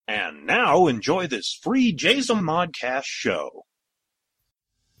And now enjoy this free Jason Modcast show.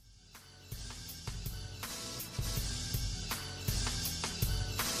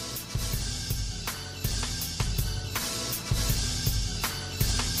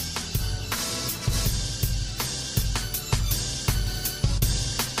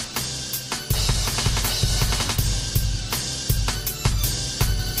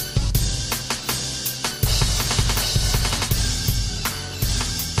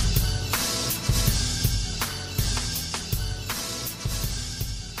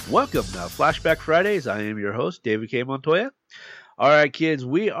 Welcome to Flashback Fridays. I am your host, David K. Montoya. All right, kids,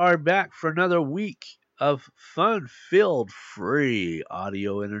 we are back for another week of fun-filled, free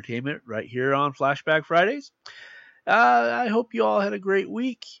audio entertainment right here on Flashback Fridays. I hope you all had a great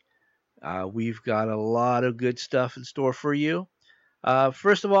week. We've got a lot of good stuff in store for you.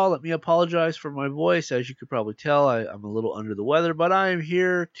 First of all, let me apologize for my voice. As you could probably tell, I'm a little under the weather, but I am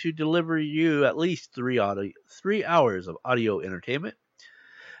here to deliver you at least 3 hours of audio entertainment.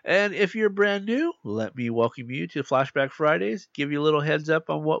 And if you're brand new, let me welcome you to Flashback Fridays, give you a little heads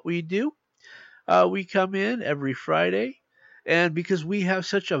up on what we do. We come in every Friday, and because we have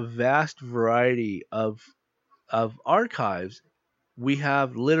such a vast variety of archives,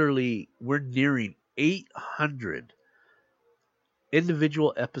 we're nearing 800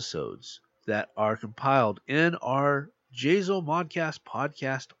 individual episodes that are compiled in our Jazo Modcast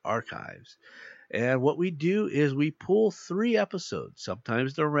podcast archives. And what we do is we pull 3 episodes.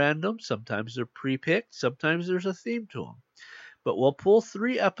 Sometimes they're random, sometimes they're pre-picked, sometimes there's a theme to them. But we'll pull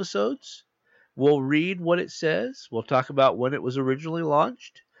 3 episodes. We'll read what it says. We'll talk about when it was originally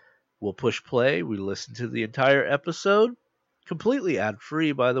launched. We'll push play. We listen to the entire episode, completely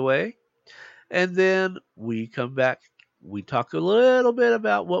ad-free, by the way. And then we come back. We talk a little bit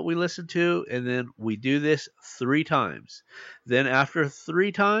about what we listened to, and then we do this 3 times. Then after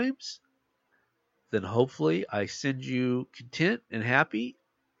 3 times, then hopefully I send you content and happy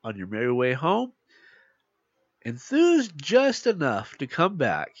on your merry way home, enthused just enough to come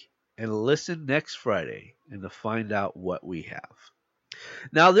back and listen next Friday and to find out what we have.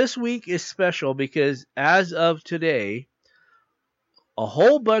 Now this week is special because as of today, a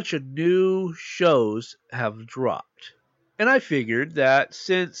whole bunch of new shows have dropped. And I figured that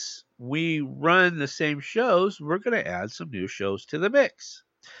since we run the same shows, we're going to add some new shows to the mix.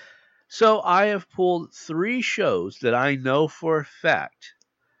 So I have pulled 3 shows that I know for a fact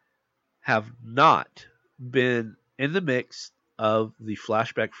have not been in the mix of the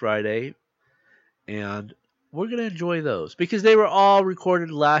Flashback Friday, and we're going to enjoy those because they were all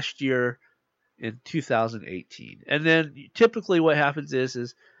recorded last year in 2018. And then typically what happens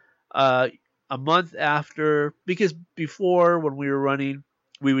is a month after, because before when we were running,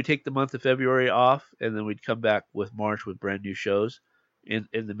 we would take the month of February off, and then we'd come back with March with brand new shows in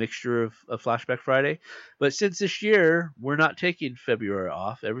the mixture of Flashback Friday. But since this year, we're not taking February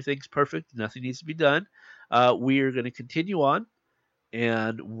off. Everything's perfect. Nothing needs to be done. We are going to continue on,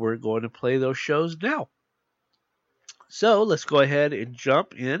 and we're going to play those shows now. So let's go ahead and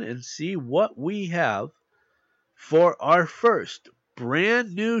jump in and see what we have for our first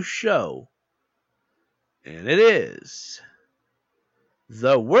brand new show. And it is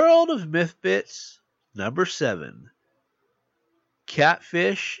The World of Mythbits, number 7.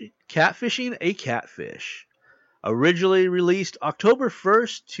 Catfishing a Catfish. Originally released October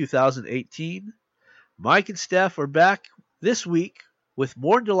 1st, 2018. Mike and Steph are back this week with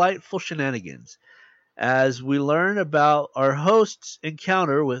more delightful shenanigans as we learn about our host's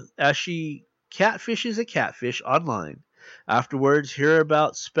encounter as she catfishes a catfish online. Afterwards, hear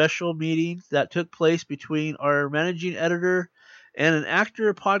about special meetings that took place between our managing editor and an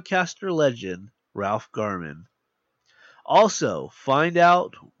actor-podcaster legend, Ralph Garman. Also, find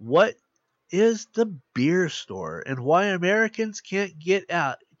out what is the beer store and why Americans can't get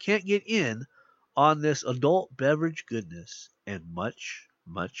in on this adult beverage goodness, and much,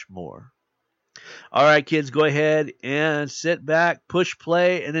 much more. All right, kids, go ahead and sit back, push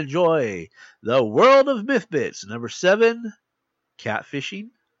play, and enjoy The World of Mythbits, number 7,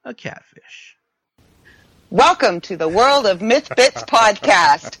 Catfishing a Catfish. Welcome to the World of Mythbits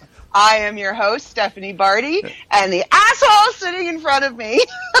podcast. I am your host, Stephanie Barty, and the asshole sitting in front of me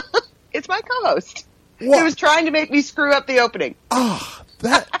is my co-host. What? He was trying to make me screw up the opening. Oh,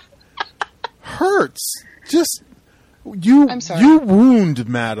 that hurts. Just, you wound,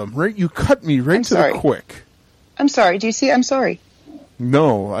 madam, right? You cut me right to the quick. I'm sorry. Do you see? I'm sorry.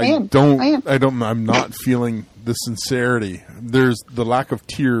 No, I don't. I'm not feeling the sincerity. There's the lack of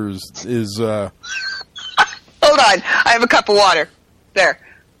tears is. Hold on. I have a cup of water. There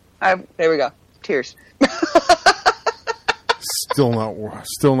we go. Tears.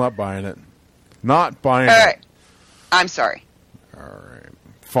 Still not buying it. Not buying it. All right. I'm sorry. All right.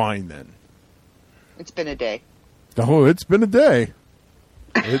 Fine then. It's been a day. Oh, it's been a day.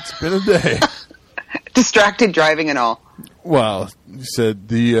 It's been a day. Distracted driving and all. Well, you said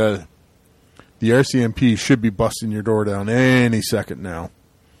the RCMP should be busting your door down any second now.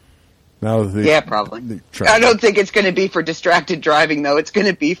 Now that probably. I don't think it's going to be for distracted driving, though. It's going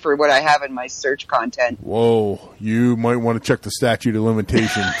to be for what I have in my search content. Whoa, you might want to check the statute of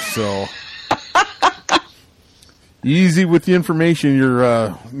limitations. So easy with the information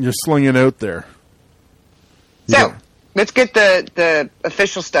you're slinging out there. So let's get the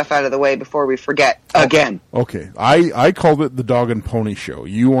official stuff out of the way before we forget again. Okay, I called it the Dog and Pony Show.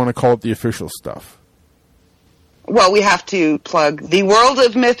 You want to call it the official stuff? Well, we have to plug the World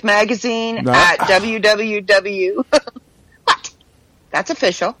of Myth magazine at www. What? That's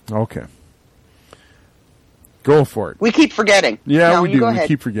official. Okay. Go for it. We keep forgetting. Yeah, no, we do. Go we ahead.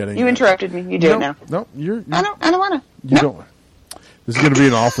 keep forgetting. You interrupted me. You do it now. No, I don't want to. You don't. This is going to be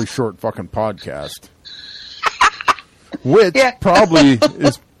an awfully short fucking podcast. Which probably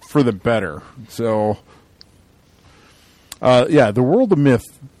is for the better. So, the World of Myth,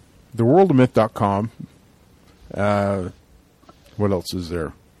 theworldofmyth.com. What else is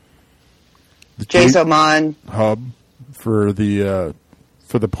there? The JZOMon hub for the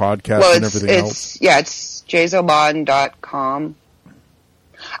podcast and everything else. Yeah, it's JZOMon.com.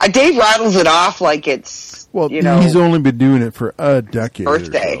 Dave rattles it off like it's he's only been doing it for a decade.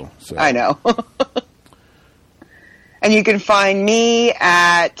 Birthday. Or so. I know. And you can find me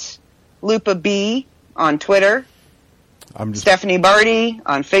at Lupa B on Twitter. Stephanie Barty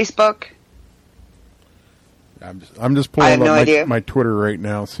on Facebook. I'm just pulling up my Twitter right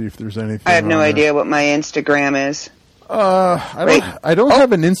now, see if there's anything. I have no idea what my Instagram is. I don't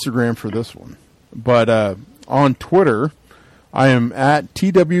have an Instagram for this one, but on Twitter, I am at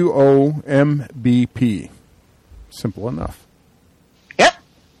TWOMBP. Simple enough. Yep.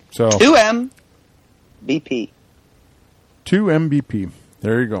 So 2MBP. 2MBP.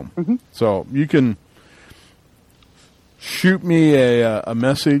 There you go. Mm-hmm. So you can shoot me a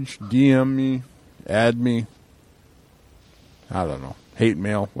message, DM me, add me. I don't know. Hate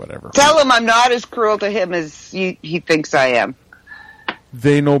mail, whatever. Tell him I'm not as cruel to him as he thinks I am.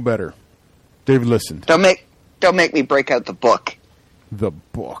 They know better. They've listened. Don't make me break out the book. The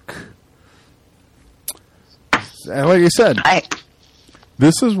book. And like I said,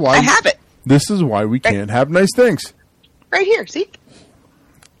 this is why I have it. This is why we can't have nice things. Right here, see?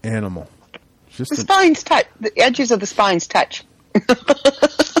 Animal. Just the spines touch. The edges of the spines touch.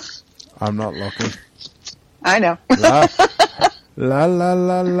 I'm not looking. I know. La la la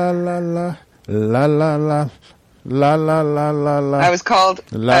la la la la la la la la la la la. I was told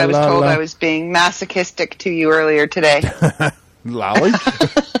I was being masochistic to you earlier today. Lolly?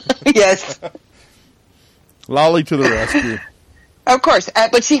 Yes. Lolly to the rescue. Of course,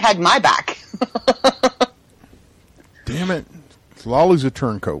 but she had my back. Damn it. Lolly's a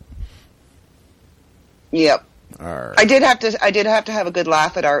turncoat. Yep. All right. I did have to have a good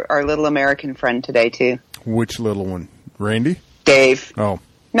laugh at our little American friend today too. Which little one? Randy? Dave. Oh.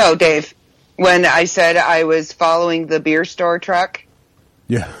 No, Dave. When I said I was following the beer store truck.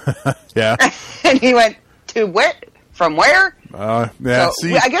 Yeah. Yeah. And he went, to where? From where? Yeah. So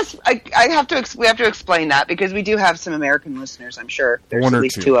see? I guess we have to explain that because we do have some American listeners, I'm sure. There's One or at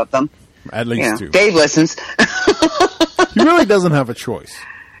least two. two of them. At least two. Dave listens. He really doesn't have a choice.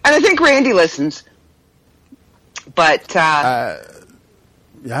 And I think Randy listens. But yeah,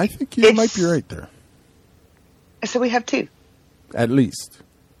 I think you might be right there. So we have two. At least.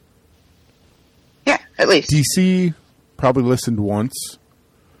 Yeah, at least. DC probably listened once.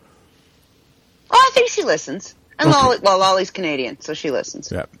 Oh, I think she listens. And Okay. Lolly's Canadian, so she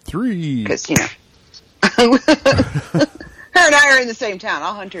listens. Yeah, 3. Because, her and I are in the same town.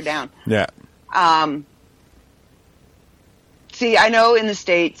 I'll hunt her down. Yeah. See, I know in the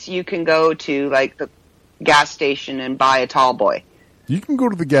States you can go to, like, the gas station and buy a tall boy. You can go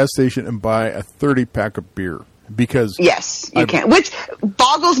to the gas station and buy a 30-pack of beer. Because yes, you can. Which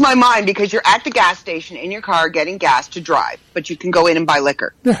boggles my mind because you're at the gas station in your car getting gas to drive, but you can go in and buy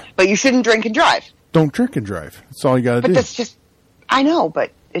liquor. Yeah. But you shouldn't drink and drive. Don't drink and drive. That's all you got to do. But that's just, I know,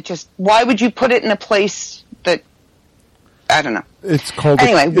 but it just, why would you put it in a place that, I don't know. It's called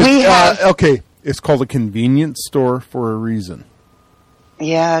it's called a convenience store for a reason.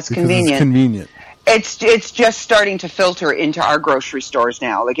 Yeah, it's because convenient. It's convenient. It's just starting to filter into our grocery stores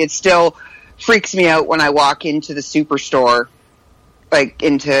now. Like, it still freaks me out when I walk into the superstore, like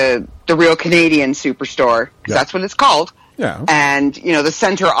into the Real Canadian Superstore. Yeah. That's what it's called. Yeah. And, the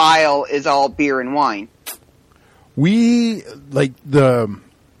center aisle is all beer and wine. We like the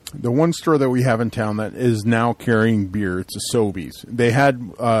one store that we have in town that is now carrying beer. It's a Sobeys. They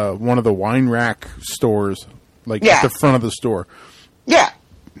had one of the wine rack stores at the front of the store. Yeah.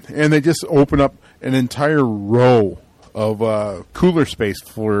 And they just opened up an entire row of cooler space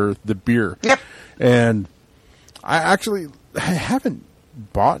for the beer. Yep. And I haven't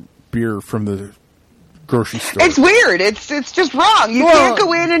bought beer from the grocery store. It's weird. It's just wrong. You can't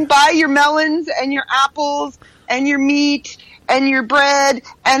go in and buy your melons and your apples and your meat and your bread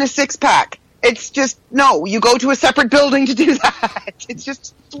and a 6-pack. It's just, no, you go to a separate building to do that.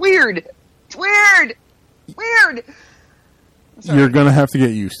 It's weird. It's weird. Weird. You're going to have to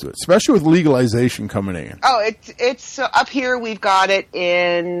get used to it, especially with legalization coming in. Oh, it's up here. We've got it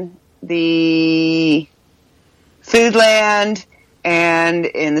in the Foodland and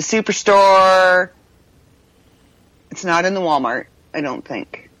in the Superstore. It's not in the Walmart, I don't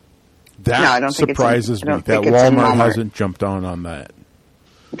think. That surprises me that Walmart hasn't jumped on that.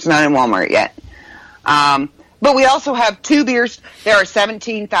 It's not in Walmart yet. But we also have 2 beers. There are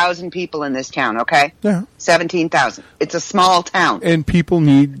 17,000 people in this town, okay? Yeah. 17,000. It's a small town. And people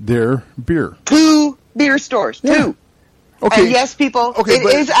need their beer. 2 beer stores. Yeah. 2. Okay. And yes, people, it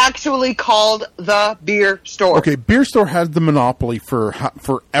is actually called the beer store. Okay, beer store has the monopoly for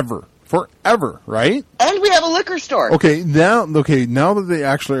forever. Forever, right? And we have a liquor store. Okay, now that they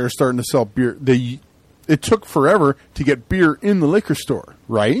actually are starting to sell beer, it took forever to get beer in the liquor store,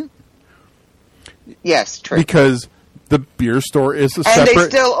 right? Yes, true. Because the beer store is a separate... And they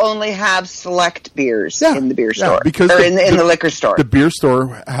still only have select beers in the beer store. Because in the liquor store. The beer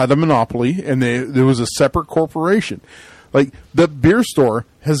store had a monopoly, and there was a separate corporation. Like, the beer store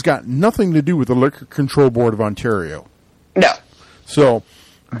has got nothing to do with the Liquor Control Board of Ontario. No. So...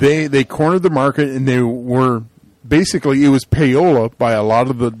 They cornered the market, and they were basically, it was payola by a lot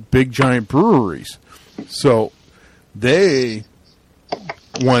of the big giant breweries. So they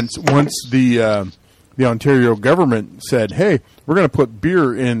once the Ontario government said, "Hey, we're going to put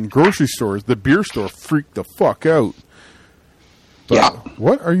beer in grocery stores," the beer store freaked the fuck out. But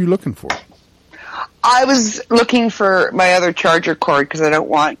what are you looking for? I was looking for my other charger cord because I don't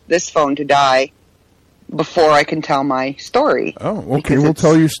want this phone to die before I can tell my story. Oh, okay. We'll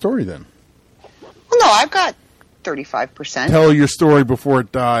tell your story then. Well, no, I've got 35%. Tell your story before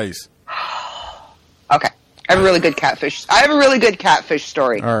it dies. Okay. I have a really good catfish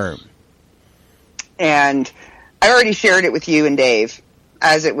story. All right. And I already shared it with you and Dave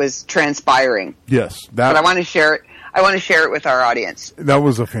as it was transpiring. Yes. But I want to share it. I want to share it with our audience. That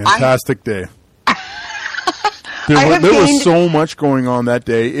was a fantastic day. There was so much going on that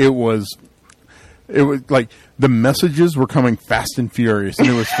day. It was like the messages were coming fast and furious, and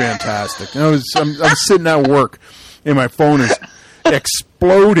it was fantastic. And I'm sitting at work, and my phone is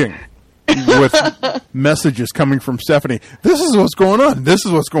exploding with messages coming from Stephanie. This is what's going on. This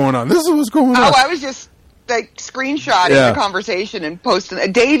is what's going on. This is what's going on. Oh, I was just screenshotting the conversation and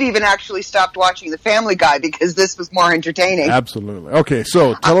posting. Dave even actually stopped watching The Family Guy because this was more entertaining. Absolutely. Okay,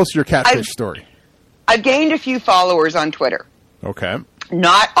 so tell us your catfish story. I've gained a few followers on Twitter. Okay.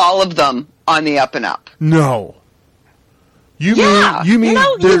 Not all of them on the up and up. No. You mean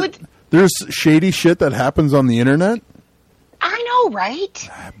there's shady shit that happens on the internet? I know, right?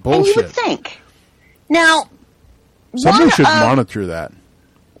 Bullshit. And you would think. Now, somebody should monitor that.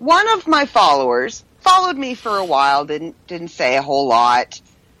 One of my followers followed me for a while, didn't say a whole lot,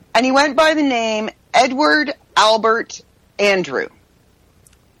 and he went by the name Edward Albert Andrew.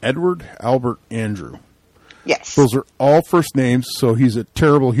 Edward Albert Andrew. Yes. Those are all first names, so he's a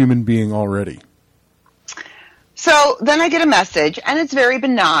terrible human being already. So then I get a message, and it's very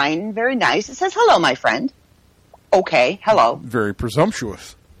benign, very nice. It says, "Hello, my friend." Okay, hello. Very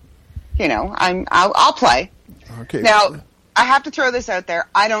presumptuous. You know, I'll play. Okay. Now, I have to throw this out there.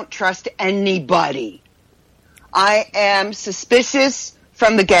 I don't trust anybody. I am suspicious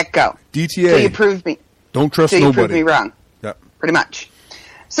from the get-go. DTA. So you proved me. Don't trust nobody. You proved me wrong. Yep. Pretty much.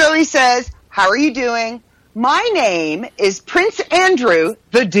 So he says, "How are you doing? My name is Prince Andrew,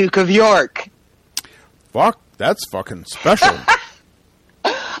 the Duke of York." Fuck, that's fucking special.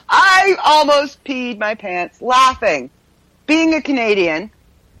 I almost peed my pants laughing. Being a Canadian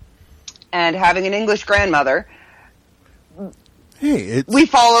and having an English grandmother, we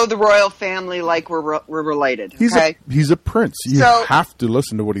follow the royal family like we're related. Okay? He's a prince. You have to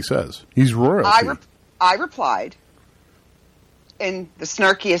listen to what he says. He's royalty. I replied in the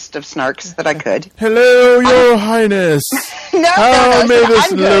snarkiest of snarks that I could. "Hello, Your Highness. How may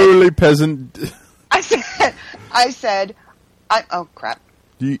this lowly peasant..." I said, oh crap.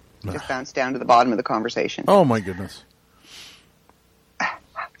 Just bounced down to the bottom of the conversation. Oh my goodness.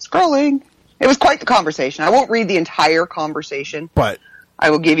 Scrolling. It was quite the conversation. I won't read the entire conversation. But I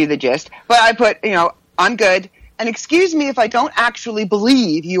will give you the gist. But I put, I'm good. And excuse me if I don't actually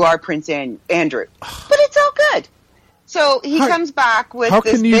believe you are Prince Andrew. But it's all good. So he comes back with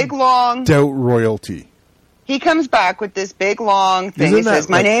this big, long... doubt royalty? He comes back with this big, long thing. He says,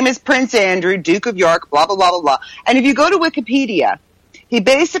 my name is Prince Andrew, Duke of York, blah, blah, blah, blah, blah. And if you go to Wikipedia, he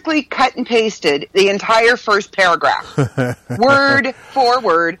basically cut and pasted the entire first paragraph, word for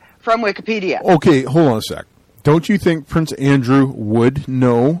word, from Wikipedia. Okay, hold on a sec. Don't you think Prince Andrew would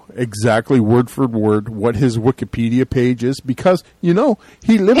know exactly word for word what his Wikipedia page is? Because, he lived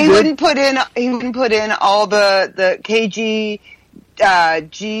there. He wouldn't put in all the KG,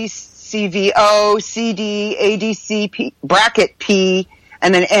 GCVO, CD, ADC, P, bracket P,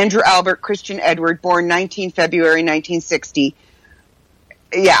 and then Andrew Albert Christian Edward, born 19 February 1960.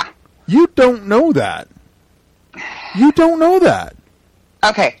 Yeah. You don't know that. You don't know that.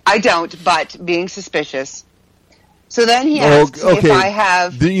 Okay, I don't, but being suspicious. So then he asks me if I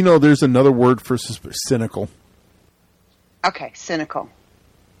have... there's another word for cynical. Okay, cynical.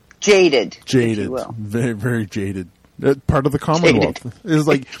 Jaded. Jaded. If you will. Very, very jaded. Part of the Commonwealth. Is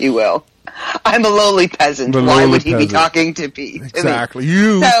like, if you will. I'm a lowly peasant. Why would he be talking to me? Exactly.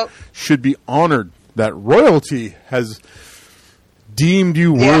 You should be honored that royalty has deemed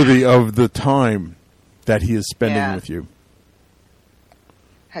you worthy of the time that he is spending with you.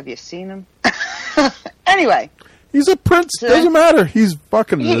 Have you seen him? Anyway. He's a prince. Doesn't matter. He's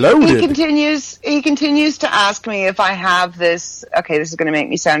fucking loaded. He continues to ask me if I have this. Okay, this is going to make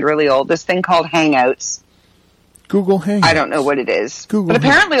me sound really old. This thing called Hangouts. Google Hangouts. I don't know what it is. But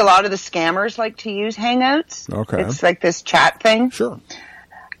apparently a lot of the scammers like to use Hangouts. Okay. It's like this chat thing. Sure.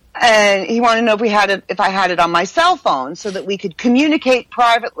 And he wanted to know if I had it on my cell phone so that we could communicate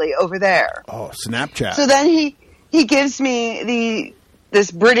privately over there. Oh, Snapchat. So then he gives me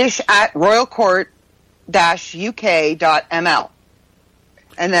this British at Royal Court UK.ml.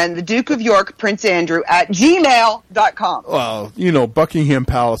 And then the Duke of York, Prince Andrew at gmail.com. Well, Buckingham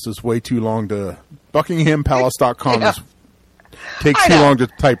Palace is way too long to... BuckinghamPalace.com takes too long to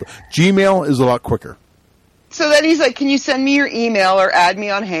type. Gmail is a lot quicker. So then he's like, can you send me your email or add me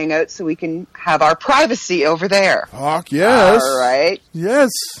on Hangouts so we can have our privacy over there? Fuck yes. All right. Yes.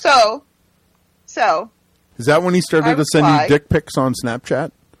 So. Is that when he started to send you dick pics on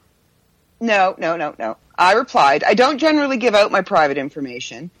Snapchat? No. I replied, I don't generally give out my private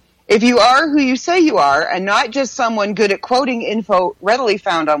information. If you are who you say you are, and not just someone good at quoting info readily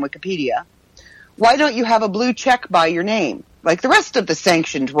found on Wikipedia, why don't you have a blue check by your name, like the rest of the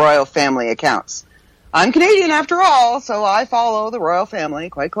sanctioned royal family accounts? I'm Canadian after all, so I follow the royal family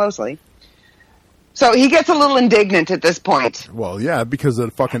quite closely. So he gets a little indignant at this point. Well, yeah, because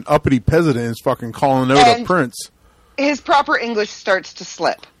the fucking uppity peasant is fucking calling out a prince. His proper English starts to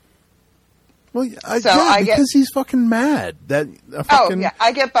slip. Well, because he's fucking mad.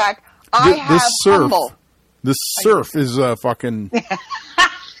 I get back. I have humble. This serf is fucking...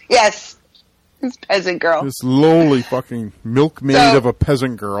 Yes, this peasant girl. This lowly fucking milkmaid of a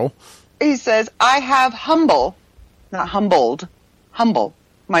peasant girl. He says, I have humble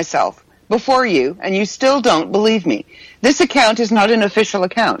myself before you, and you still don't believe me. This account is not an official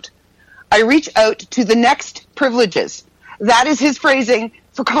account. I reach out to the next privileges. That is his phrasing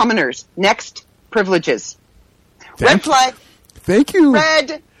for commoners. Next privileges. Red flag. Thank you.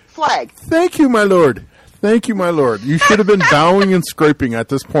 Red flag. Thank you, my lord. Thank you, my lord. You should have been bowing and scraping at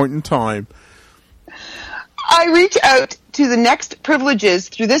this point in time. I reach out to the next privileges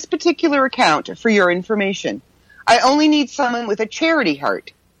through this particular account for your information. I only need someone with a charity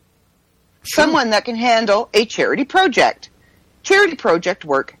heart. Sure. Someone that can handle a charity project. Charity project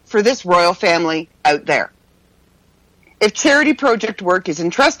work for this royal family out there. If charity project work is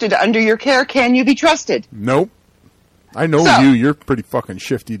entrusted under your care, can you be trusted? Nope. I know you. You're pretty fucking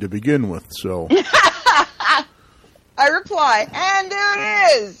shifty to begin with, so. I reply, and there it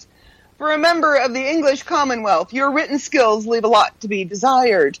is. For a member of the English Commonwealth, your written skills leave a lot to be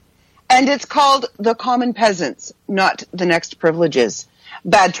desired. And it's called the common peasants, not the next privileges.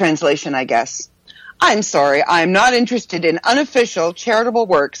 Bad translation, I guess. I'm sorry, I'm not interested in unofficial charitable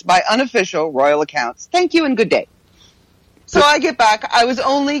works by unofficial royal accounts. Thank you and good day. So I get back. I was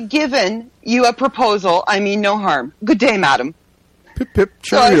only given you a proposal. I mean no harm. Good day, madam. Pip, pip,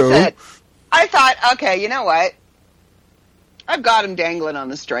 cheerio. So I thought, okay, you know what? I've got him dangling on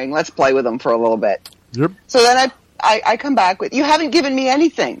the string. Let's play with him for a little bit. Yep. So then I come back with, you haven't given me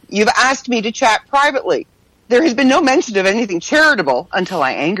anything. You've asked me to chat privately. There has been no mention of anything charitable until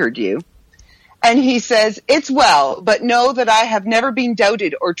I angered you. And he says, it's well, but know that I have never been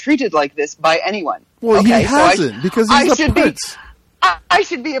doubted or treated like this by anyone. Well, he hasn't, because he's a prince. I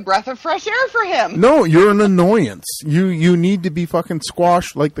should be a breath of fresh air for him. No, you're an annoyance. You need to be fucking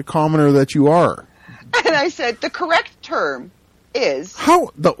squashed like the commoner that you are. And I said, the correct term is...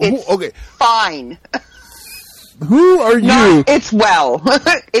 Okay. Fine. Who are you? It's well.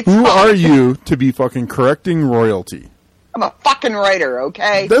 It's Who fine. are you to be fucking correcting royalty? I'm a fucking writer,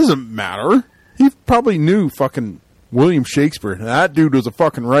 okay? Doesn't matter. He probably knew fucking William Shakespeare. That dude was a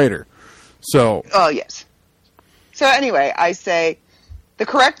fucking writer. So... Oh, yes. So anyway, I say, the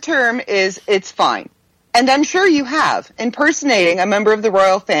correct term is it's fine. And I'm sure you have. Impersonating a member of the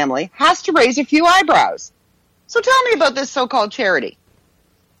royal family has to raise a few eyebrows. So tell me about this so-called charity.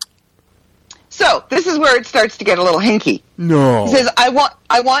 So, this is where it starts to get a little hinky. No. He says, I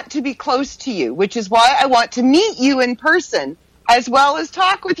want to be close to you, which is why I want to meet you in person as well as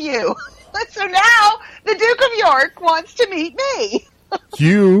talk with you. So now, the Duke of York wants to meet me.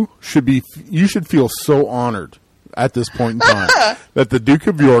 You should feel so honored at this point in time that the Duke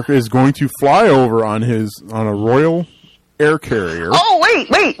of York is going to fly over on a royal air carrier. Oh, wait.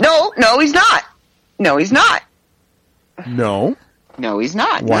 No, he's not. No, he's not. No. No, he's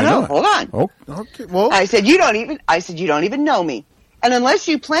not. Why no, not? Hold on. Oh, okay. Well, I said you don't even know me. And unless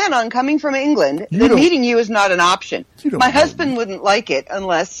you plan on coming from England, then meeting you is not an option. My husband wouldn't like it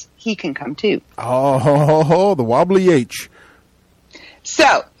unless he can come too. Oh, the wobbly H.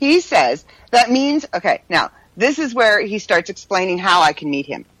 So, he says, that means, okay, now, this is where he starts explaining how I can meet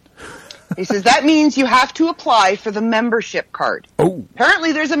him. He says, that means you have to apply for the membership card. Oh.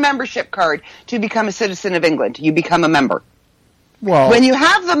 Apparently there's a membership card to become a citizen of England. You become a member. Well, when you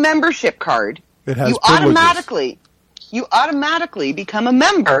have the membership card, it has you automatically become a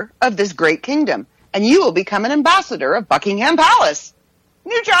member of this great kingdom. And you will become an ambassador of Buckingham Palace.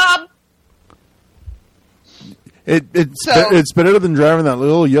 New job. It's better than driving that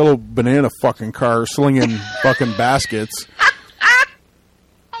little yellow banana fucking car slinging fucking baskets. I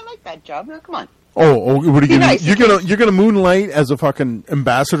like that job. Now, come on. Oh, what are you nice. You're gonna moonlight as a fucking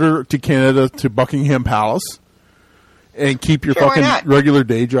ambassador to Canada to Buckingham Palace and keep your fucking regular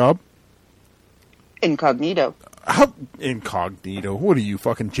day job? Incognito. How incognito? What are you,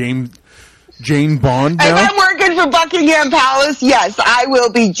 fucking Jane Bond now? If I'm working for Buckingham Palace, yes, I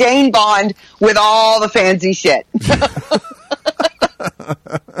will be Jane Bond with all the fancy shit.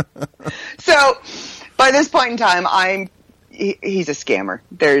 So, by this point in time, he's a scammer.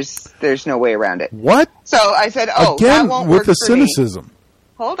 There's no way around it. What? So I said, again, that won't work with the for me. cynicism.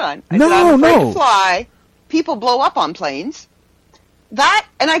 Hold on. I said, I'm afraid to fly. People blow up on planes. That,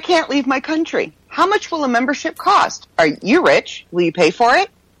 and I can't leave my country. How much will a membership cost? Are you rich? Will you pay for it?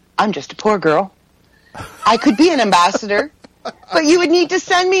 I'm just a poor girl. I could be an ambassador, but you would need to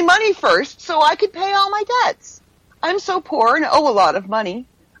send me money first so I could pay all my debts. I'm so poor and owe a lot of money.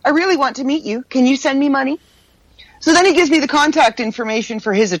 I really want to meet you. Can you send me money? So then he gives me the contact information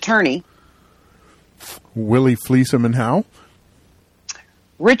for his attorney. Will he fleece him and how?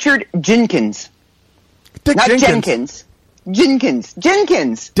 Richard Jenkins. Dick Not Jenkins. Jenkins.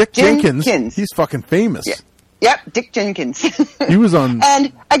 Dick Jenkins. He's fucking famous. Yeah. Yep, Dick Jenkins. He was on...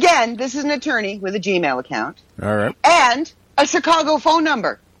 And, again, this is an attorney with a Gmail account. All right. And a Chicago phone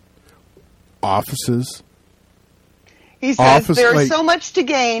number. Offices. He says, there is so much to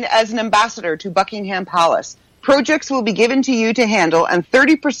gain as an ambassador to Buckingham Palace. Projects will be given to you to handle, and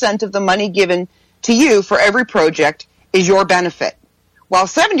 30% of the money given to you for every project is your benefit, while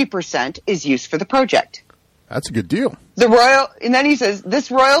 70% is used for the project. That's a good deal. And then he says,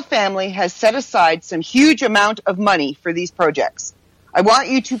 this royal family has set aside some huge amount of money for these projects. I want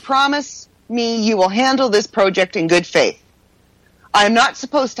you to promise me you will handle this project in good faith. I am not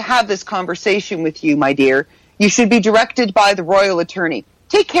supposed to have this conversation with you, my dear. You should be directed by the royal attorney.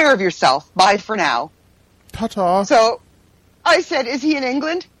 Take care of yourself. Bye for now. Ta-ta. So I said, is he in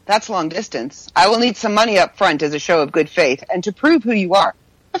England? That's long distance. I will need some money up front as a show of good faith and to prove who you are.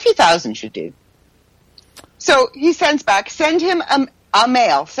 A few thousand should do. So he sends back, send him a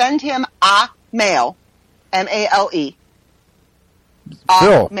mail. Send him a mail. M-A-L-E.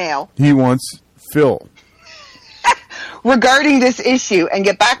 Phil. Mail. He wants Phil. Regarding this issue and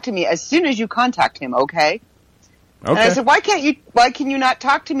get back to me as soon as you contact him, okay? And I said, why can you not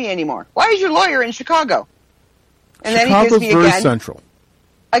talk to me anymore? Why is your lawyer in Chicago? And then he gives me very central.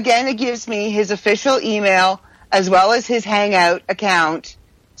 Again, it gives me his official email as well as his Hangout account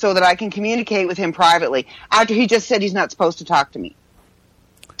so that I can communicate with him privately after he just said he's not supposed to talk to me.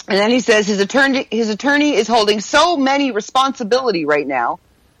 And then he says his attorney is holding so many responsibility right now,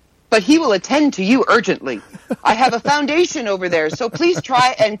 but he will attend to you urgently. I have a foundation over there, so please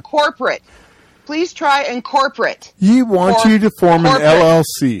try and corporate. Please try and corporate. He wants you to form an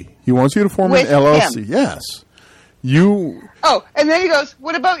LLC. He wants you to form an LLC. Him. Yes. Oh, and then he goes,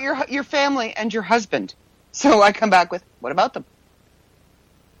 what about your family and your husband? So I come back with, what about them?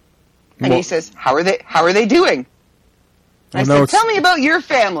 And he says, how are they doing? I said, tell me about your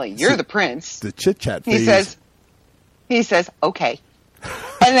family. You're the prince. The chit-chat phase. He says, okay.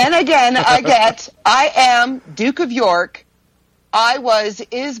 And then again, I am Duke of York.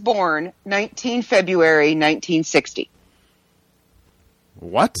 Is born 19 February 1960.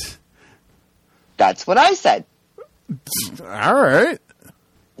 What? That's what I said. All right.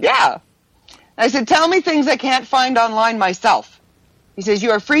 Yeah. I said, tell me things I can't find online myself. He says,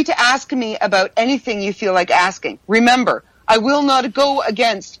 you are free to ask me about anything you feel like asking. Remember, I will not go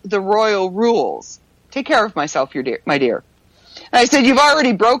against the royal rules. Take care of myself, my dear. And I said, you've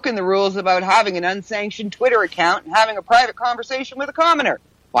already broken the rules about having an unsanctioned Twitter account and having a private conversation with a commoner.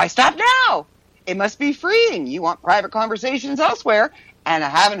 Why stop now? It must be freeing. You want private conversations elsewhere, and I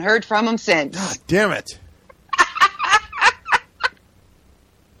haven't heard from him since. God damn it.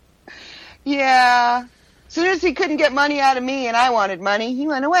 Yeah. As soon as he couldn't get money out of me and I wanted money, he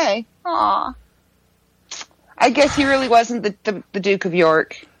went away. Aw. I guess he really wasn't the Duke of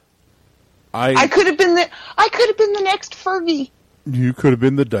York. I could have been the next Fergie. You could have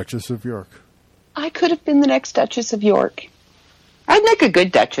been the Duchess of York. I could have been the next Duchess of York. I'd make a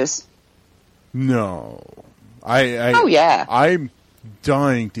good Duchess. No. Oh, yeah. I'm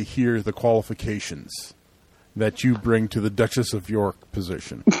dying to hear the qualifications that you bring to the Duchess of York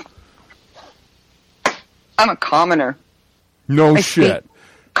position. I'm a commoner. No shit.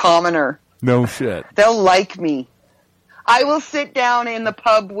 Commoner. No shit. They'll like me. I will sit down in the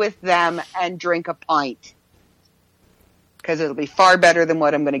pub with them and drink a pint. Because it'll be far better than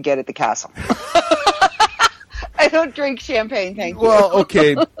what I'm going to get at the castle. I don't drink champagne, thank you. Well,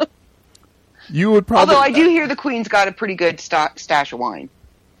 okay. You would probably... Although I do hear the Queen's got a pretty good stash of wine.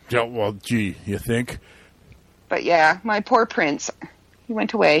 Yeah, well, gee, you think? But yeah, my poor prince. He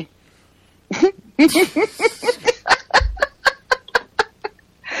went away.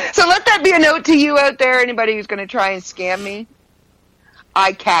 So let that be a note to you out there, anybody who's going to try and scam me.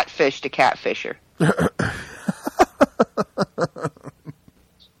 I catfished a catfisher.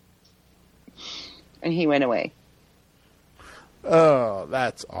 And he went away. Oh,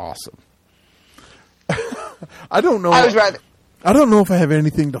 that's awesome. I don't know. I don't know if I have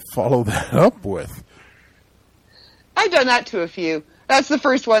anything to follow that up with. I've done that to a few. That's the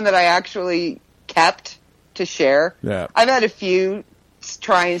first one that I actually kept to share. Yeah. I've had a few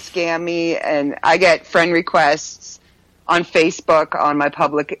try and scam me, and I get friend requests on Facebook on my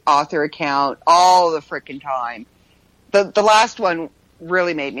public author account all the frickin' time. The last one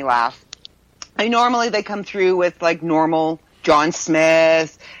really made me laugh. Normally they come through with like normal John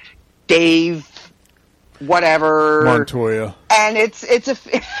Smith, Dave, whatever, Montoya, and it's a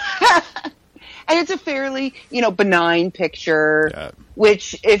fairly benign picture. Yeah.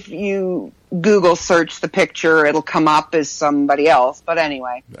 Which if you Google search the picture, it'll come up as somebody else. But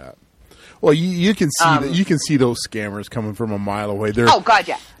anyway. Yeah. Well, you can see you can see those scammers coming from a mile away. Oh God,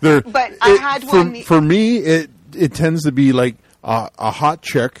 yeah. I had one. For me, it tends to be like a hot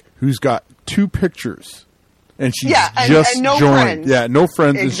chick who's got two pictures, and she's just and no joined. Friends. Yeah, no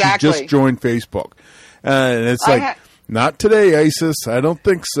friends. Exactly. And she just joined Facebook, and it's like not today, ISIS. I don't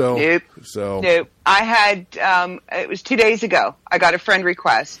think so. Nope. Nope. I had it was 2 days ago. I got a friend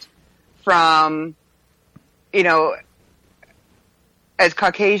request from, as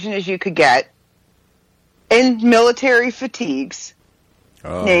Caucasian as you could get, in military fatigues,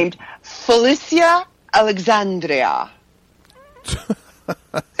 named Felicia Alexandria.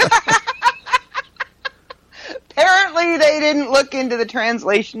 Apparently, they didn't look into the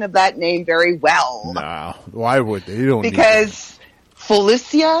translation of that name very well. No, why would they? Because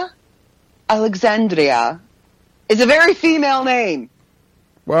Felicia Alexandria is a very female name.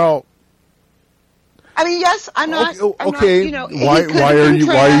 Well, I mean, yes, I'm not. Okay, I'm not, why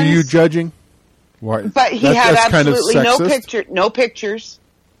are you judging? Why? But he had absolutely no pictures.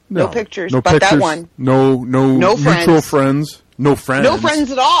 No pictures. But that one. No mutual friends. No friends. No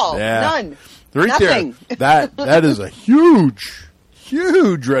friends at all. Yeah. None. Right Nothing. There. That is a huge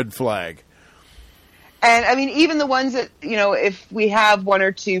red flag. And I mean, even the ones that, if we have one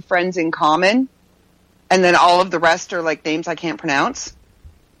or two friends in common, and then all of the rest are like names I can't pronounce.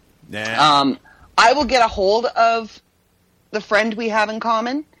 Nah. I will get a hold of the friend we have in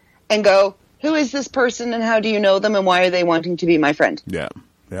common and go, who is this person and how do you know them and why are they wanting to be my friend? Yeah.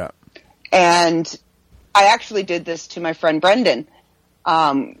 And I actually did this to my friend Brendan.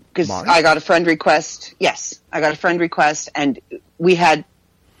 Because I got a friend request. Yes, I got a friend request, and we had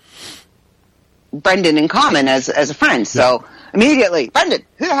Brendan in common as a friend. So immediately, Brendan,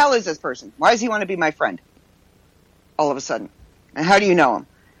 who the hell is this person? Why does he want to be my friend? all of a sudden. And how do you know him?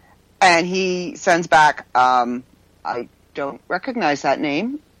 And he sends back, I don't recognize that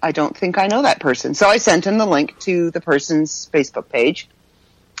name. I don't think I know that person. So I sent him the link to the person's Facebook page.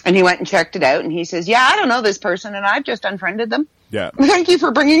 And he went and checked it out. And he says, yeah, I don't know this person, and I've just unfriended them. Yeah. Thank you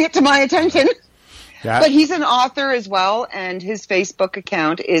for bringing it to my attention. Yeah. But he's an author as well, and his Facebook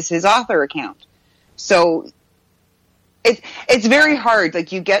account is his author account. So it's very hard.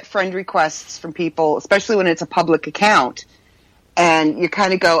 Like, you get friend requests from people, especially when it's a public account, and you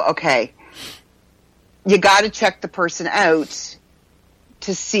kind of go, okay, you got to check the person out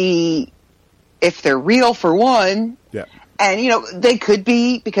to see if they're real, for one. Yeah. And, you know, they could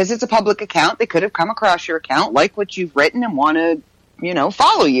be, because it's a public account, they could have come across your account, like what you've written, and want to, you know,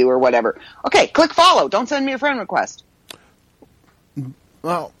 follow you or whatever. Okay, click follow. Don't send me a friend request.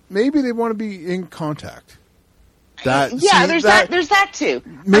 Well, maybe they want to be in contact. There's that too.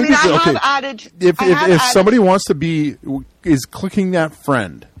 Maybe, I okay. have added. If somebody wants to is clicking that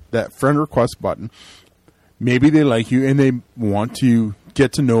friend request button, maybe they like you and they want to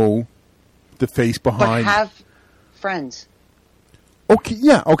get to know the face behind. But have friends. Okay,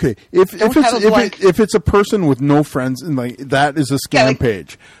 yeah, okay. If it's a person with no friends, and like that is a scam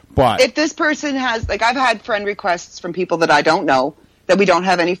page. But if this person has, like, I've had friend requests from people that I don't know, that we don't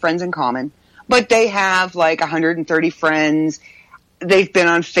have any friends in common, but they have like 130 friends. They've been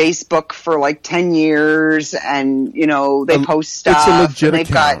on Facebook for like 10 years, and you know they post stuff. It's a legit and they've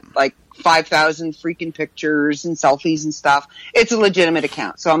account. got like 5,000 freaking pictures and selfies and stuff. It's a legitimate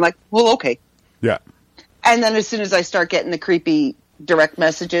account. So I'm like, well, okay. Yeah. And then as soon as I start getting the creepy direct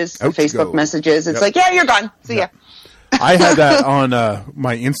messages, the Out you Facebook go. messages, it's Yep. like, yeah, you're gone. See ya. I had that on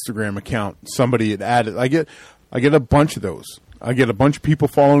my Instagram account. Somebody had added. I get a bunch of those. I get a bunch of people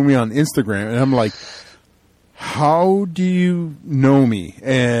following me on Instagram, and I'm like, how do you know me?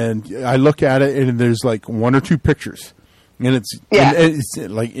 And I look at it, and there's like one or two pictures. And it's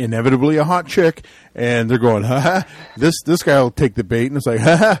like inevitably a hot chick, and they're going, ha, this guy will take the bait, and it's like,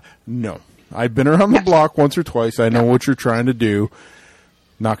 ha, no. I've been around the block once or twice. I know what you're trying to do.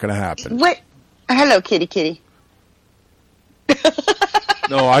 Not going to happen. What? Hello, kitty.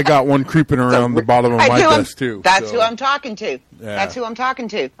 No, I got one creeping around the bottom of my desk, too. That's who I'm talking to. Yeah. That's who I'm talking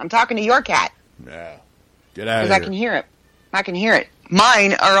to. I'm talking to your cat. Yeah. Get out of Because here. I can hear it.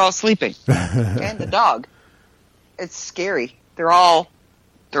 Mine are all sleeping. And the dog. It's scary. They're all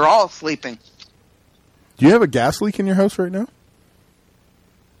sleeping. Do you have a gas leak in your house right now?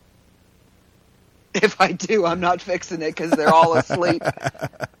 If I do, I'm not fixing it because they're all asleep.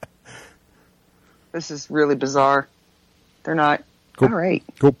 This is really bizarre. They're not. All right.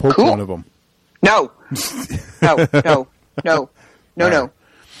 Go poke one of them. No. No.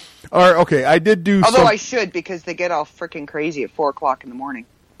 All right, okay. I did do Although I should, because they get all freaking crazy at 4 o'clock in the morning.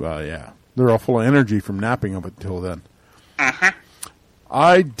 Well, yeah. They're all full of energy from napping up until then. Uh-huh.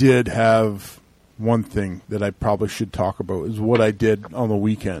 I did have one thing that I probably should talk about is what I did on the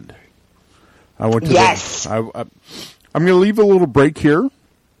weekend. I went to I'm going to leave a little break here.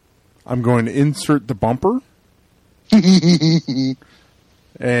 I'm going to insert the bumper.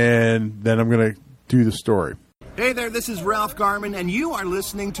 And then I'm going to do the story. Hey there, this is Ralph Garman, and you are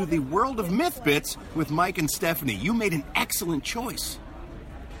listening to the World of Myth Bits with Mike and Stephanie. You made an excellent choice.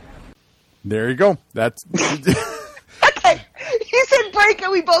 There you go. That's Okay. You said break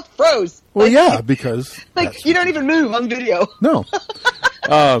and we both froze. well, yeah, because you don't even move on video. no.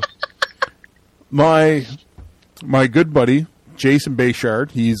 My good buddy Jason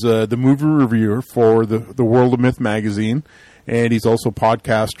Bayshard, he's the movie reviewer for the World of Myth magazine, and he's also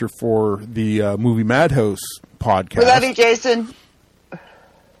podcaster for the Movie Madhouse podcast. We love you, Jason.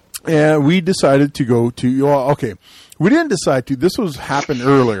 And we decided to go to. Well, okay, we didn't decide to. This was happened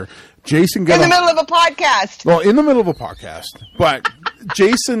earlier. Jason got in the middle of a podcast. Well, in the middle of a podcast, but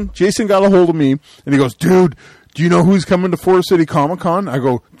Jason got a hold of me, and he goes, "Dude, do you know who's coming to Forest City Comic Con?" I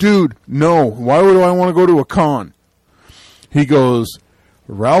go, "Dude, no. Why would I want to go to a con?" He goes,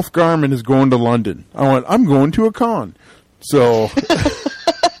 "Ralph Garman is going to London." I went, "I'm going to a con." So,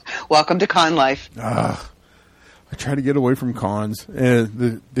 welcome to con life. I try to get away from cons,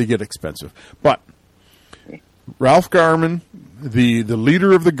 and they get expensive. But Ralph Garman, the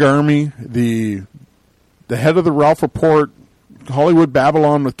leader of the Garmy, the head of the Ralph Report, Hollywood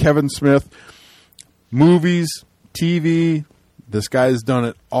Babylon with Kevin Smith, movies, TV. This guy's done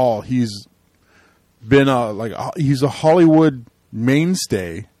it all. He's been he's a Hollywood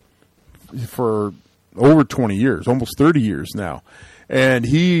mainstay for over 20 years, almost 30 years now. And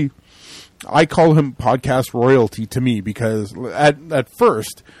I call him podcast royalty to me because at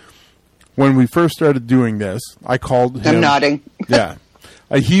first, when we first started doing this, I called him. I'm nodding. Yeah.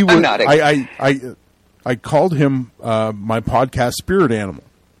 I'm nodding. I called him my podcast spirit animal,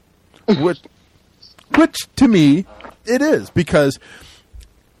 which to me it is, because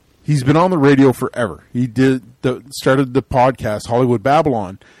he's been on the radio forever. He started the podcast Hollywood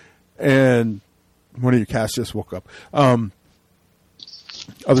Babylon, and one of your cats just woke up. Other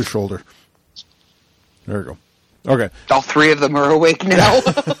shoulder. There we go. Okay. All three of them are awake now.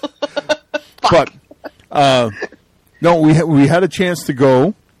 But no, we had a chance to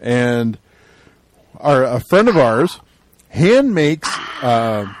go, and a friend of ours hand makes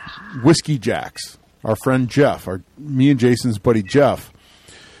whiskey jacks. Our friend Jeff, me and Jason's buddy Jeff.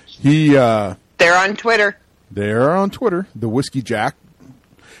 They're on Twitter. They're on Twitter, the Whiskey Jack,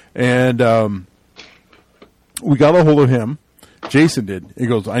 and we got a hold of him. Jason did. He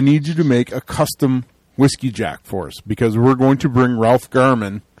goes, "I need you to make a custom Whiskey Jack for us, because we're going to bring Ralph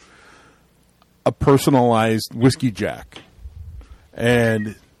Garman a personalized Whiskey Jack."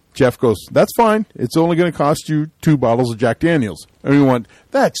 And Jeff goes, "That's fine. It's only going to cost you 2 bottles of Jack Daniels." And we went,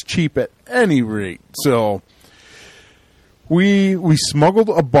 "That's cheap at any rate." So we smuggled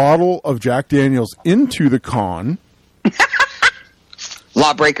a bottle of Jack Daniels into the con.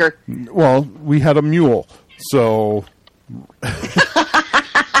 Lawbreaker. Well, we had a mule, so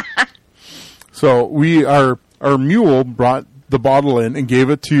our mule brought the bottle in and gave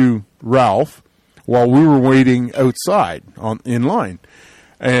it to Ralph while we were waiting outside in line.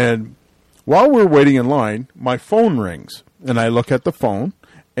 And while we're waiting in line, my phone rings, and I look at the phone,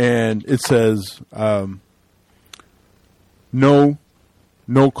 and it says, no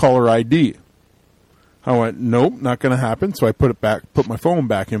caller ID. I went, "Nope, not going to happen." So I put my phone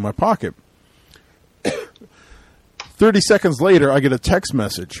back in my pocket. 30 seconds later, I get a text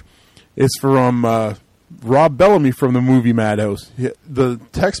message. It's from Rob Bellamy from the movie Madhouse. The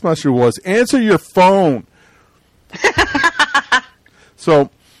text message was, "Answer your phone."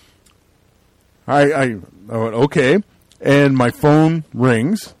 So I went, okay. And my phone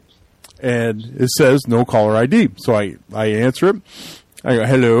rings, and it says no caller ID. So I answer it. I go,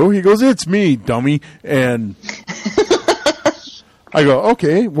 "Hello." He goes, "It's me, dummy." And I go,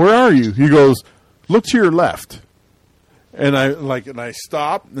 "Okay, where are you?" He goes, "Look to your left." And I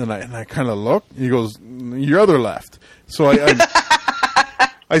stop, and I kind of look. He goes, "Your other left." So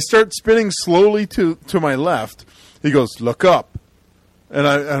I start spinning slowly to my left. He goes, "Look up." And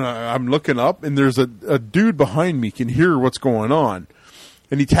I'm looking up, and there's a dude behind me, can hear what's going on.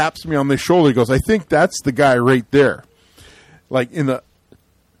 And he taps me on the shoulder. He goes, "I think that's the guy right there." Like in the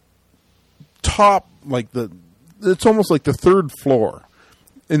top, it's almost like the third floor.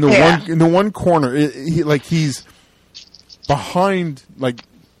 In the one corner, he's behind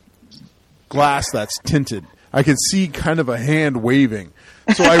glass that's tinted. I can see kind of a hand waving.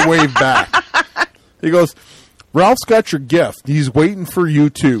 So I wave back. He goes, "Ralph's got your gift. He's waiting for you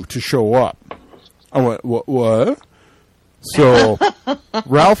to show up." I went, What? So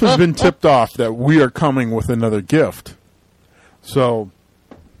Ralph has been tipped off that we are coming with another gift. So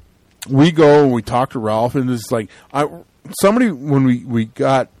we go and we talk to Ralph, and it's like when we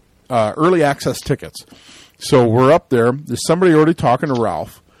got early access tickets. So we're up there. There's somebody already talking to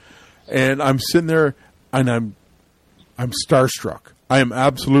Ralph, and I'm sitting there, and I'm starstruck. I am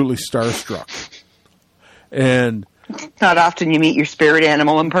absolutely starstruck. And not often you meet your spirit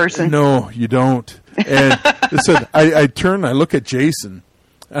animal in person. No, you don't. And it said, I turn, I look at Jason,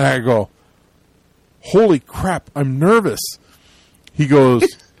 and I go, "Holy crap, I'm nervous." He goes,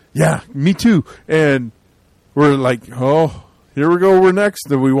 "Yeah, me too." And we're like, "Oh, here we go, we're next."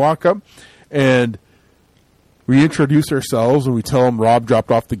 Then we walk up, and we introduce ourselves, and we tell him Rob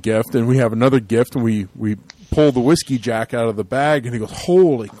dropped off the gift, and we have another gift, and we pull the Whiskey Jack out of the bag, and he goes,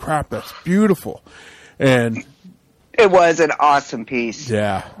 "Holy crap, that's beautiful." And it was an awesome piece.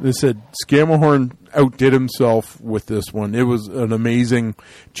 Yeah. They said Scammahorn outdid himself with this one. It was an amazing.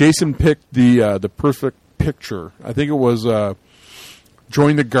 Jason picked the perfect picture. I think it was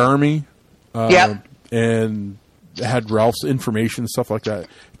Join the Garmy. Yep. And had Ralph's information, stuff like that.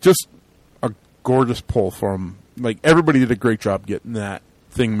 Just a gorgeous pull from, everybody did a great job getting that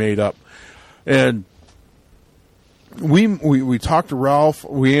thing made up. And we talked to Ralph.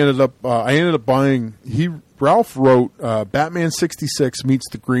 We ended up. I ended up buying. Ralph wrote Batman 66 Meets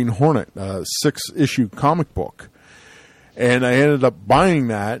the Green Hornet, 6-issue comic book, and I ended up buying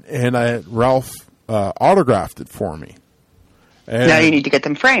that. And Ralph autographed it for me. And now you need to get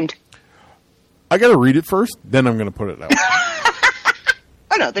them framed. I got to read it first, then I'm going to put it out.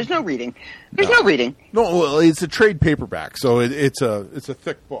 Oh no, there's no reading. There's no reading. No, well, it's a trade paperback, so it's a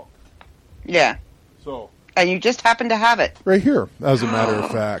thick book. Yeah. So. And you just happen to have it. Right here, as a matter of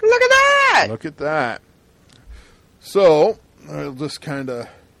fact. Look at that! Look at that. So, I'll just kind of...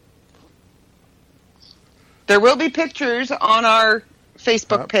 There will be pictures on our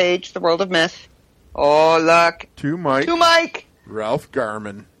Facebook page, The World of Myth. Oh, look. To Mike. Ralph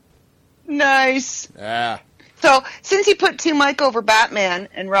Garman. Nice. Yeah. So, since you put To Mike over Batman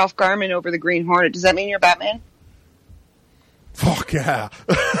and Ralph Garman over the Green Hornet, does that mean you're Batman? Fuck yeah.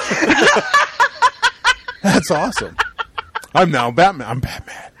 That's awesome. I'm now Batman. I'm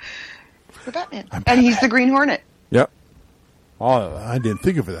Batman. You're Batman. And he's the Green Hornet. Yep. Oh, I didn't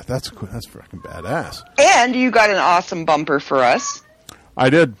think of it. That's fucking badass. And you got an awesome bumper for us.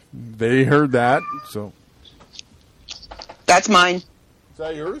 I did. They heard that, so. That's mine. Is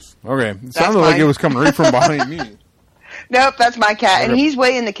that yours? Okay. It sounded like it was coming right from behind me. Nope, that's my cat, and Okay. he's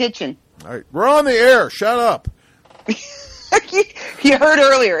way in the kitchen. All right. We're on the air. Shut up. You heard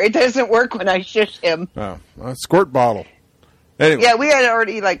earlier, it doesn't work when I shush him. Oh, a squirt bottle. Anyway. Yeah, we had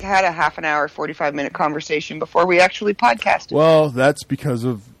already had a half an hour, 45-minute conversation before we actually podcasted. Well, that's because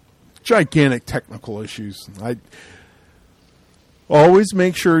of gigantic technical issues. I always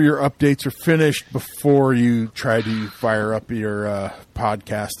make sure your updates are finished before you try to fire up your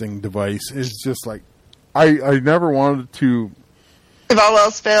podcasting device. It's just like I never wanted to. If all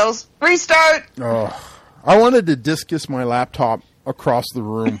else fails, restart. I wanted to discus my laptop across the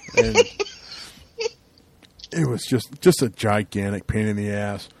room, and it was just a gigantic pain in the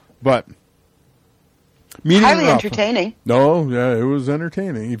ass. But highly entertaining. No, yeah, it was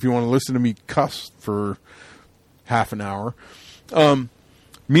entertaining. If you want to listen to me cuss for half an hour,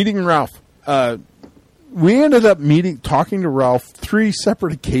 meeting Ralph. We ended up talking to Ralph 3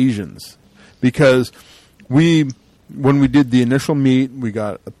 separate occasions because when we did the initial meet, we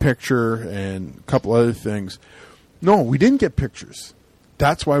got a picture and a couple other things. No, we didn't get pictures.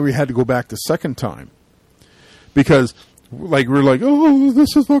 That's why we had to go back the second time. Because, we're like, oh,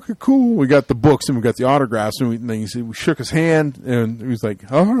 this is fucking cool. We got the books and we got the autographs, and we shook his hand, and he was like,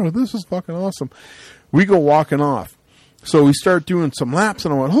 oh, this is fucking awesome. We go walking off. So we start doing some laps,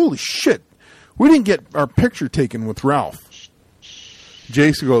 and I went, holy shit, we didn't get our picture taken with Ralph.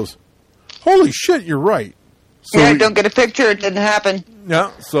 Jason goes, holy shit, you're right. So Don't get a picture, it didn't happen.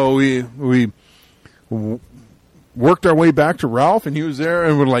 Yeah, so we worked our way back to Ralph, and he was there,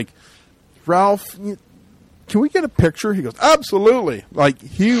 and we're like, Ralph, can we get a picture? He goes, absolutely.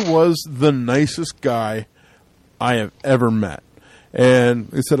 He was the nicest guy I have ever met. And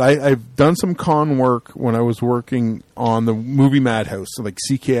he said, I've done some con work when I was working on the movie Madhouse, so like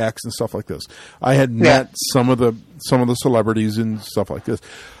CKX and stuff like this. I had met some of the celebrities and stuff like this.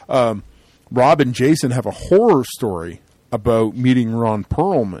 Rob and Jason have a horror story about meeting Ron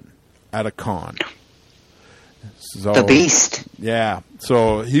Perlman at a con. So, the Beast. Yeah.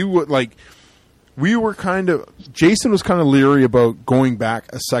 So he would Jason was kind of leery about going back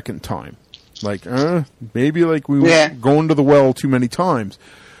a second time. Maybe we were going to the well too many times.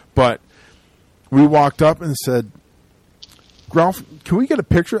 But we walked up and said, Ralph, can we get a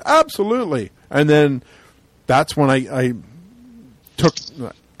picture? Absolutely. And then that's when I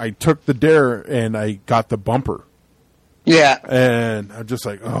took the dare and I got the bumper. Yeah. And I'm just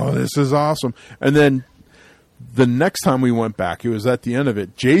like, oh, this is awesome. And then the next time we went back, it was at the end of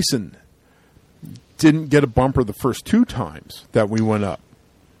it. Jason didn't get a bumper the first 2 times that we went up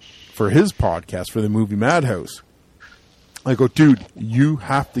for his podcast for the movie Madhouse. I go, dude, you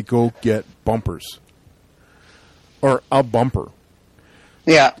have to go get bumpers or a bumper.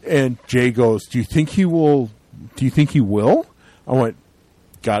 Yeah. And Jay goes, do you think he will? I went,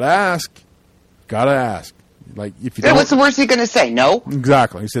 Gotta ask. If you don't, what's the worst he's going to say? No?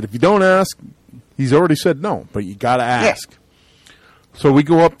 Exactly. He said, if you don't ask, he's already said no, but you gotta ask. Yeah. So we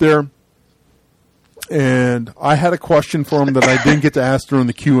go up there, and I had a question for him that I didn't get to ask during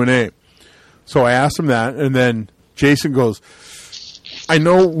the Q&A. So I asked him that, and then Jason goes, I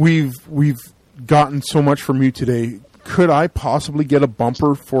know we've gotten so much from you today. Could I possibly get a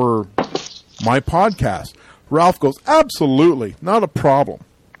bumper for my podcast? Ralph goes, absolutely, not a problem.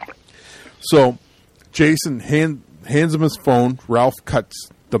 So Jason hands him his phone. Ralph cuts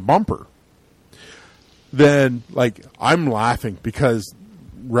the bumper. Then, I'm laughing because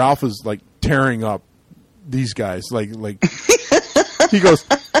Ralph is, tearing up these guys. He goes,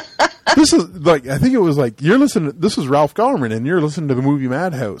 this is, I think it was you're listening, this is Ralph Garman, and you're listening to the Movie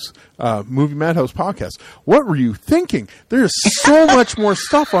Madhouse podcast. What were you thinking? There's so much more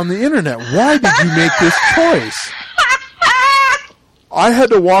stuff on the internet. Why did you make this choice? I had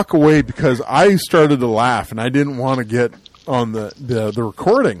to walk away because I started to laugh, and I didn't want to get on the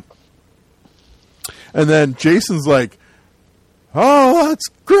recording. And then Jason's like, oh, that's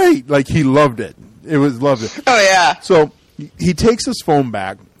great. He loved it. Loved it. Oh, yeah. So he takes his phone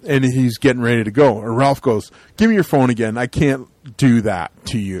back, and he's getting ready to go. And Ralph goes, give me your phone again. I can't do that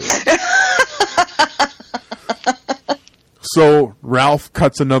to you. So Ralph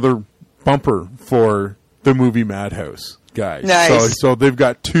cuts another bumper for the movie Madhouse guys. Nice. So they've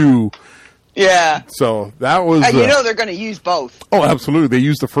got 2. Yeah. So that was. And you know they're going to use both. Oh, absolutely! They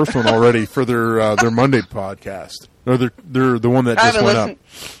used the first one already for their Monday podcast. Or they're the one that just went up.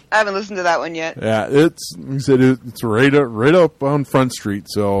 I haven't listened to that one yet. Yeah, it's right up on Front Street.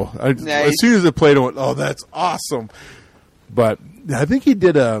 So Nice. As soon as it played, I went, "Oh, that's awesome!" But I think he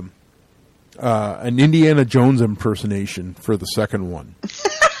did an Indiana Jones impersonation for the second one.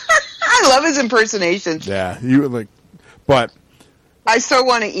 I love his impersonations. Yeah, but I so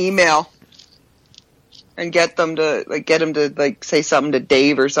want to email and get him to say something to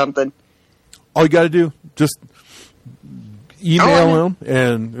Dave or something. all you got to do just email him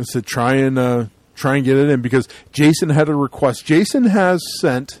and say try and get it in, because Jason had a request. Jason has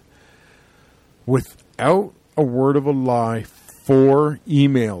sent, without a word of a lie, 4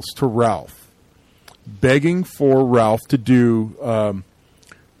 emails to Ralph begging for Ralph to do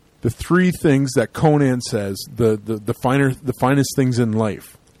the 3 things that Conan says, the finest things in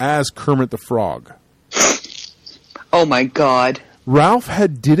life, as Kermit the Frog. Oh my God! Ralph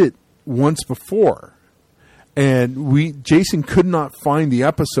had did it once before, and Jason could not find the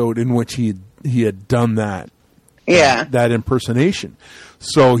episode in which he had done that. Yeah, that impersonation.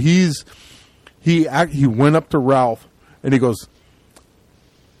 So he went up to Ralph and he goes,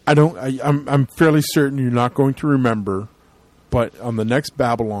 I'm fairly certain you're not going to remember, but on the next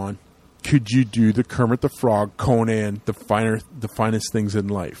Babylon, could you do the Kermit the Frog, Conan, the finest things in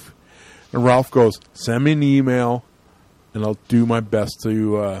life? And Ralph goes, send me an email and I'll do my best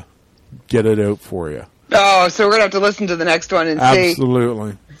to get it out for you. Oh, so we're going to have to listen to the next one and see.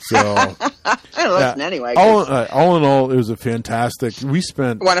 Absolutely. So I don't listen anyway. All in all, it was a fantastic. We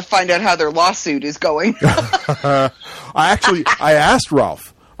spent. I want to find out how their lawsuit is going. I asked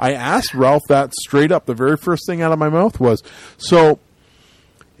Ralph. That straight up. The very first thing out of my mouth was, so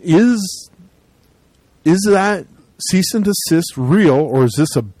is that cease and desist real, or is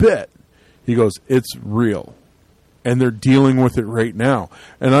this a bit? He goes, it's real, and they're dealing with it right now.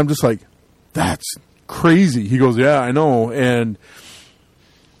 And I'm just like, that's crazy. He goes, yeah, I know, and.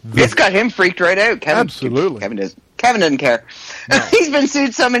 It's got him freaked right out. Kevin, absolutely. Kevin doesn't care. No. He's been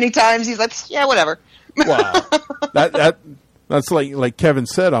sued so many times. He's like, yeah, whatever. Wow. That's like Kevin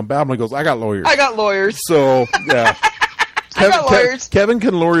said on Babylon. He goes, I got lawyers. So yeah, lawyers. Kevin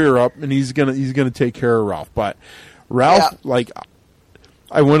can lawyer up, and he's gonna take care of Ralph. But Ralph,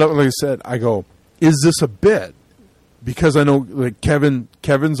 I went up, like I said, I go, is this a bit? Because I know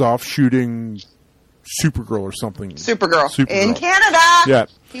Kevin's off shooting Supergirl or something. Supergirl. In Canada. Yeah.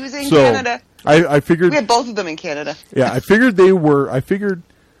 He was in Canada. I figured we had both of them in Canada. Yeah, I figured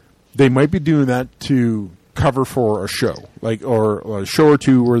they might be doing that to cover for a show, or a show or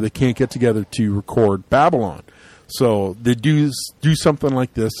two where they can't get together to record Babylon. So they do something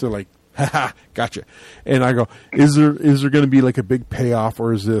like this. They're like, haha, gotcha. And I go, is there going to be like a big payoff,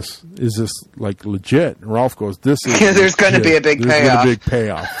 or is this like legit? And Ralph goes, this is there's going to be a big payoff. There's going to be a big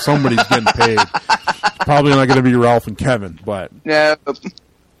payoff. Somebody's getting paid. Probably not going to be Ralph and Kevin, but no.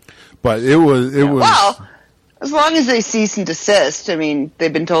 But it was well. As long as they cease and desist, I mean,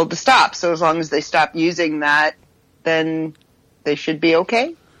 they've been told to stop. So as long as they stop using that, then they should be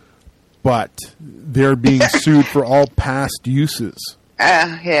okay. But they're being sued for all past uses.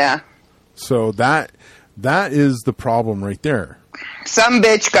 Yeah. So that is the problem right there. Some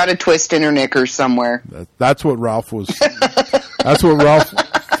bitch got a twist in her knickers somewhere. That's what Ralph was. That's what Ralph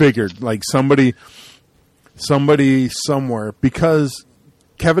figured. Like somebody somewhere, because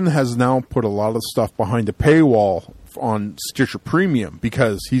Kevin has now put a lot of stuff behind a paywall on Stitcher Premium,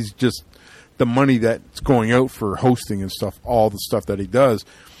 because he's just the money that's going out for hosting and stuff, all the stuff that he does.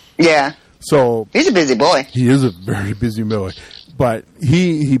 Yeah. So he's a busy boy. He is a very busy boy. But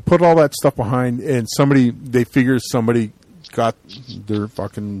he put all that stuff behind, and they figure somebody got their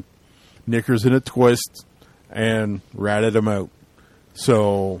fucking knickers in a twist and ratted them out.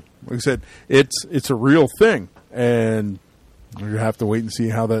 So, like I said, it's a real thing, and we're going to have to wait and see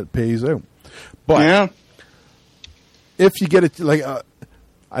how that pays out. But yeah. If you get it,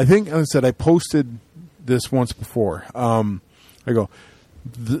 I think, like I said, I posted this once before. I go,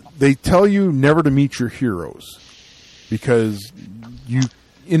 they tell you never to meet your heroes, because you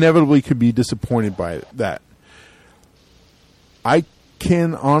inevitably could be disappointed by that. I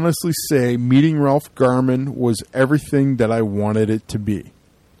can honestly say meeting Ralph Garman was everything that I wanted it to be.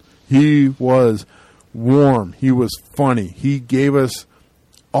 He was warm. He was funny. He gave us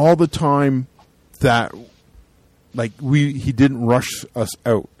all the time that, he didn't rush us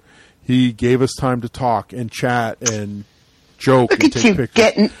out. He gave us time to talk and chat and joke Look and at take you pictures.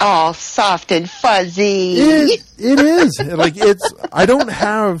 getting all soft and fuzzy. It is like it's. I don't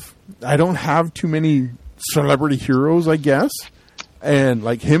have too many celebrity heroes, I guess, and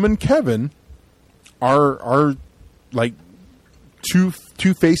like him and Kevin are like two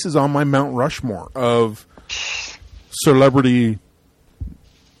faces on my Mount Rushmore of celebrity.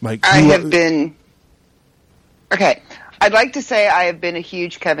 Like I have been. Okay, I'd like to say I have been a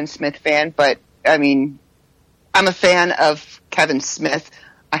huge Kevin Smith fan, but I mean, I'm a fan of Kevin Smith.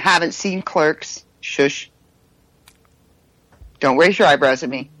 I haven't seen Clerks. Shush. Don't raise your eyebrows at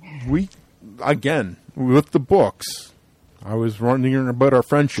me. We again with the books. I was wondering about our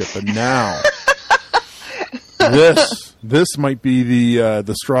friendship, but now this might be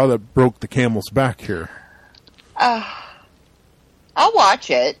the straw that broke the camel's back here. I'll watch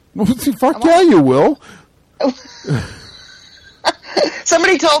it. Fuck yeah, you will.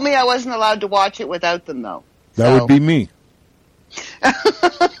 Somebody told me I wasn't allowed to watch it without them, though. That would be me.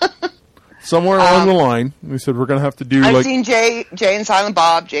 Somewhere along the line, we said we're going to have to do. I've seen Jay and Silent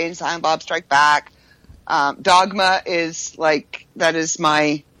Bob, Jay and Silent Bob Strike Back. Dogma is like that is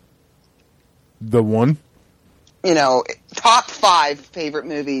my the one. Top 5 favorite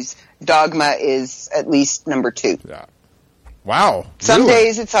movies. Dogma is at least number 2. Yeah. Wow. Some really?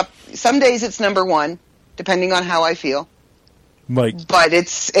 days it's up. Some days it's number 1, depending on how I feel. But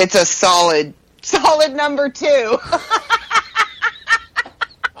it's a solid number 2.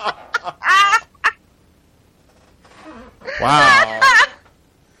 Wow.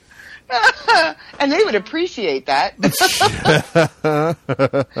 And they would appreciate that. But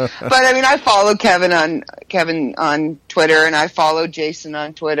I mean, I follow Kevin on Twitter, and I follow Jason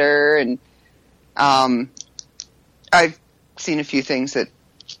on Twitter, and I've seen a few things that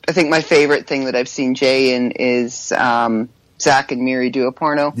I think my favorite thing that I've seen Jay in is Zach and Miri do a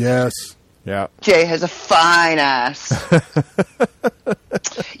porno. Yes. Yeah. Jay has a fine ass.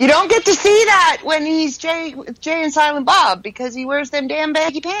 You don't get to see that when he's Jay and Silent Bob because he wears them damn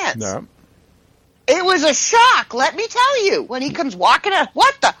baggy pants. No. It was a shock, let me tell you, when he comes walking out.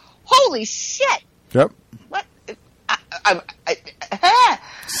 What the? Holy shit. Yep. What?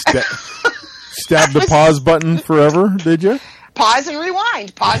 Stab the pause button forever, did you? Pause and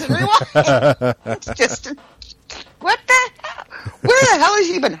rewind. Pause and rewind. It's just, what the hell? Where the hell has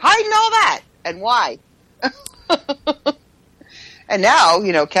he been hiding all that? And why? And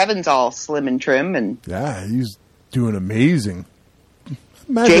now, Kevin's all slim and trim. And yeah, he's doing amazing.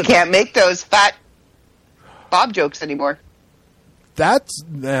 Jay can't make those fat Bob jokes anymore. That's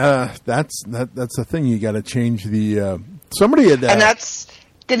the thing. You got to change the somebody had, and that's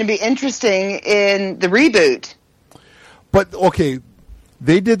going to be interesting in the reboot. But okay,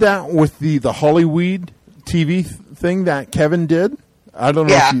 they did that with the Hollywood TV thing that Kevin did. I don't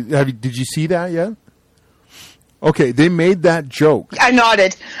know. Yeah. Did you see that yet? Okay, they made that joke. I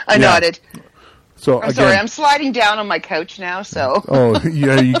nodded. So I'm sorry. I'm sliding down on my couch now. So. Oh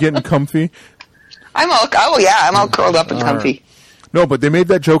yeah, you getting comfy? I'm all curled up and comfy. Right. No, but they made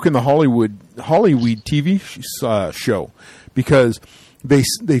that joke in the Hollywood TV show because they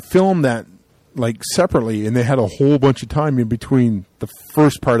filmed that like separately, and they had a whole bunch of time in between the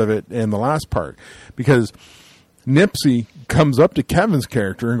first part of it and the last part because Nipsey comes up to Kevin's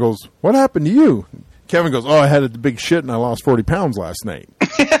character and goes, "What happened to you?" Kevin goes, "Oh, I had a big shit and I lost 40 pounds last night."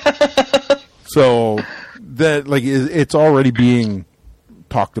 So that it's already being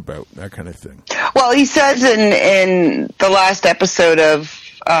talked about, that kind of thing. Well, he says in the last episode of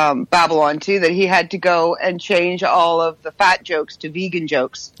Babylon 2 that he had to go and change all of the fat jokes to vegan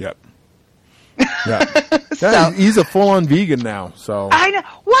jokes. Yep. Yeah. He's a full-on vegan now. So I know.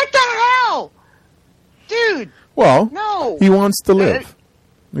 What the hell, dude? Well, no, he wants to live.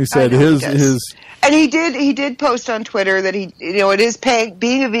 He said his and he did post on Twitter that he it is paying,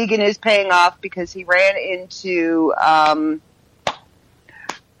 being a vegan is paying off because he ran into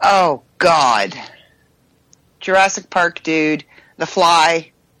oh God, Jurassic Park dude, The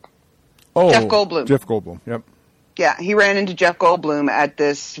Fly. Jeff Goldblum. Yep. Yeah, he ran into Jeff Goldblum at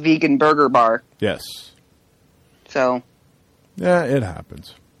this vegan burger bar. Yes. So. Yeah, it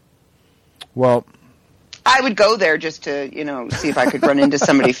happens. Well, I would go there just to, see if I could run into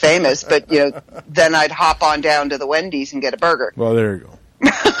somebody famous, but, then I'd hop on down to the Wendy's and get a burger. Well, there you go.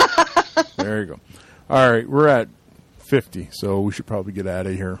 There you go. All right, we're at 50, so we should probably get out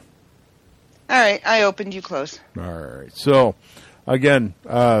of here. All right, I opened, you close. All right, so again,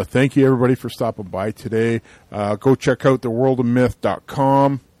 thank you everybody for stopping by today. Go check out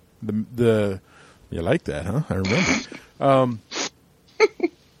theworldofmyth.com. You like that, huh? I remember.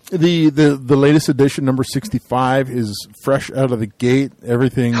 The latest edition, number 65, is fresh out of the gate.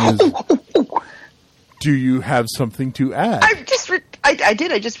 Everything is Do you have something to add? I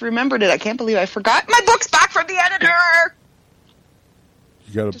did. I just remembered it. I can't believe I forgot. My book's back from the editor.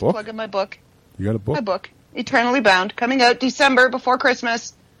 You got a Just book? plug in my book. You got a book? My book, Eternally Bound, coming out December before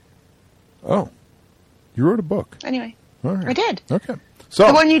Christmas. Oh, you wrote a book. Anyway, All right. I did. Okay. So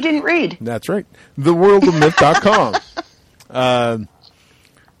The one you didn't read. That's right. TheWorldOfMyth.com.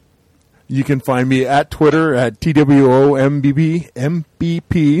 You can find me at Twitter at TWOMBP.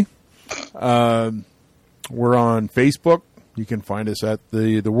 We're on Facebook. You can find us at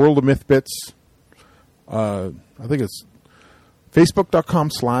the World of Myth Bits. I think it's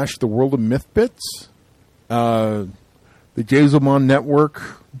Facebook.com/The World of Myth Bits. The Jazomon Network.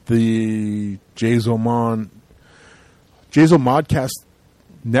 The Jazomon Modcast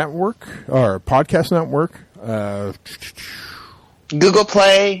Network or Podcast Network. Google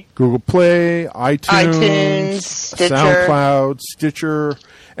Play, iTunes, Stitcher. SoundCloud, Stitcher,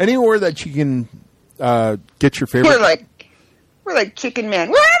 anywhere that you can get your favorite. We're like Chicken Man.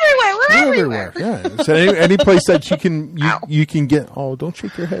 We're everywhere. Yeah. So any place that you can get. Oh, don't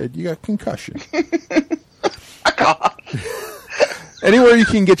shake your head. You got concussion. Anywhere you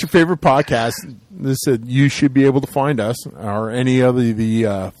can get your favorite podcast, you should be able to find us or any of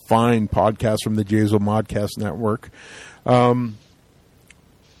the fine podcasts from the Jazo Modcast Network.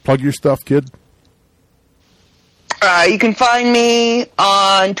 Plug your stuff, kid. You can find me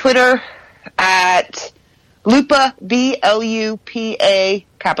on Twitter at Lupa, BLUPA,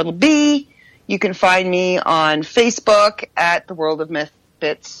 capital B. You can find me on Facebook at the World of Myth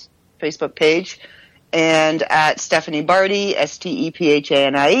Bits Facebook page. And at Stephanie Barty,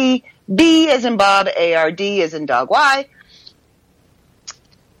 STEPHANIE, B as in Bob, ARD as in dog Y.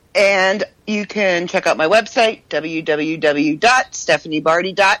 And you can check out my website,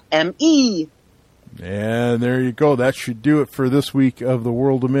 www.stephaniebarty.me. And there you go. That should do it for this week of the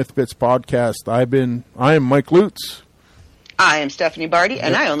World of Myth Bits podcast. I am Mike Lutz. I am Stephanie Barty,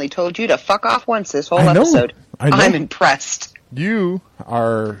 and I only told you to fuck off once this whole I know. episode. I know. I'm impressed. You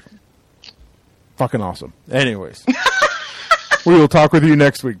are fucking awesome. Anyways, we will talk with you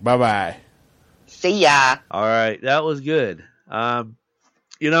next week. Bye-bye. See ya. All right, that was good. Ralph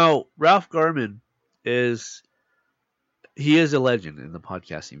Garman is a legend in the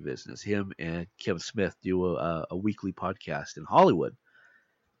podcasting business. Him and Kevin Smith do a weekly podcast in Hollywood.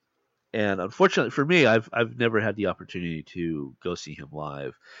 And unfortunately for me, I've never had the opportunity to go see him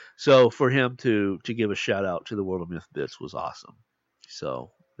live. So for him to give a shout out to the World of Myth Bits was awesome.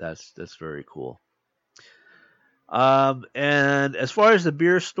 So that's very cool. And as far as the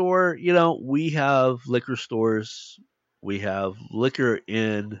beer store, we have liquor stores. We have liquor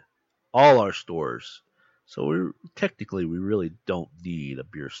in all our stores. So we really don't need a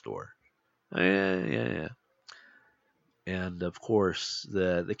beer store. Yeah. And of course,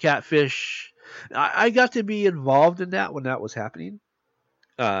 the catfish. I got to be involved in that when that was happening.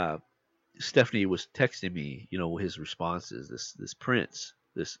 Stephanie was texting me, his responses. This prince,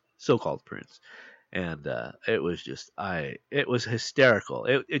 this so-called prince. And it was hysterical.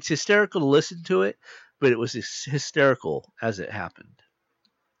 It's hysterical to listen to it, but it was hysterical as it happened.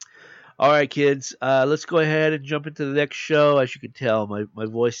 All right, kids, let's go ahead and jump into the next show. As you can tell, my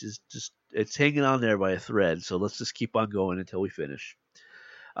voice is it's hanging on there by a thread, so let's just keep on going until we finish.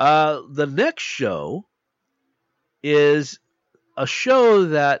 The next show is a show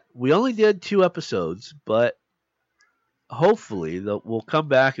that we only did 2 episodes, but hopefully we'll come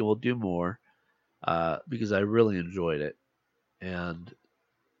back and we'll do more. Because I really enjoyed it, and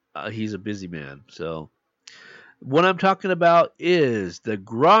he's a busy man. So what I'm talking about is the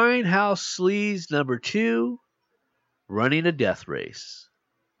Grindhouse Sleaze number 2, Running a Death Race.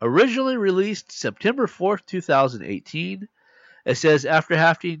 Originally released September 4th, 2018. It says, after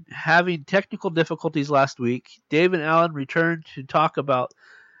having technical difficulties last week, Dave and Alan returned to talk about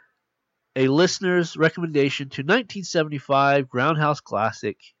a listener's recommendation to 1975 Grindhouse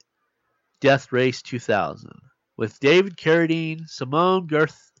classic Death Race 2000 with David Carradine, Simone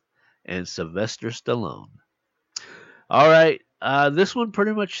Gerth, and Sylvester Stallone. All right, this one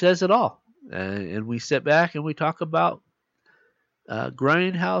pretty much says it all, and we sit back and we talk about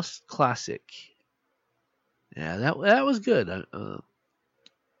Grindhouse classic. Yeah, that was good. I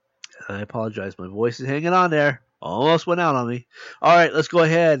apologize, my voice is hanging on there. Almost went out on me. All right, let's go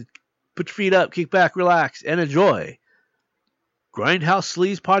ahead. Put your feet up, kick back, relax, and enjoy Grindhouse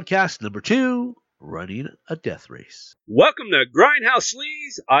Sleaze Podcast number 2, Running a Death Race. Welcome to Grindhouse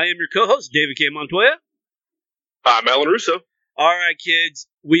Sleaze. I am your co-host, David K. Montoya. I'm Alan Russo. All right, kids,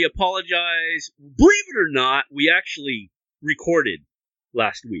 we apologize. Believe it or not, we actually recorded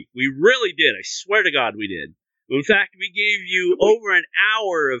last week. We really did. I swear to God we did. In fact, we gave you over an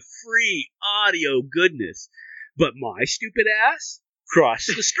hour of free audio goodness. But my stupid ass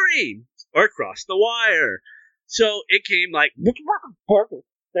crossed the stream or crossed the wire. So it came like,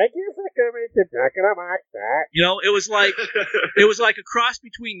 Thank you for coming to Jack-in-a-Box. you know, it was like a cross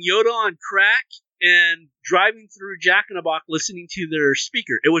between Yoda on crack and driving through Jack in a Box listening to their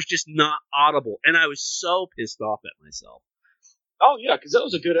speaker. It was just not audible, and I was so pissed off at myself. Oh yeah, because that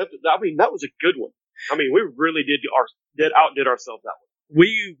was a good episode. I mean, that was a good one. I mean, we really outdid ourselves that one.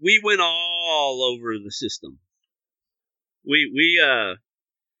 We went all over the system.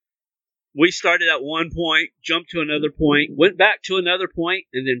 We started at one point, jumped to another point, went back to another point,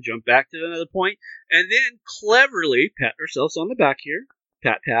 and then jumped back to another point, and then cleverly pat ourselves on the back here,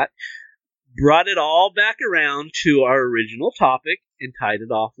 pat, brought it all back around to our original topic and tied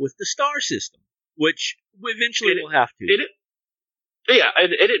it off with the star system, which eventually we'll have to. Yeah,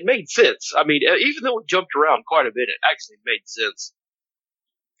 and it made sense. I mean, even though it jumped around quite a bit, it actually made sense.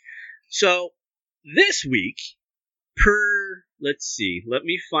 So, this week, let's see, let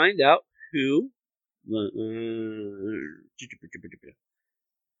me find out who, at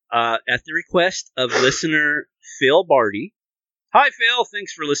the request of listener Phil Barty. Hi, Phil,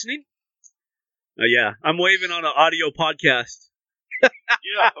 thanks for listening. Yeah, I'm waving on an audio podcast.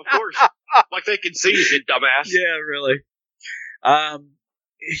 Yeah, of course. Like they can see you, dumbass. Yeah, really.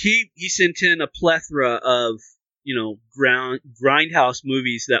 He sent in a plethora of, you know, grindhouse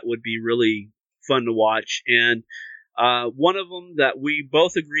movies that would be really fun to watch, and one of them that we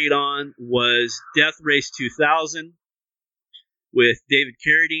both agreed on was Death Race 2000 with David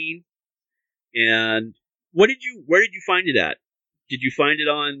Carradine. And where did you find it at? Did you find it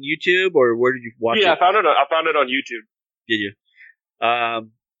on YouTube, or where did you watch it? Yeah, I found it on YouTube. Did you? I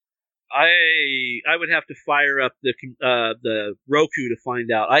would have to fire up the Roku to find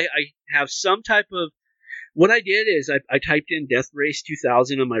out. I have some type of. What I did is I typed in Death Race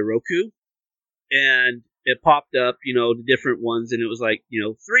 2000 on my Roku, and it popped up, you know, the different ones, and it was like, you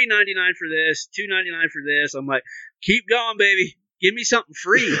know, $3.99 for this, $2.99 for this. I'm like, keep going, baby, give me something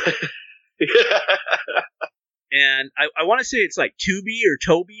free. And I want to say it's like Tubi or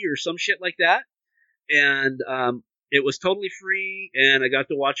Toby or some shit like that, and it was totally free, and I got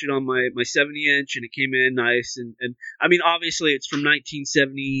to watch it on my 70-inch, and it came in nice, and I mean, obviously it's from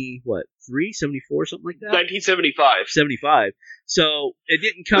 1970, 74, something like that? 1975. 75. So it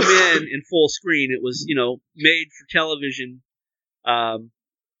didn't come in full screen. It was, you know, made for television,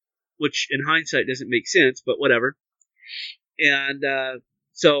 which in hindsight doesn't make sense, but whatever. And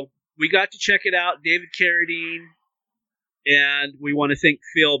so we got to check it out, David Carradine, and we want to thank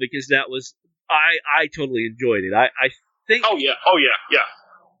Phil because that was, I totally enjoyed it. I think. Oh yeah.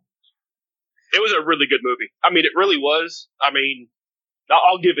 It was a really good movie. I mean, it really was. I mean,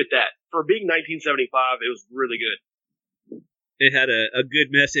 I'll give it that. For being 1975, it was really good. It had a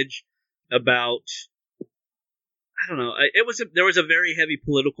good message about, I don't know, there was a very heavy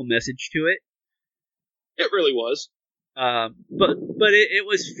political message to it. It really was. But it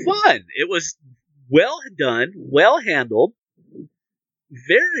was fun. It was well done, well handled,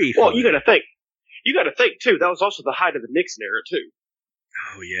 very fun. Well, you got to think too. That was also the height of the Nixon era too.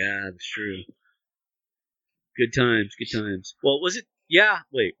 Oh yeah, that's true. Good times. Well, was it? Yeah.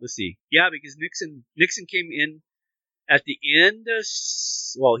 Wait, let's see. Yeah, because Nixon came in at the end of,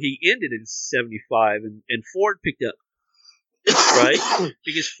 well, he ended in 75, and Ford picked up, right?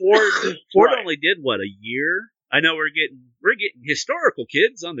 Because Ford Right. only did what, a year? I know we're getting historical,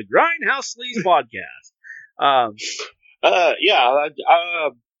 kids, on the Grindhouse Sleaze podcast.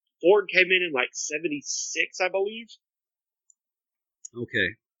 Ford came in like 76, I believe.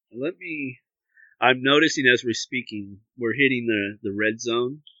 Okay, I'm noticing as we're speaking, we're hitting the red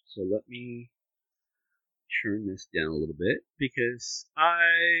zone, so let me turn this down a little bit because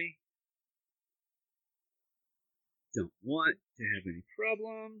I don't want to have any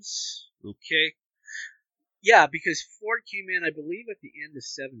problems. Okay. Yeah, because Ford came in, I believe, at the end of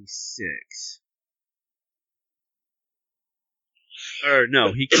 76. Or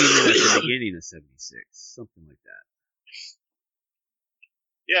no, he came in at the beginning of 76, something like that.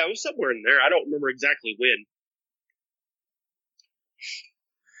 Yeah, it was somewhere in there. I don't remember exactly when.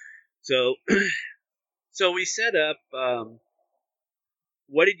 So we set up,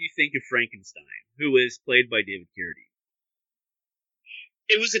 what did you think of Frankenstein, who is played by David Carradine?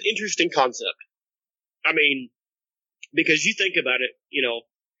 It was an interesting concept. I mean, because you think about it, you know,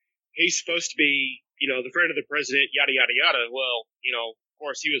 he's supposed to be, you know, the friend of the president, yada, yada, yada. Well, you know, of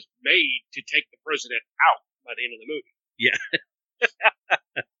course, he was made to take the president out by the end of the movie. Yeah.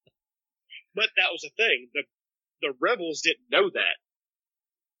 But that was the thing. The rebels didn't know that.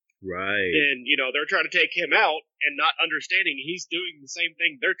 Right. And, you know, they're trying to take him out and not understanding he's doing the same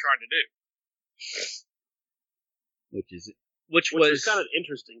thing they're trying to do. Which was kind of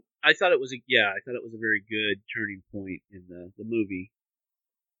interesting. I thought it was a very good turning point in the movie.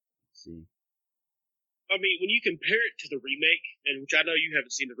 Let's see. I mean, when you compare it to the remake, and which I know you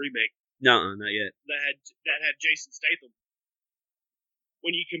haven't seen the remake. No, not yet. That had Jason Statham.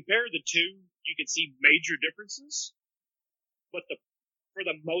 When you compare the two, you can see major differences, but for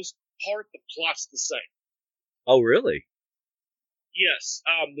the most part, the plot's the same. Oh, really? Yes.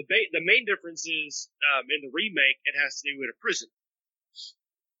 The main difference is in the remake, it has to do with a prison.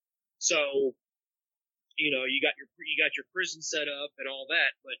 So, you know, you got your prison set up and all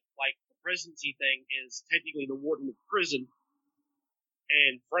that, but like the presidency thing is technically the warden of the prison,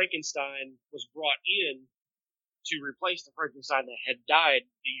 and Frankenstein was brought in to replace the Frankenstein that had died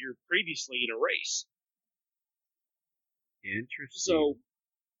the year previously in a race. Interesting. So,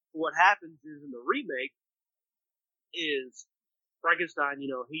 what happens is in the remake is Frankenstein, you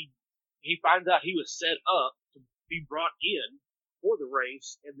know, he finds out he was set up to be brought in for the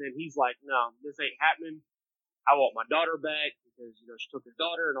race, and then he's like, no, this ain't happening. I want my daughter back because, you know, she took his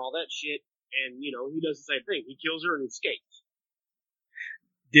daughter and all that shit. And, you know, he does the same thing. He kills her and escapes.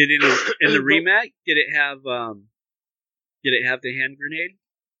 Did it in the remake? Did it have the hand grenade?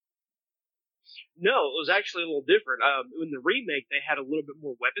 No, it was actually a little different. In the remake, they had a little bit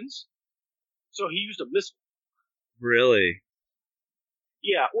more weapons, so he used a missile. Really?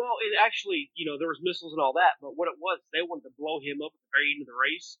 Yeah. Well, it actually, you know, there was missiles and all that, but what it was, they wanted to blow him up at the very end of the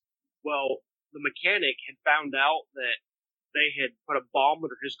race. Well, the mechanic had found out that they had put a bomb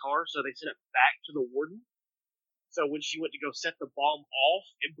under his car, so they sent it back to the warden. So when she went to go set the bomb off,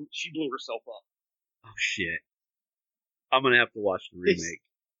 she blew herself up. Oh shit! I'm gonna have to watch the remake.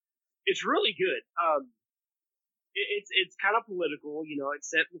 It's really good. It's kind of political, you know.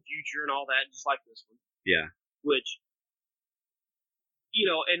 It's set in the future and all that, just like this one. Yeah. Which, you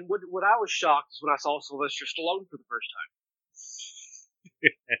know, and what I was shocked is when I saw Sylvester Stallone for the first time.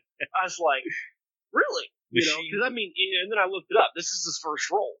 I was like, really? You know, because I mean, and then I looked it up. This is his first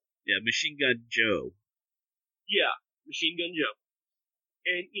role. Yeah, Machine Gun Joe. Yeah, Machine Gun Joe.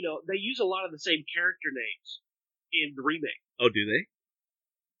 And, you know, they use a lot of the same character names in the remake. Oh, do they?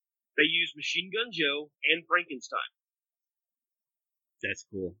 They use Machine Gun Joe and Frankenstein. That's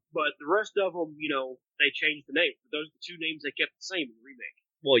cool. But the rest of them, you know, they changed the name. Those are the two names they kept the same in the remake.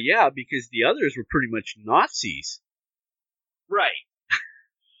 Well, yeah, because the others were pretty much Nazis. Right.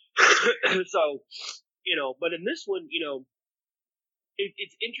 So, you know, but in this one, you know,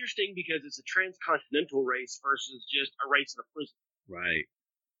 it's interesting because it's a transcontinental race versus just a race in a prison. Right.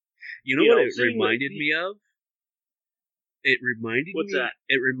 You know what it reminded me of? It reminded What's me. that?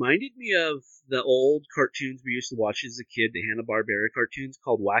 It reminded me of the old cartoons we used to watch as a kid, the Hanna-Barbera cartoons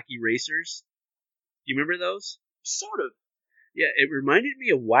called Wacky Racers. Do you remember those? Sort of. Yeah, it reminded me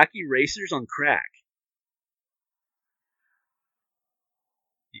of Wacky Racers on crack.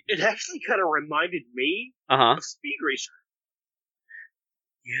 It actually kind of reminded me of Speed Racer.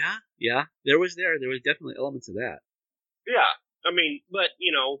 Yeah. There was definitely elements of that. Yeah. I mean, but,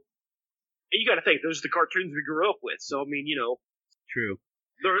 you know, you got to think, those are the cartoons we grew up with. So, I mean, you know. True.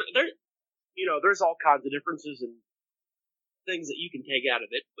 There, you know, there's all kinds of differences and things that you can take out of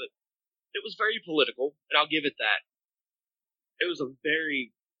it, but it was very political, and I'll give it that. It was a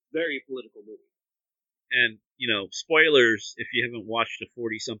very, very political movie. And, you know, spoilers, if you haven't watched a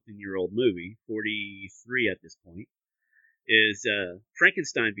 40-something-year-old movie, 43 at this point, is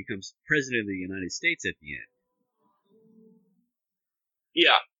Frankenstein becomes president of the United States at the end.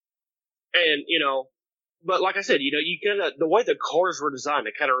 Yeah. And, you know, but like I said, you know, you kind of, the way the cars were designed,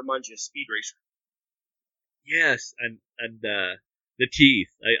 it kind of reminds you of Speed Racer. Yes, and the teeth.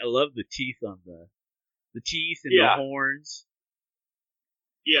 I love the teeth on the teeth and the horns.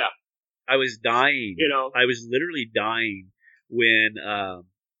 Yeah. I was dying. You know, I was literally dying when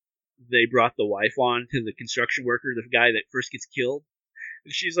they brought the wife on to the construction worker, the guy that first gets killed.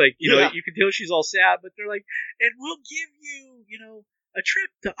 And she's like, you know, you can tell she's all sad, but they're like, and we'll give you, you know, a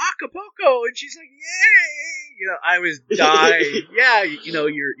trip to Acapulco. And she's like, yay! You know, I was dying. Yeah, you know,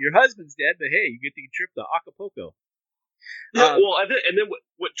 your husband's dead, but hey, you get the trip to Acapulco. Yeah, well, and then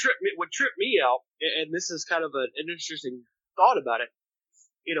what tripped me out, and this is kind of an interesting thought about it.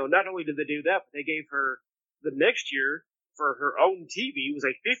 You know, not only did they do that, but they gave her the next year for her own TV was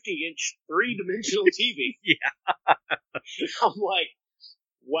a 50-inch 3-dimensional TV. Yeah. I'm like,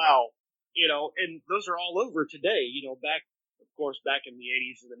 wow. You know, and those are all over today. You know, back in the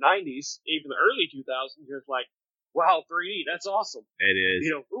 80s and the 90s, even the early 2000s, it's like, wow, 3D, that's awesome. It is.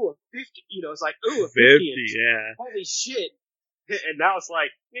 You know, ooh, a 50, you know, it's like, ooh, a 50, 50-inch. yeah. Holy shit. And now it's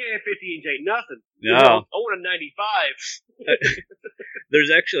like, 50 inch ain't nothing. No. I want a 95.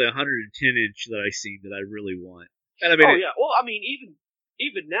 There's actually a 110 inch that I seen that I really want. And I mean, yeah. Well, I mean,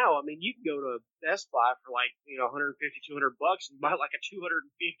 even now, I mean, you can go to Best Buy for like, $150, $200 and buy like a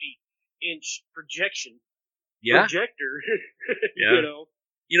 250 inch projector. Yeah.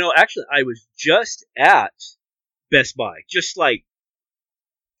 Actually, I was just at Best Buy, just like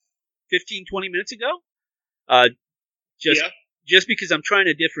 15, 20 minutes ago. Just because I'm trying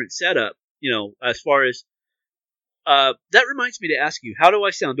a different setup, as far as, that reminds me to ask you, how do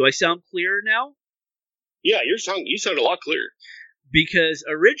I sound? Do I sound clearer now? Yeah, you sound a lot clearer. Because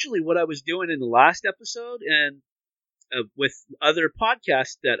originally what I was doing in the last episode and with other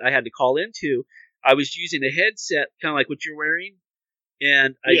podcasts that I had to call into, I was using a headset, kind of like what you're wearing,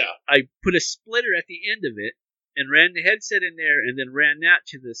 and I put a splitter at the end of it and ran the headset in there and then ran that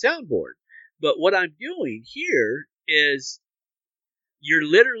to the soundboard. But what I'm doing here is you're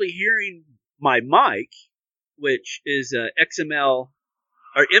literally hearing my mic, which is a XML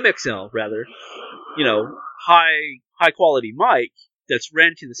or MXL rather, high quality mic that's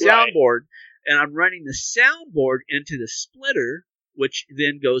ran to the soundboard, and I'm running the soundboard into the splitter, which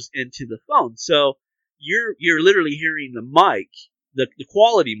then goes into the phone. So you're literally hearing the mic, the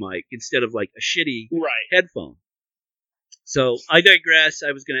quality mic, instead of like a shitty headphone. So I digress.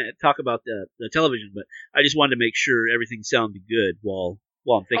 I was going to talk about the television, but I just wanted to make sure everything sounded good while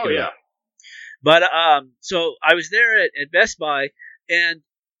I'm thinking about it. But so I was there at Best Buy, and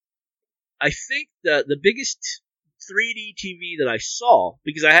I think the biggest 3D TV that I saw,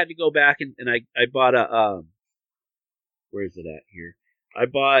 because I had to go back and I bought a where is it at here? I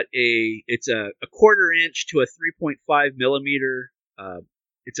bought it's a 1/4 inch to a 3.5 millimeter.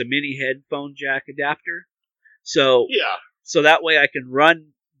 It's a mini headphone jack adapter. So that way I can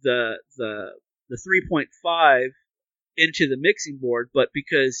run the 3.5 into the mixing board, but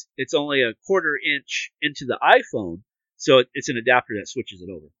because it's only a 1/4 inch into the iPhone, so it's an adapter that switches it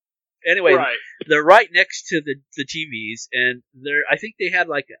over. Anyway, they're right next to the TVs, and I think they had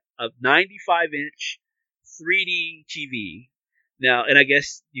like a 95 inch 3D TV. Now, and I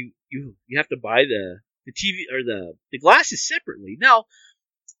guess you have to buy the TV or the glasses separately. Now,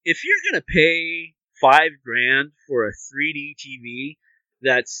 if you're gonna pay $5,000 for a 3D TV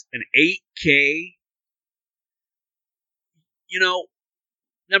that's an 8K,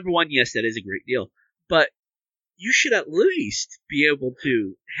 number one, yes, that is a great deal, but you should at least be able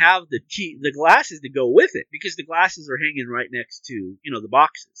to have the glasses to go with it, because the glasses are hanging right next to, the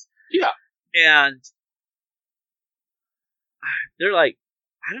boxes. Yeah. And they're like,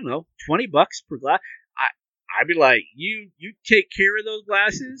 I don't know, $20 per glass. I'd be like, you take care of those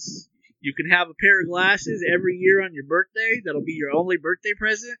glasses. You can have a pair of glasses every year on your birthday. That'll be your only birthday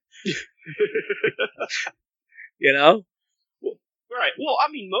present. Right. Well, I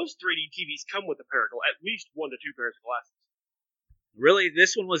mean, most 3D TVs come with at least 1 to 2 pairs of glasses. Really,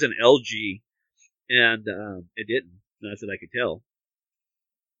 this one was an LG, and it didn't. Not that I could tell.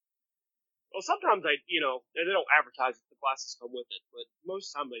 Well, sometimes they don't advertise that the glasses come with it, but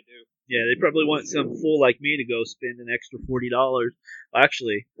most of the time they do. Yeah, they probably want some fool like me to go spend an extra $40.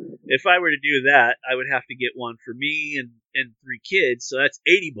 Actually, if I were to do that, I would have to get one for me and 3 kids, so that's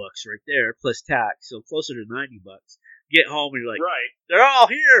 $80 right there, plus tax, so closer to $90. Get home and you're like, they're all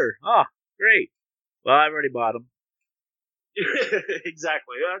here. Oh, great. Well, I've already bought them.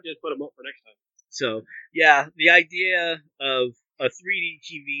 Exactly. I'll just put them up for next time. So, yeah, the idea of a 3D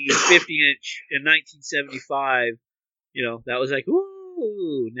TV, 50-inch in 1975, that was like,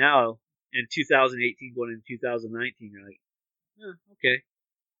 ooh. Now, in 2018, going into 2019, you're like, okay.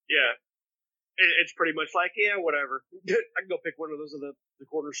 Yeah. It's pretty much like, whatever. I can go pick one of those at the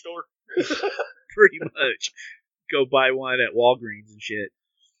corner store. Pretty much. Go buy one at Walgreens and shit.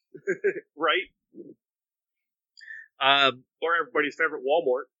 Right? Or everybody's favorite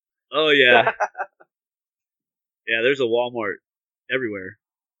Walmart. Oh, yeah. Yeah, there's a Walmart everywhere.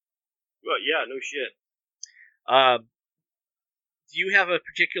 Well, yeah, no shit. Do you have a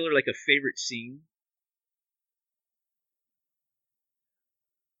particular, like, a favorite scene?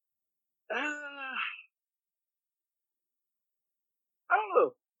 I don't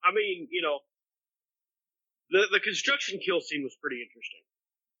know. I mean, the construction kill scene was pretty interesting.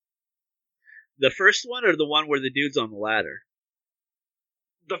 The first one, or the one where the dude's on the ladder?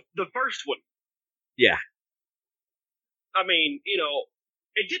 The first one. Yeah. I mean,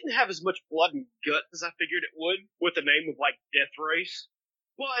 it didn't have as much blood and guts as I figured it would, with the name of, like, Death Race.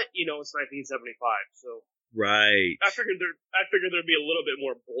 But, it's 1975, so. Right. I figured there'd be a little bit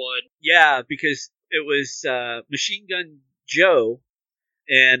more blood. Yeah, because it was Machine Gun Joe,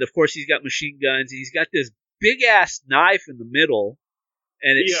 and of course he's got machine guns, and he's got this big ass knife in the middle,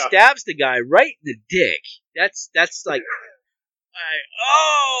 and it Yeah. stabs the guy right in the dick. That's like,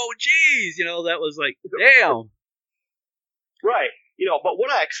 oh, jeez, that was like, damn. Right. But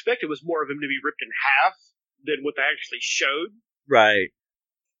what I expected was more of him to be ripped in half than what they actually showed. Right.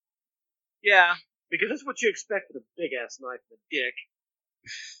 Yeah. Because that's what you expect with a big ass knife in the dick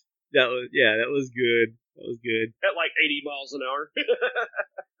That was good. That was good. at like 80 miles an hour.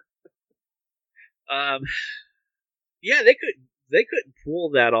 Yeah, they couldn't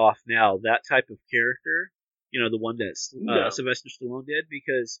pull that off now. That type of character, the one that No. Sylvester Stallone did,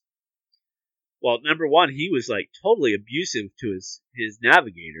 because, well, number one, he was like totally abusive to his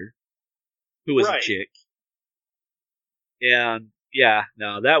navigator, who was a Right. chick, and yeah,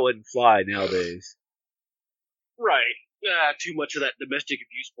 no, that wouldn't fly nowadays. Right. Too much of that domestic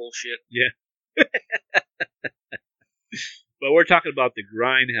abuse bullshit. Yeah. But we're talking about the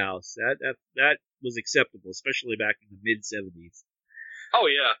Grindhouse. That was acceptable, especially back in the mid '70s. Oh,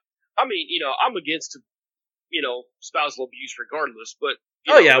 yeah. I mean, I'm against, spousal abuse regardless, but.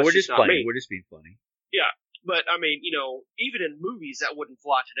 We're that's just not playing. me. We're just being funny. Yeah. But, I mean, even in movies, that wouldn't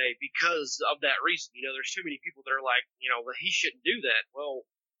fly today because of that reason. There's too many people that are like, that he shouldn't do that. Well,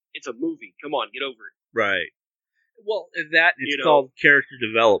 it's a movie. Come on, get over it. Right. Well, it's You know. called character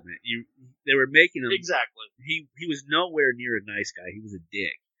development. They were making him. Exactly. He was nowhere near a nice guy. He was a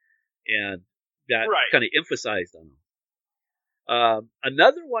dick, and that Right. kind of emphasized on him.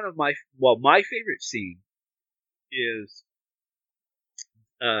 Another one of my favorite scene is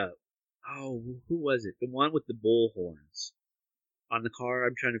who was it? The one with the bull horns on the car.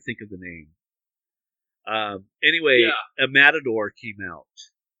 I'm trying to think of the name. Anyway, Yeah. a matador came out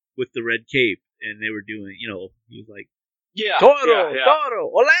with the red cape, and they were doing, he was like, Yeah. Toro, yeah. Toro,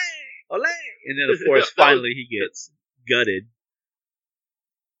 ole, ole. And then, of course, That was- finally he gets gutted.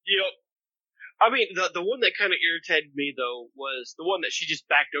 Yep. I mean, the one that kind of irritated me, though, was the one that she just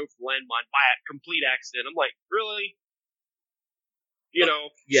backed over the landmine by a complete accident. I'm like, really? Yeah.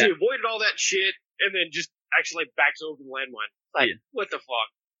 She avoided all that shit and then just actually backs over the landmine. Like, Yeah. what the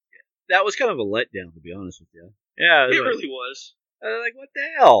fuck? That was kind of a letdown, to be honest with you. Yeah. It really was. Like, what the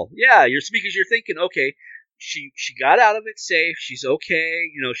hell? Yeah, because you're thinking, okay, she got out of it safe. She's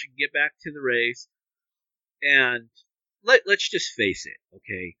okay. She can get back to the race. And let's just face it,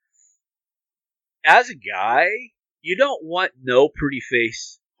 okay? As a guy, you don't want no pretty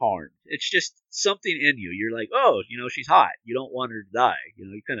face harmed. It's just something in you. You're like, oh, she's hot. You don't want her to die.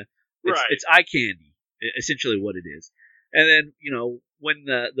 You kind of, Right. it's eye candy, essentially what it is. And then, when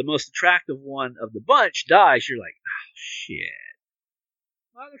the most attractive one of the bunch dies, you're like, oh, shit.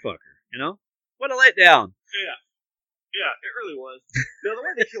 Motherfucker, What a letdown. Yeah. Yeah, it really was. Now, the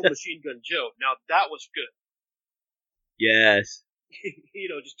way they killed Machine Gun Joe, now that was good. Yes.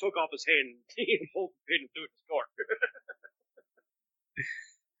 Just took off his hand and pulled the pin and threw it in his car.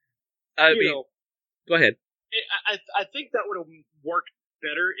 I mean, go ahead. I think that would have worked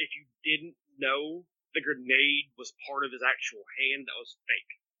better if you didn't know the grenade was part of his actual hand that was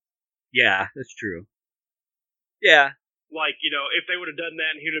fake. Yeah, that's true. Yeah. Like, if they would have done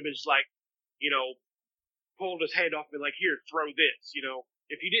that and he would have been just like, pulled his hand off and been like, here, throw this,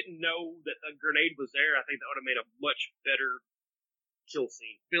 If you didn't know that a grenade was there, I think that would have made a much better kill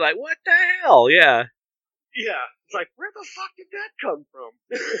scene. Be like, what the hell? Yeah. Yeah. It's like, where the fuck did that come from?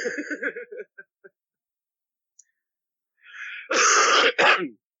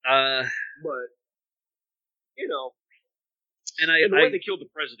 But, and and the way they killed the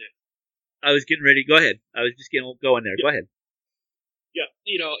president. I was getting ready. Go ahead. I was just going there. Go ahead. Yeah,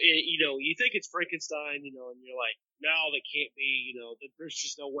 you think it's Frankenstein, and you're like, no, they can't be, there's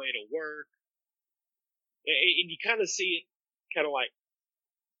just no way it'll work. And you kind of see it, kind of like,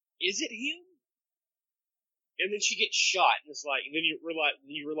 is it him? And then she gets shot, and it's like, and then you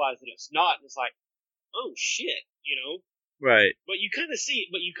realize that it's not, and it's like, oh shit, Right. But you kind of see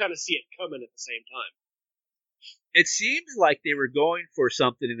it coming at the same time. It seems like they were going for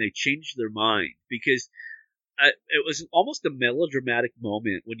something and they changed their mind, because it was almost a melodramatic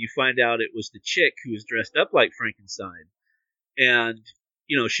moment when you find out it was the chick who was dressed up like Frankenstein, and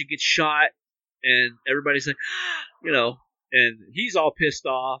she gets shot, and everybody's like, and he's all pissed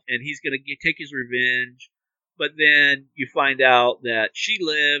off, and he's gonna take his revenge. But then you find out that she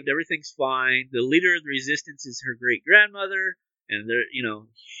lived, everything's fine. The leader of the resistance is her great grandmother, and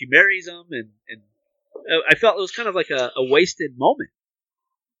she marries him, and I felt it was kind of like a wasted moment.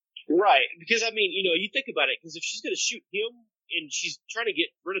 Right, because I mean, you think about it, because if she's going to shoot him and she's trying to get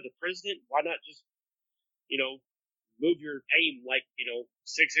rid of the president, why not just, move your aim like,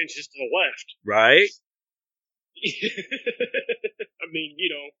 6 inches to the left? Right? I mean,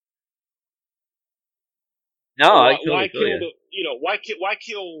 No, I why totally feel kill you. why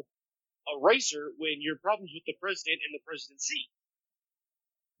kill a racer when your problems with the president and the presidency?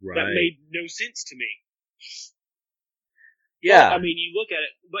 Right. That made no sense to me. Yeah. But, I mean, you look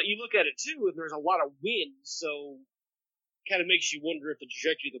at it too, and there's a lot of wind, so kind of makes you wonder if the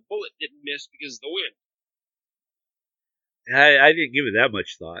trajectory of the bullet didn't miss because of the wind. I didn't give it that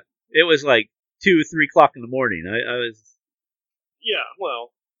much thought. It was like 2 or 3 o'clock in the morning. I was. Yeah,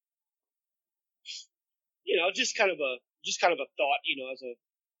 well, just kind of a thought, as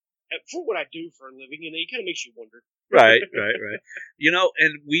for what I do for a living, it kind of makes you wonder. Right.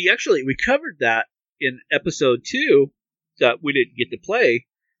 And we covered that in episode 2 that we didn't get to play.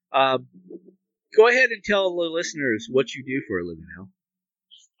 Go ahead and tell the listeners what you do for a living now.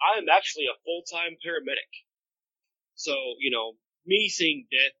 I am actually a full-time paramedic. So, me seeing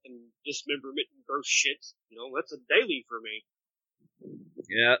death and dismemberment and gross shit, that's a daily for me.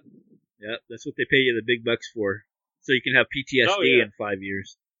 Yeah, that's what they pay you the big bucks for. So you can have PTSD in 5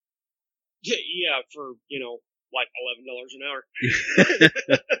 years. Yeah, for, like $11 an hour.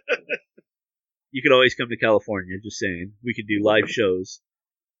 You could always come to California, just saying. We could do live shows.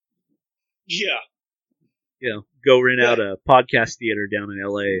 Yeah. Go rent out a podcast theater down in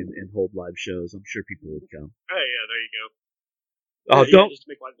LA and hold live shows. I'm sure people would come. Oh, yeah, there you go. Oh, don't just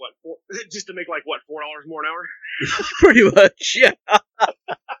to make like $4 more an hour. Pretty much, yeah.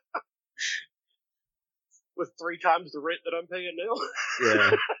 With 3 times the rent that I'm paying now.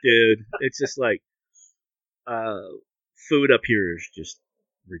 Yeah, dude, it's just like food up here is just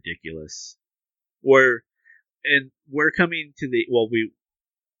ridiculous. We're coming to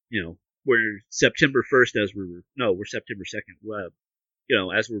we're September 1st we're September 2nd.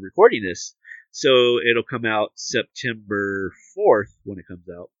 As we're recording this. So it'll come out September 4th when it comes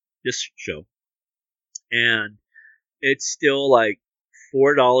out, this show. And it's still like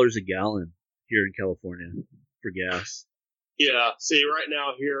 $4 a gallon here in California for gas. Yeah, see, right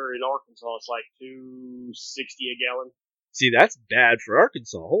now here in Arkansas, it's like $2.60 a gallon. See, that's bad for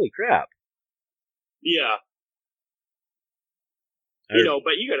Arkansas. Holy crap. Yeah.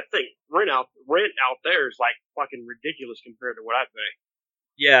 But you gotta think, rent out there is like fucking ridiculous compared to what I pay.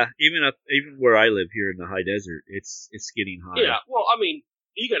 Yeah, even where I live here in the high desert, it's getting high. Yeah, well, I mean,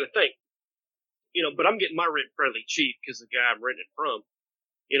 you got to think, but I'm getting my rent fairly cheap because the guy I'm renting from,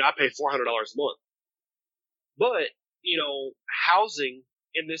 I pay $400 a month. But housing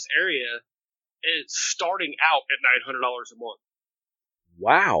in this area is starting out at $900 a month.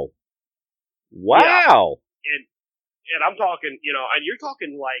 Wow. Yeah. And I'm talking, and you're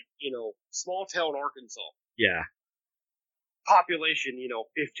talking like, small town Arkansas. Yeah. Population,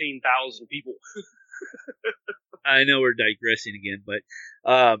 15,000 people. I know we're digressing again, but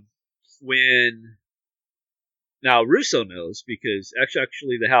now Russo knows, because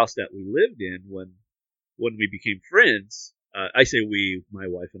actually the house that we lived in when we became friends, I say we, my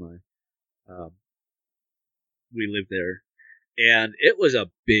wife and I, we lived there, and it was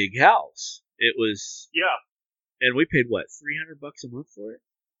a big house. It was, yeah, and we paid what, $300 a month for it,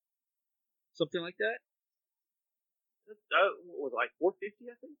 something like that. Was like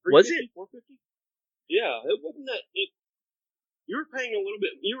 $450, I think. Was it $450? Yeah, it wasn't that. You were paying a little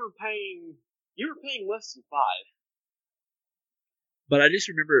bit. You were paying less than $5. But I just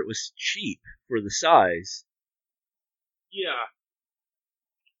remember it was cheap for the size. Yeah.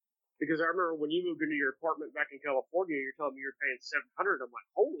 Because I remember when you moved into your apartment back in California, you're telling me you're paying $700. I'm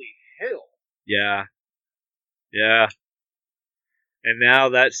like, holy hell. Yeah. And now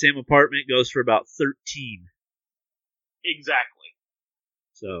that same apartment goes for about $13. Exactly.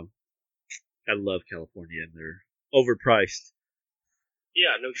 So, I love California, and they're overpriced.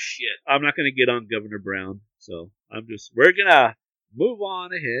 Yeah, no shit. I'm not going to get on Governor Brown, so we're going to move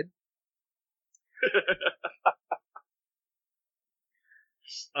on ahead.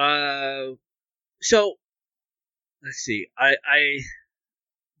 So, let's see.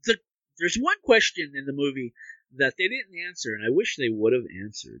 There's one question in the movie that they didn't answer, and I wish they would have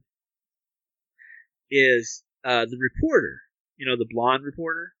answered, is the reporter, the blonde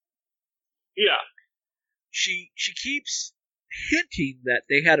reporter. Yeah. She keeps hinting that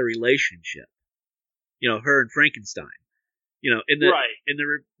they had a relationship. Her and Frankenstein. In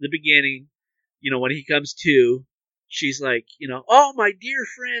the beginning, when he comes to, she's like, oh, my dear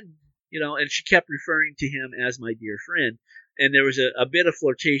friend, and she kept referring to him as my dear friend, and there was a bit of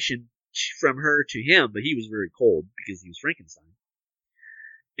flirtation from her to him, but he was very cold because he was Frankenstein.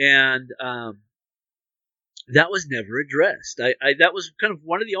 And that was never addressed. That was kind of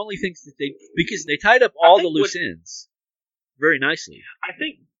one of the only things that because they tied up all the loose ends very nicely. I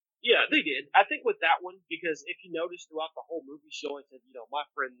think Yeah, they did. I think with that one, because if you notice throughout the whole movie, she always said, my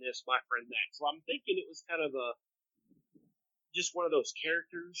friend this, my friend that. So I'm thinking it was kind of just one of those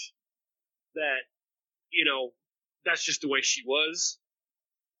characters that, that's just the way she was.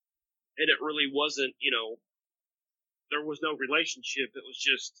 And it really wasn't, there was no relationship. It was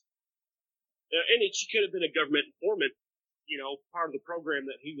just, and she could have been a government informant, part of the program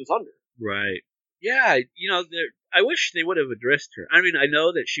that he was under. Right. Yeah, I wish they would have addressed her. I mean, I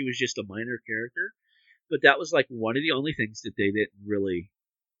know that she was just a minor character, but that was like one of the only things that they didn't really,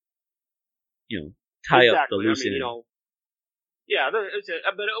 tie up the loose end. Yeah, but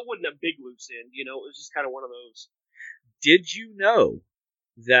it wasn't a big loose end, it was just kind of one of those. Did you know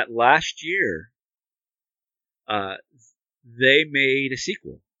that last year, they made a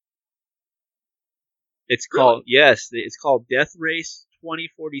sequel? It's called, it's called Death Race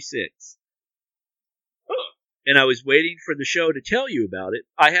 2046. And I was waiting for the show to tell you about it.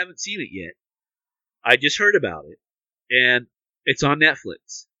 I haven't seen it yet. I just heard about it. And it's on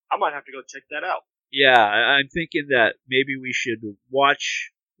Netflix. I might have to go check that out. Yeah, I'm thinking that maybe we should watch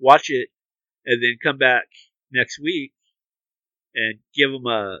it and then come back next week and give them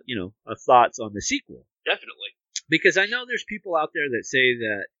a thoughts on the sequel. Definitely. Because I know there's people out there that say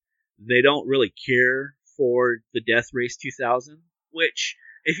that they don't really care for the Death Race 2000, which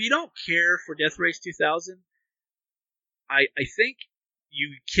if you don't care for Death Race 2000, I think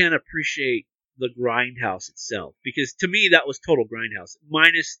you can appreciate the Grindhouse itself, because to me that was total Grindhouse,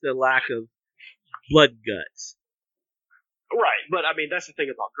 minus the lack of blood guts. Right, but I mean that's the thing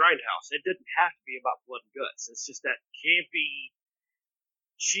about Grindhouse. It didn't have to be about blood and guts. It's just that campy,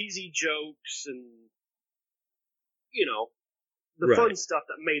 cheesy jokes and the fun stuff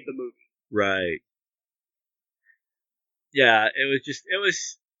that made the movie. Right. Yeah,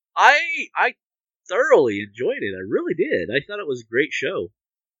 I thoroughly enjoyed it. I really did. I thought it was a great show.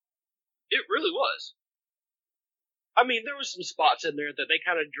 It really was. I mean, there was some spots in there that they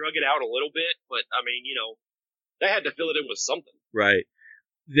kind of drug it out a little bit, but I mean, they had to fill it in with something. Right.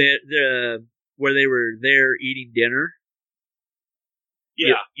 The where they were there eating dinner.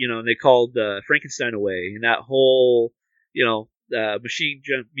 Yeah. And they called Frankenstein away, and that whole, Machine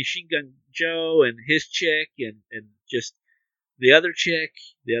Gun Joe and his chick, and just the other chick,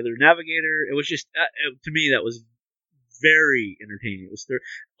 the other navigator. It was just to me that was very entertaining. It was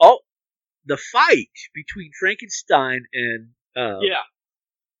the fight between Frankenstein and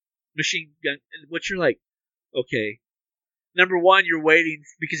Machine Gun, which you're like, okay. Number one, you're waiting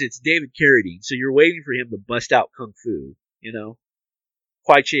because it's David Carradine, so you're waiting for him to bust out kung fu,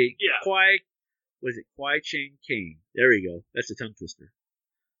 Kwai Chang Caine. There we go. That's a tongue twister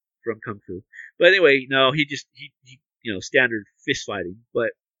from Kung Fu. But anyway, no, he standard fist fighting.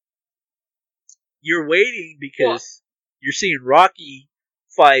 But you're waiting because you're seeing Rocky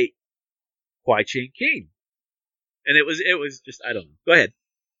fight Kwai Chang Caine. And it was just, I don't know. Go ahead.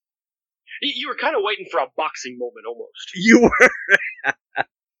 You were kind of waiting for a boxing moment almost. You were.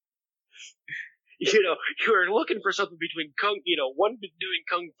 You were looking for something between one doing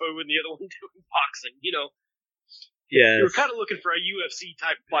kung fu and the other one doing boxing. Yes. You were kind of looking for a UFC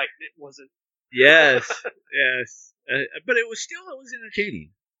type fight. It wasn't. Yes, yes. But it was entertaining.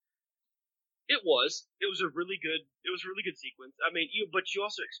 It was. It was a really good sequence. I mean, but you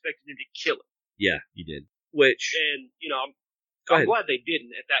also expected him to kill it. Yeah, you did. Which, and I'm glad they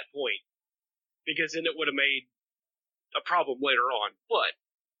didn't at that point, because then it would have made a problem later on.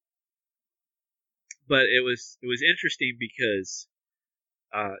 But it was interesting because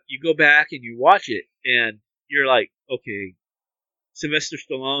you go back and you watch it and you're like, okay, Sylvester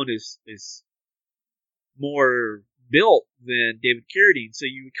Stallone is more built than David Carradine, so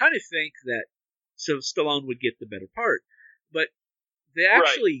you would kind of think that Stallone would get the better part. But they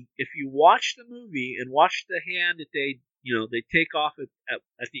actually, if you watch the movie and watch the hand that they take off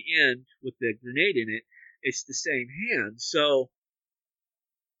at the end with the grenade in it, it's the same hand. So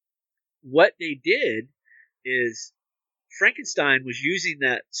what they did is Frankenstein was using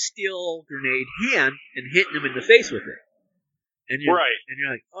that steel grenade hand and hitting him in the face with it. And you're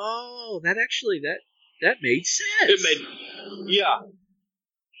like, oh, that made sense.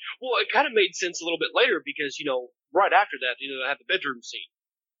 Well, it kind of made sense a little bit later because, right after that, they have the bedroom scene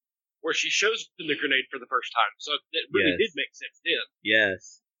where she shows them the grenade for the first time. So it really did make sense then.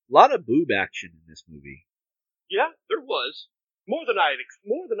 Yes. A lot of boob action in this movie. Yeah, there was. More than I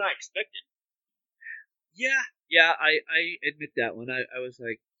expected. Yeah, I admit that one. I was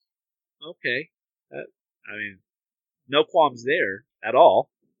like, okay. I mean, no qualms there at all.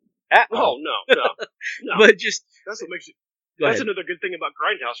 Oh, no. But just... That's what makes it... That's another good thing about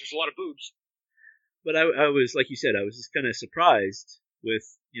Grindhouse. There's a lot of boobs. But I was, like you said, I was just kind of surprised with,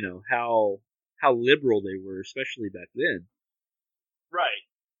 you know, how liberal they were, especially back then. Right.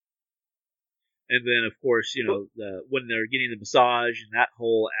 And then, of course, you know, when they're getting the massage and that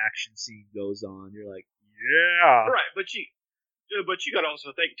whole action scene goes on, you're like, yeah. Right, but you got to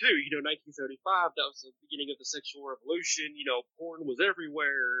also think too. You know, 1975. That was the beginning of the sexual revolution. You know, porn was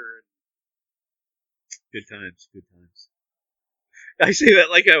everywhere. Good times. I say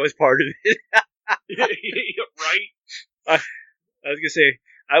that like I was part of it. Right. I was gonna say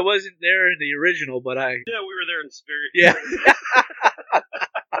I wasn't there in the original, but I. Yeah, we were there in spirit. Yeah.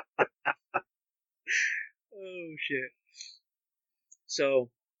 Oh shit. So,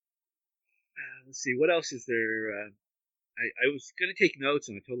 let's see. What else is there? I was gonna take notes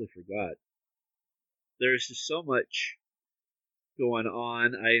and I totally forgot. There's just so much going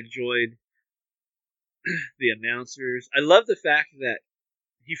on. I enjoyed the announcers. I love the fact that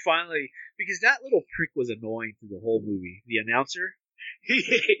he finally, because that little prick was annoying through the whole movie. The announcer.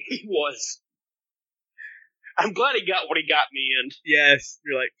 He was. I'm glad he got what he got in the end. Yes,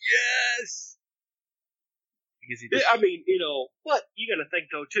 you're like yes. Because he just, I mean, you know, but you got to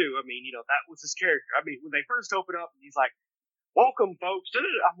think though too. I mean, you know, that was his character. I mean, when they first open up and he's like, "Welcome, folks,"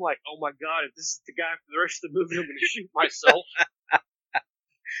 I'm like, "Oh my god, if this is the guy for the rest of the movie, I'm going to shoot myself."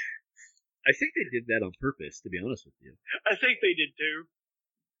 I think they did that on purpose, to be honest with you. I think they did too.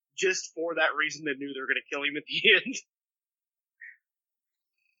 Just for that reason, they knew they were going to kill him at the end.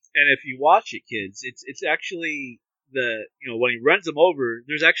 And if you watch it, kids, it's actually when he runs them over,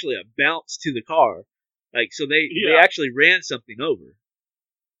 there's actually a bounce to the car. Like, so they actually ran something over.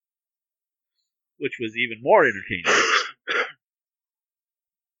 Which was even more entertaining.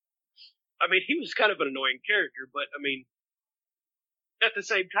 I mean, he was kind of an annoying character, but I mean, at the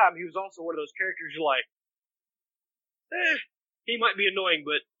same time, he was also one of those characters you're like, he might be annoying,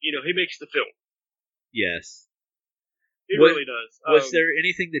 but, you know, he makes the film. Yes. He really does. Was there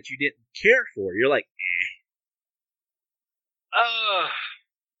anything that you didn't care for? You're like,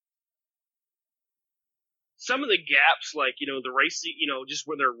 some of the gaps, like, you know, the racing, you know, just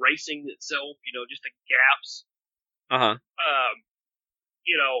when they're racing itself, you know, just the gaps.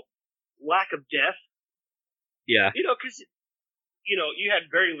 You know, lack of death. Yeah. You know, because, you know, you had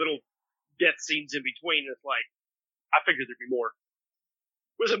very little death scenes in between. It's like, I figured there'd be more.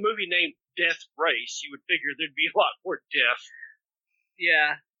 With a movie named Death Race, you would figure there'd be a lot more death.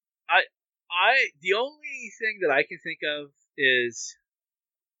 Yeah. The only thing that I can think of is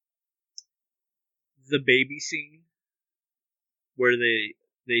the baby scene where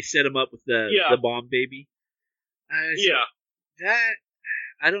they set him up with the bomb baby. That,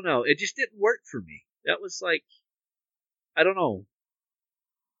 I don't know. It just didn't work for me. That was like, I don't know.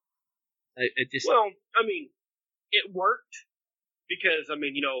 Well, I mean, it worked because, I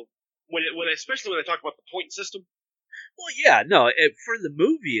mean, you know, especially when they talk about the point system. Well, yeah, no, for the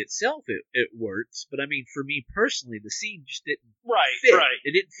movie itself, it works. But I mean, for me personally, the scene just didn't fit. Right.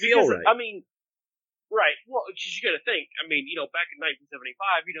 It didn't feel right. I mean, right. Well, because you got to think. I mean, you know, back in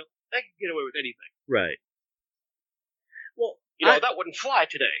 1975, you know, they could get away with anything. Right. Well, you know, that wouldn't fly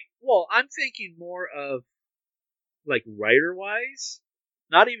today. Well, I'm thinking more of like writer-wise,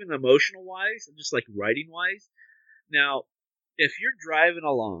 not even emotional-wise, just like writing-wise. Now, if you're driving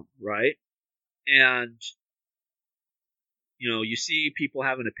along, right, and you know, you see people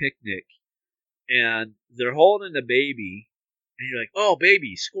having a picnic, and they're holding the baby, and you're like, oh,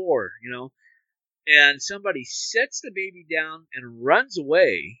 baby, score, you know, and somebody sets the baby down and runs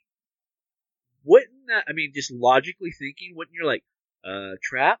away, wouldn't that, I mean, just logically thinking, wouldn't you like,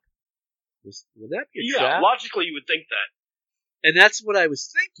 trap? Would that be a trap? Yeah, logically you would think that. And that's what I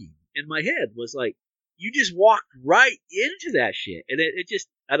was thinking in my head, was like, you just walked right into that shit. And it just,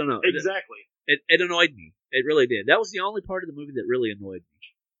 I don't know. Exactly. It annoyed me. It really did. That was the only part of the movie that really annoyed me.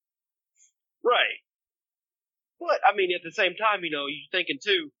 Right. But, I mean, at the same time, you know, you're thinking,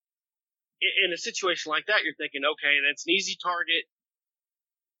 too, in a situation like that, you're thinking, okay, that's an easy target.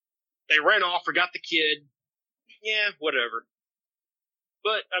 They ran off, forgot the kid. Yeah, whatever.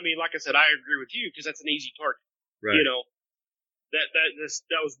 But, I mean, like I said, I agree with you, because that's an easy target. Right. You know,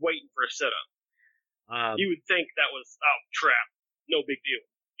 that was waiting for a setup. You would think that was, trap. No big deal,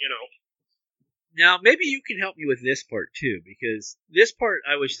 you know. Now, maybe you can help me with this part, too, because this part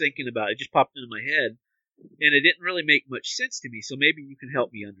I was thinking about, it just popped into my head, and it didn't really make much sense to me, so maybe you can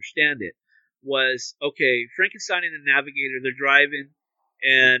help me understand it. Was, okay, Frankenstein and the Navigator, they're driving,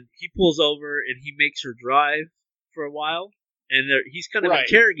 and he pulls over, and he makes her drive for a while, and he's kind of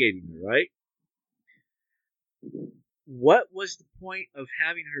interrogating her, right? What was the point of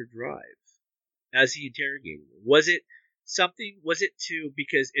having her drive as he interrogated her? Was it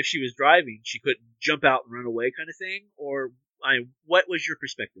because if she was driving, she couldn't jump out and run away kind of thing? Or what was your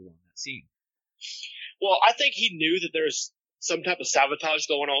perspective on that scene? Well, I think he knew that there's some type of sabotage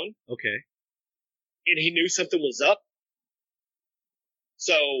going on, Okay. and he knew something was up.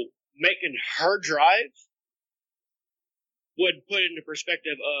 So making her drive would put it into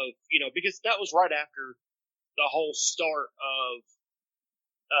perspective of, because that was right after the whole start of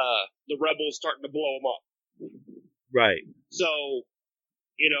the rebels starting to blow them up. Right. So,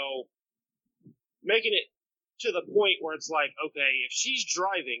 making it to the point where it's like, okay, if she's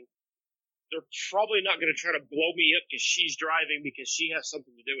driving, they're probably not going to try to blow me up because she's driving because she has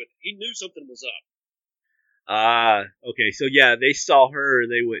something to do with it. He knew something was up. Okay. So yeah, they saw her,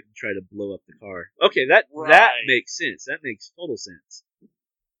 they wouldn't try to blow up the car. Okay, that makes sense. That makes total sense.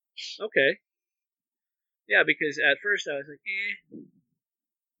 Okay. Yeah, because at first I was like,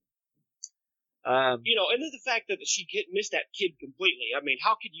 and then the fact that she missed that kid completely. I mean,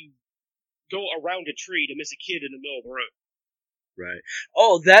 how could you go around a tree to miss a kid in the middle of the road? Right.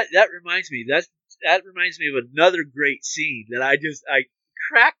 Oh, that reminds me. That reminds me of another great scene that I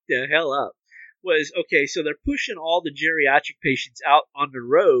cracked the hell up. Was, okay, so they're pushing all the geriatric patients out on the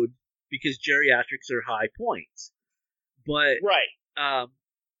road because geriatrics are high points. But right.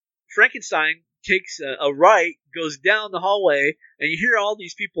 Frankenstein takes a right, goes down the hallway, and you hear all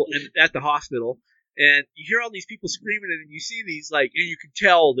these people at the hospital, and you hear all these people screaming, and you see these, and you can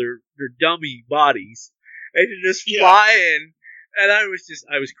tell they're dummy bodies, and they're just flying, and I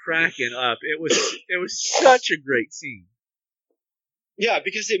was cracking up. It was such a great scene. Yeah,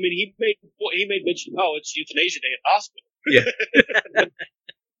 because he made mention. Oh, it's euthanasia day at the hospital. Yeah.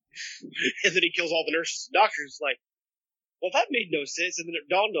 And then he kills all the nurses and doctors. Like, well, that made no sense. And then it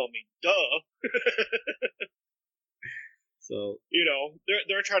dawned on me. Duh. So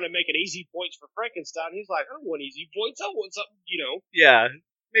they're trying to make it easy points for Frankenstein. He's like, I don't want easy points. I want something. Yeah,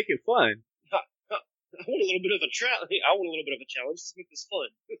 make it fun. I want a little bit of a I want a little bit of a challenge. Let's make this fun.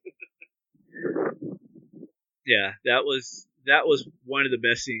 Yeah, that was one of the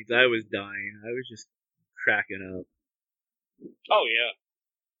best scenes. I was dying. I was just cracking up. Oh yeah.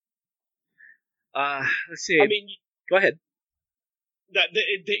 Let's see. I mean, go ahead.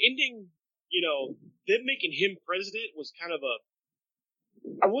 The ending, them making him president was kind of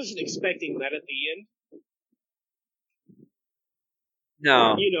I wasn't expecting that at the end.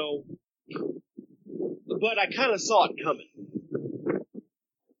 No. But I kind of saw it coming.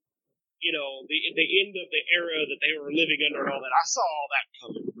 The end of the era that they were living under and all that. I saw all that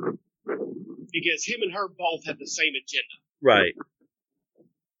coming. Because him and her both had the same agenda. Right.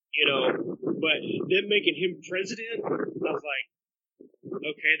 But them making him president, I was like,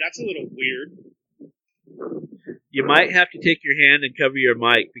 okay, that's a little weird. You might have to take your hand and cover your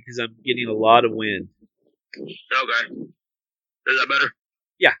mic because I'm getting a lot of wind. Okay. Is that better?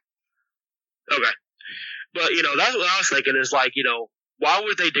 Yeah. Okay. But, that's what I was thinking is like, why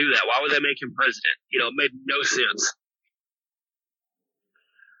would they do that? Why would they make him president? It made no sense.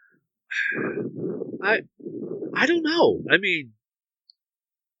 I don't know. I mean,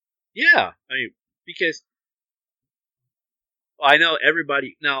 yeah. Because I know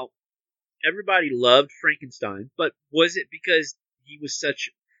everybody loved Frankenstein, but was it because he was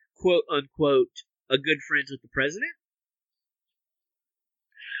such, quote unquote, a good friend with the president?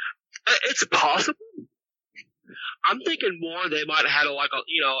 It's possible. I'm thinking more they might have had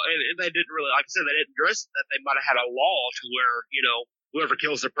and they didn't really, like I said, they didn't address that they might have had a law to where, whoever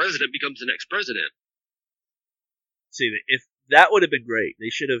kills the president becomes the next president. See, if that would have been great,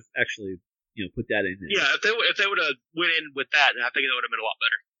 they should have actually, put that in there. Yeah, if they would have went in with that, I think it would have been a lot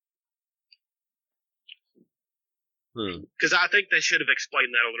better. Because I think they should have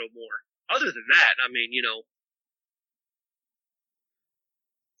explained that a little more. Other than that, I mean,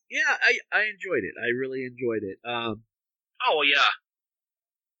 Yeah, I enjoyed it. I really enjoyed it. Oh yeah.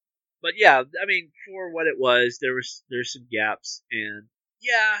 But yeah, I mean, for what it was, there's some gaps, and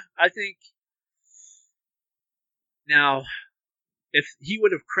yeah, I think now if he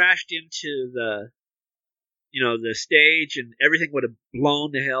would have crashed into the stage and everything would have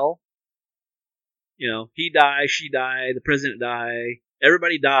blown to hell, he dies, she dies, the president dies,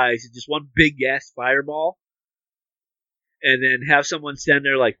 everybody dies, it's just one big gas fireball. And then have someone stand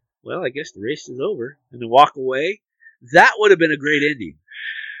there like, well, I guess the race is over, and then walk away. That would have been a great ending.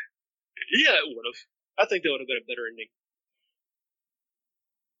 Yeah, it would have. I think that would have been a better ending.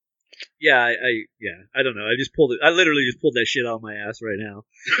 Yeah, I don't know. I literally just pulled that shit out of my ass right now.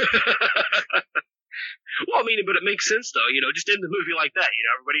 Well, I mean, but it makes sense though. Just end the movie like that.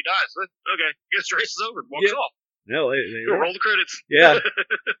 Everybody dies. Okay, I guess the race is over. Walks off. No, roll the credits. Yeah.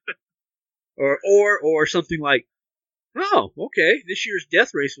 or something like, oh, okay, this year's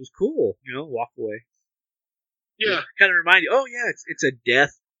death race was cool. Walk away. Yeah. Kind of remind you, oh yeah, it's a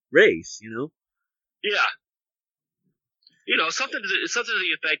death race, you know? Yeah. You know, something to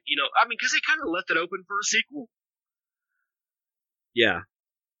the effect, you know, I mean, because they kind of left it open for a sequel. Yeah.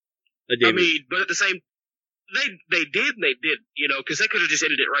 I mean, but at the same, they did and they didn't, you know, because they could have just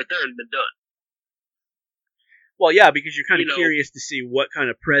ended it right there and been done. Well, yeah, because you're kind of You know. curious to see what kind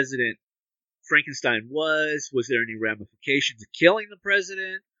of president Frankenstein was. Was there any ramifications of killing the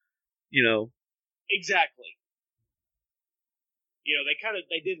president? You know. Exactly. You know,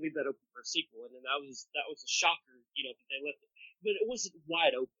 they did leave that open for a sequel, and then that was a shocker, you know, that they left it, but it wasn't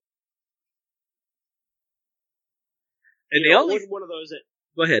wide open. And It wasn't one of those that.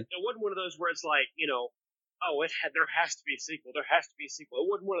 Go ahead. It wasn't one of those where it's like, you know, oh, there has to be a sequel. There has to be a sequel. It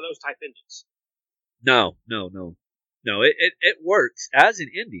wasn't one of those type endings. No. It works as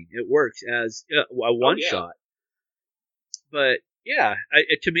an ending. It works as a one shot. But yeah,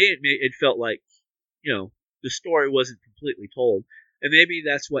 to me, it felt like, you know, the story wasn't completely told, and maybe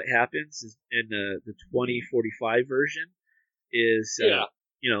that's what happens in the 2045 version. Is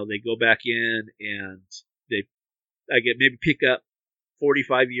you know, they go back in and maybe pick up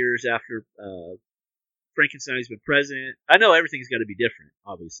 45 years after Frankenstein's been president. I know everything's got to be different,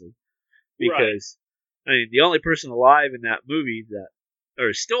 obviously, because I mean, the only person alive in that movie or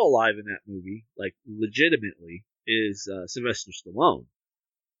is still alive in that movie, like legitimately, is Sylvester Stallone.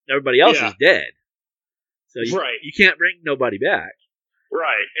 Everybody else is dead, so you can't bring nobody back.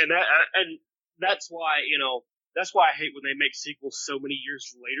 Right, and that's why, you know, that's why I hate when they make sequels so many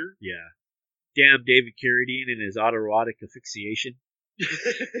years later. Yeah, damn David Carradine and his autoerotic asphyxiation.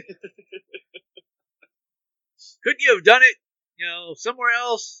 Couldn't you have done it, you know, somewhere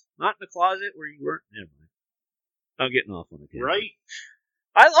else, not in the closet where you weren't? Never mind. I'm getting off on a tangent. Right?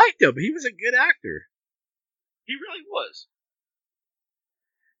 I liked him. He was a good actor. He really was.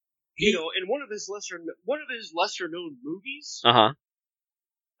 You know, in one of his lesser known movies. Uh huh.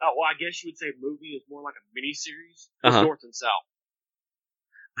 Well, I guess you would say movie is more like a miniseries. It's North and South.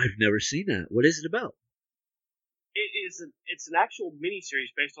 I've never seen that. What is it about? It's an actual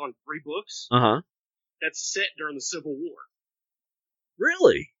miniseries based on 3 books. Uh huh. That's set during the Civil War.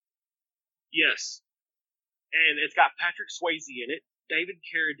 Really? Yes. And it's got Patrick Swayze in it, David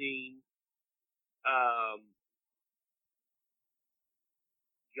Carradine,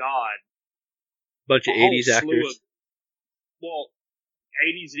 bunch of 80s actors.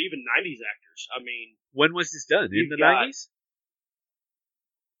 80s and even 90s actors. I mean, when was this done? In the 90s?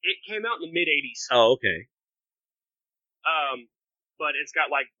 It came out in the mid 80s. Oh, okay. But it's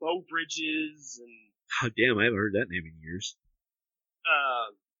got like Beau Bridges and. Oh, damn! I haven't heard that name in years.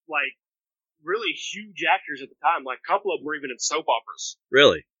 Like really huge actors at the time. Like a couple of them were even in soap operas.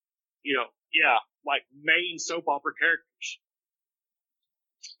 Really? You know, yeah, like main soap opera characters.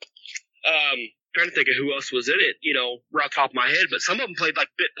 Trying to think of who else was in it, you know, right off the top of my head, but some of them played like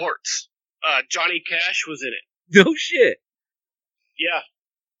bit parts. Johnny Cash was in it. No shit. Yeah.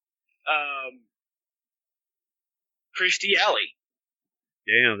 Kirstie Alley.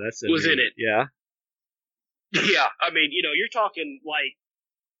 Damn, that's was in it. Yeah. Yeah, I mean, you know, you're talking like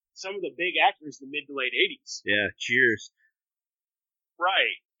some of the big actors in the mid to late 80s. Yeah, Cheers.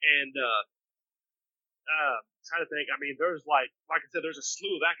 Right, and trying to think. I mean, there's like I said, there's a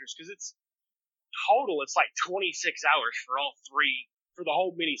slew of actors because it's like 26 hours for all 3 for the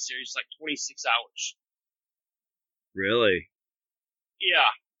whole miniseries. Like 26 hours. Really?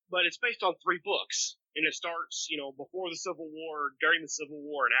 Yeah, but it's based on 3 books, and it starts, you know, before the Civil War, during the Civil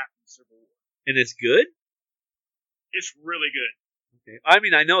War, and after the Civil War. And it's good? It's really good. Okay. I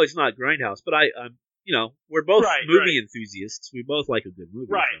mean, I know it's not Grindhouse, but I'm, you know, we're both movie enthusiasts. We both like a good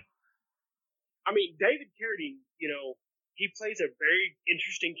movie. Right. So. I mean, David Carradine, you know, he plays a very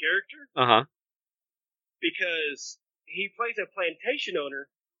interesting character. Uh-huh. Because he plays a plantation owner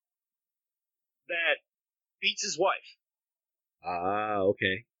that beats his wife. Ah,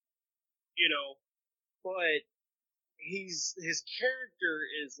 okay. You know, but his character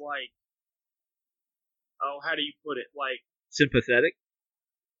is like, oh, how do you put it? Like sympathetic?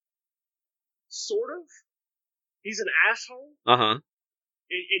 Sort of. He's an asshole. Uh-huh.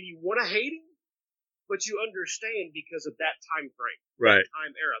 And you want to hate him, but you understand because of that time frame. Right. That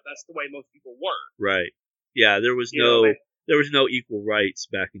time era. That's the way most people were. Right. Yeah, there was no equal rights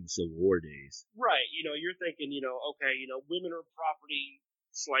back in the Civil War days. Right. You know, you're thinking, you know, okay, you know, women are property,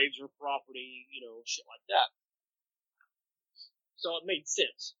 slaves are property, you know, shit like that. So it made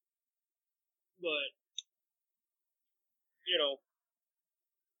sense. But, you know,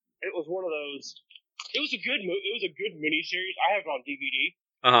 it was one of those. It was a good miniseries. I have it on DVD.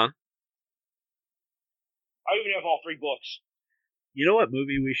 Uh-huh. I even have all 3 books. You know what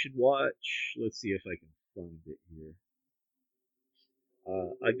movie we should watch? Let's see if I can find it here.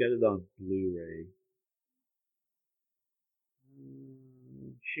 I got it on Blu-ray.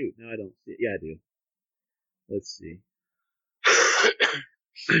 Shoot, no, I don't see it. Yeah, I do. Let's see.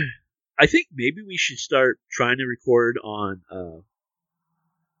 I think maybe we should start trying to record on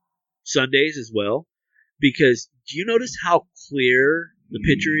Sundays as well, because do you notice how clear the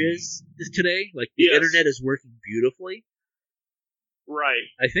picture is today? Like the internet is working beautifully. Right.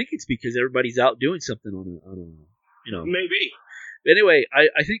 I think it's because everybody's out doing something on a Maybe. Anyway,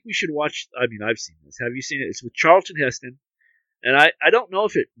 I think we should watch. I mean, I've seen this. Have you seen it? It's with Charlton Heston, and I don't know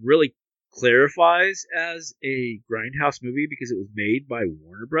if it really clarifies as a Grindhouse movie because it was made by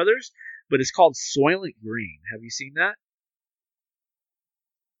Warner Brothers, but it's called Soylent Green. Have you seen that?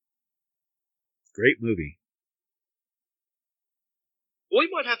 Great movie. We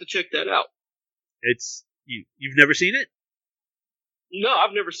might have to check that out. It's you've never seen it? No,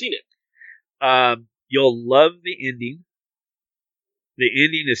 I've never seen it. You'll love the ending. The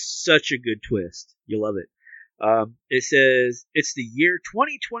ending is such a good twist. You'll love it. It says, it's the year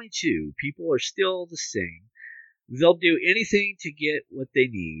 2022. People are still the same. They'll do anything to get what they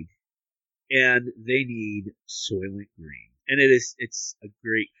need. And they need Soylent Green. And it's a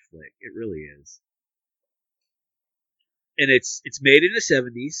great flick. It really is. And it's made in the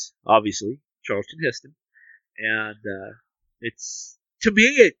 70s, obviously. Charlton Heston. And it's, to me,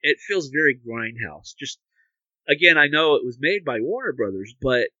 it feels very Grindhouse. Just, again, I know it was made by Warner Brothers,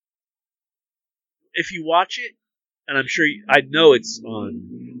 but if you watch it, and I'm sure I know it's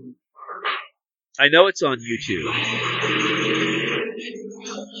on YouTube.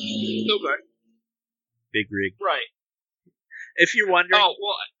 Okay. Big rig. Right. If you're wondering,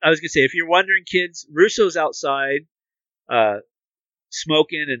 I was gonna say, if you're wondering, kids, Russo's outside,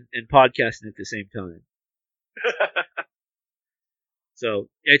 smoking and podcasting at the same time. So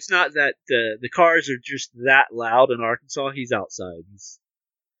it's not that the cars are just that loud in Arkansas. He's outside.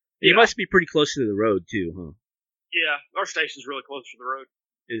 He must be pretty close to the road too, huh? Yeah, our station's really close to the road.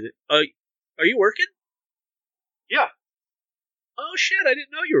 Is it? Are you working? Yeah. Oh shit! I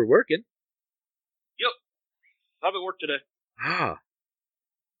didn't know you were working. Yep. I'm at work today. Ah.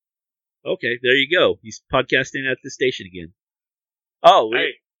 Okay, there you go. He's podcasting at the station again. Oh,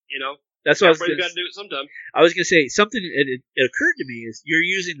 hey, that's what everybody's got to do it sometime. I was gonna say something. It occurred to me is you're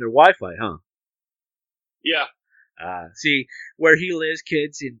using their Wi-Fi, huh? Yeah. See where he lives,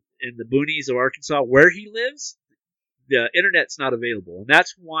 kids in the boonies of Arkansas. Where he lives, the internet's not available, and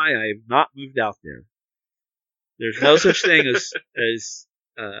that's why I have not moved out there. There's no such thing as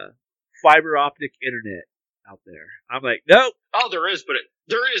fiber optic internet out there. I'm like, nope. Oh, there is, but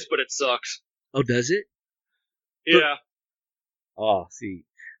it sucks. Oh, does it? Yeah. Oh, see.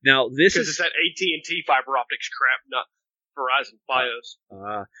 Now this is because it's that AT&T fiber optics crap, not Verizon Fios.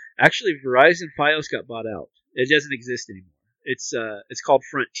 Actually, Verizon Fios got bought out. It doesn't exist anymore. It's called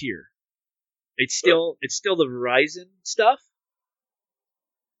Frontier. It's still the Verizon stuff,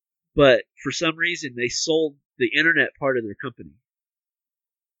 but for some reason they sold the internet part of their company,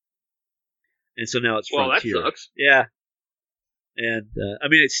 and so now it's Frontier. Well, that sucks. Yeah, and I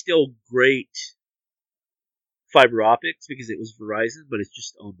mean it's still great fiber optics because it was Verizon, but it's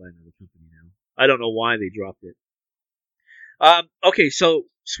just owned by another company now. I don't know why they dropped it. Okay, so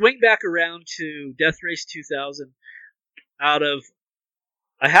swing back around to Death Race 2000. Out of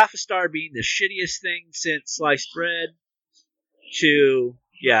a half a star being the shittiest thing since sliced bread to,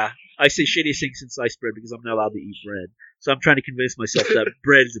 I say shittiest thing since sliced bread because I'm not allowed to eat bread. So I'm trying to convince myself that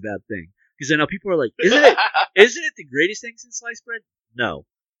bread is a bad thing. Because I know people are like, isn't it the greatest thing since sliced bread? No.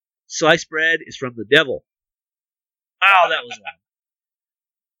 Sliced bread is from the devil. Oh, that was loud.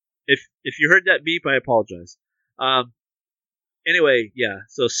 If you heard that beep, I apologize. Anyway,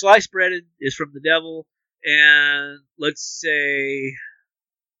 so sliced bread is from the devil. And let's say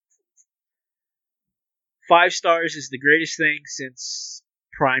 5 stars is the greatest thing since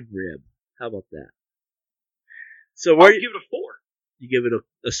prime rib. How about that? So I'll give it a 4. You give it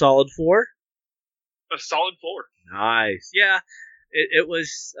a solid 4? A solid 4. Nice. Yeah, it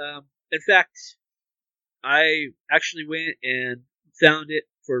was. In fact, I actually went and found it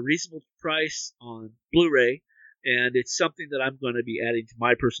for a reasonable price on Blu-ray. And it's something that I'm going to be adding to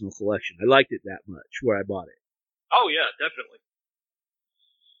my personal collection. I liked it that much where I bought it. Oh, yeah, definitely.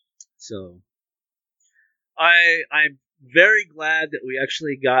 So, I'm very glad that we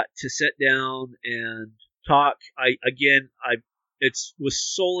actually got to sit down and talk. It was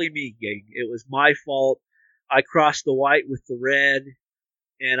solely me, gang. It was my fault. I crossed the white with the red.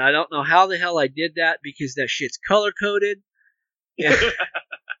 And I don't know how the hell I did that because that shit's color-coded.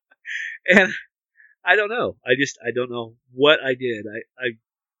 And I don't know. I don't know what I did.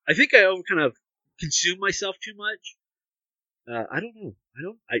 I think I kind of consume myself too much. I don't know.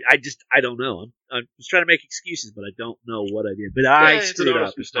 I don't know. I'm just trying to make excuses, but I don't know what I did. But I it's screwed an up.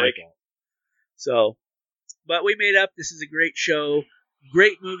 honest It's my mistake. fault. So, but we made up. This is a great show.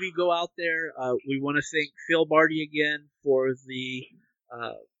 Great movie. Go out there. We want to thank Phil Barty again for the,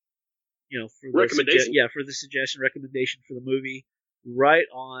 for the Recommendation. for the suggestion, recommendation for the movie. Right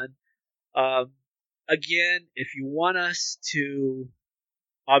on. Again, if you want us to,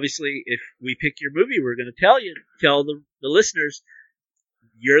 obviously, if we pick your movie, we're going to tell the listeners,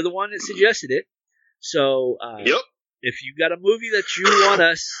 you're the one that suggested it. So, Yep. if you've got a movie that you want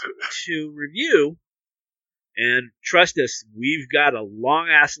us to review, and trust us, we've got a long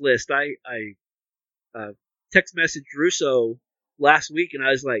ass list. I text messaged Russo last week, and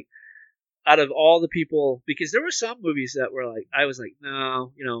I was like, out of all the people, because there were some movies that were like, I was like,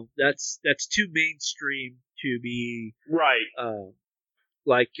 no, that's too mainstream to be Right. What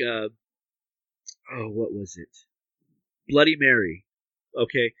was it? Bloody Mary.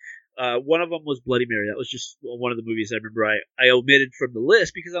 Okay. One of them was Bloody Mary. That was just one of the movies I remember I omitted from the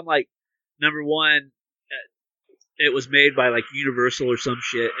list because I'm like, number one, it was made by like Universal or some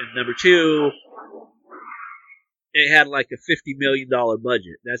shit, and number two, it had like a $50 million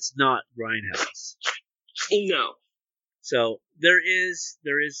budget. That's not Grindhouse. No. So there is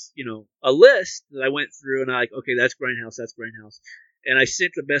a list that I went through, and I like, okay, that's Grindhouse, and I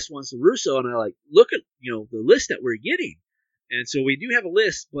sent the best ones to Russo, and I like, look at the list that we're getting, and so we do have a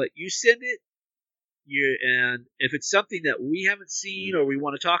list, but you send it, and if it's something that we haven't seen or we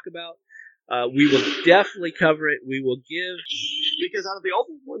want to talk about, we will definitely cover it. We will give, because out of the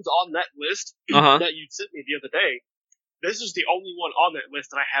only ones on that list that you sent me the other day, this is the only one on that list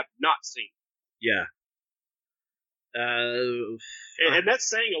that I have not seen. Yeah. And that's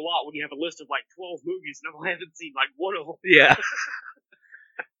saying a lot when you have a list of like 12 movies and I haven't seen like one of them. Yeah.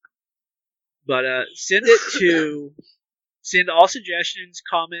 But send all suggestions,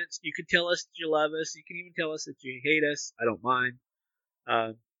 comments. You can tell us that you love us. You can even tell us that you hate us. I don't mind.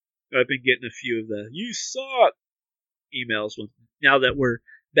 I've been getting a few of the "you suck" emails now that we're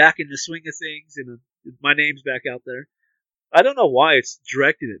back in the swing of things and my name's back out there. I don't know why it's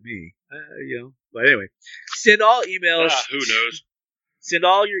directed at me, But anyway, send all emails. Who knows? Send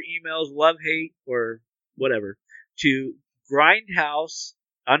all your emails, love, hate, or whatever, to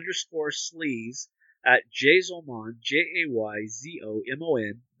grindhouse_sleaze at jayzomon,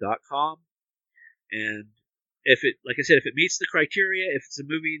 JAYZOMON.com. And if it meets the criteria, if it's a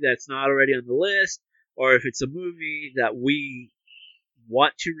movie that's not already on the list, or if it's a movie that we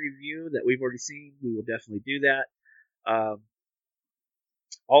want to review that we've already seen, we will definitely do that.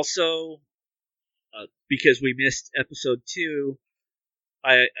 Also, because we missed episode 2,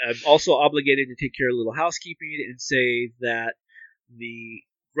 I'm also obligated to take care of a little housekeeping and say that the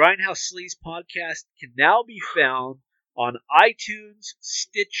Grindhouse Sleaze podcast can now be found on iTunes,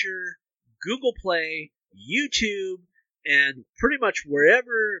 Stitcher, Google Play, YouTube, and pretty much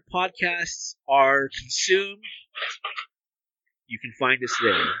wherever podcasts are consumed, you can find us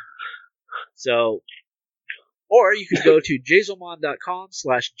there. So, or you can go to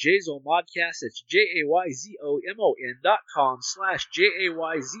jayzomon.com/jayzomodcast. That's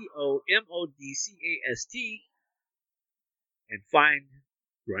JAYZOMON.com/JAYZOMODCAST and find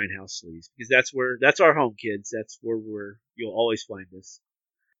Grindhouse Sleaze, because that's our home, kids. That's where you'll always find us.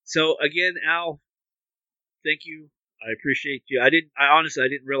 So again, Al, thank you. I appreciate you. I honestly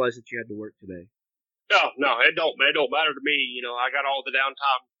didn't realize that you had to work today. No, it don't matter to me. I got all the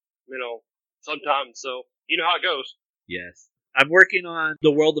downtime, sometimes, so you know how it goes. Yes. I'm working on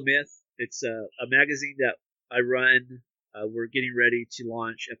The World of Myth. It's a magazine that I run. We're getting ready to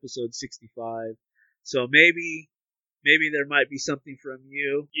launch episode 65. So maybe there might be something from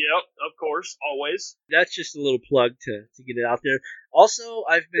you. Yep, of course, always. That's just a little plug to get it out there. Also,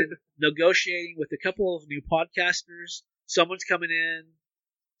 I've been negotiating with a couple of new podcasters. Someone's coming in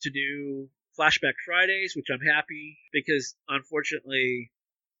to do Flashback Fridays, which I'm happy, because unfortunately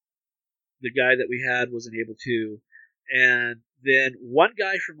the guy that we had wasn't able to. And then one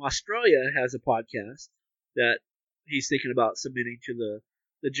guy from Australia has a podcast that he's thinking about submitting to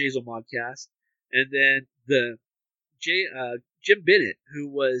the Jazel Modcast. And then Jim Bennett, who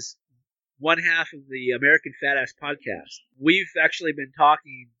was one half of the American Fat Ass podcast. We've actually been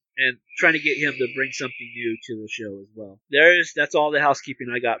talking and trying to get him to bring something new to the show as well. That's all the housekeeping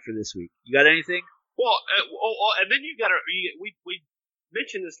I got for this week. You got anything? Well, and then we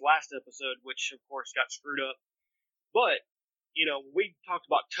mentioned this last episode, which of course got screwed up. But we talked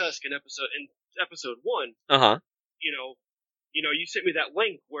about Tusk in episode 1. Uh huh. You sent me that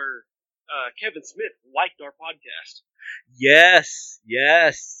link where Kevin Smith liked our podcast. Yes.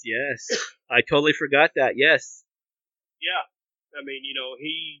 I totally forgot that. Yes. Yeah. I mean,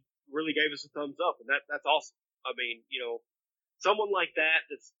 he really gave us a thumbs up, and that's awesome. I mean, someone like that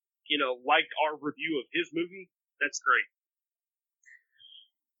that's, liked our review of his movie, that's great.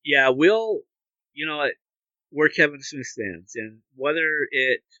 Yeah, we're Kevin Smith fans, and whether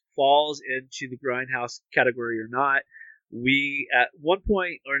it falls into the Grindhouse category or not, we, at one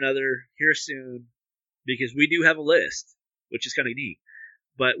point or another, here soon, because we do have a list, which is kind of neat,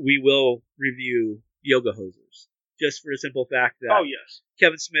 but we will review Yoga Hosers, just for the simple fact that oh, yes.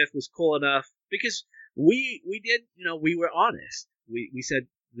 Kevin Smith was cool enough, because we did, we were honest. We said,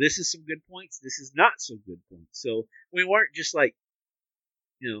 this is some good points, this is not so good points. So we weren't just like,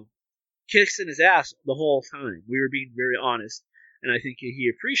 kissing his ass the whole time. We were being very honest, and I think he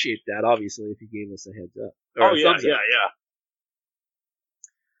appreciated that, obviously, if he gave us a heads up. Or a thumbs up.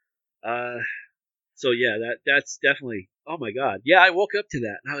 So yeah, that's definitely, oh my god. Yeah, I woke up to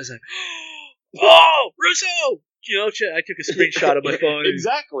that, and I was like, oh, Russo! I took a screenshot of my phone.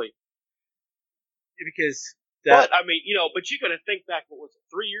 Exactly. Because that... But, I mean, but you gotta think back, what was it,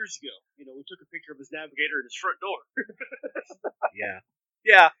 3 years ago? We took a picture of his navigator at his front door.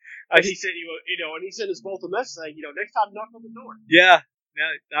 Yeah. And he said, and he sent us both a message saying, next time knock on the door. Yeah,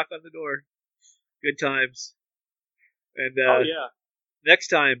 knock on the door. Good times. And oh yeah. Next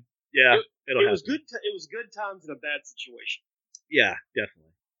time, yeah, it'll happen. It was good times in a bad situation. Yeah,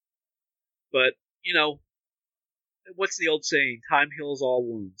 definitely. But what's the old saying? Time heals all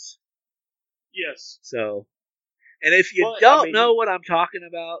wounds. Yes. So, and if you don't know what I'm talking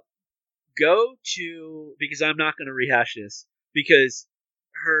about, go to, because I'm not going to rehash this, because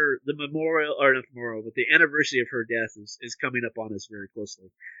the anniversary of her death is coming up on us very closely,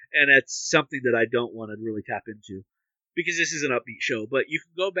 and it's something that I don't want to really tap into, because this is an upbeat show. But you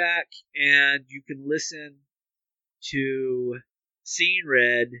can go back and you can listen to Seeing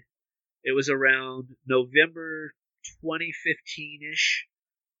Red. It was around November 2015-ish,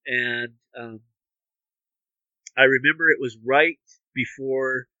 and I remember it was right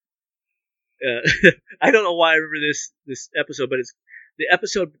before. I don't know why I remember this episode, but it's the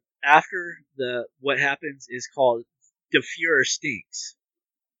episode after what happens is called "The Fuhrer Stinks."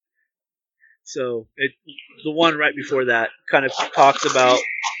 So the one right before that kind of talks about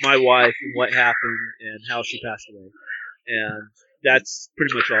my wife and what happened and how she passed away, and that's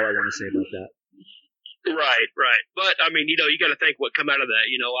pretty much all I want to say about that. Right. But I mean, you got to think what come out of that.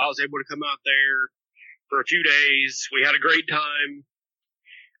 I was able to come out there for a few days. We had a great time.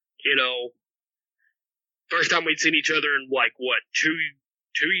 First time we'd seen each other in like what, two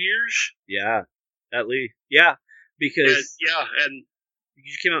years? Yeah, at least. Yeah, because and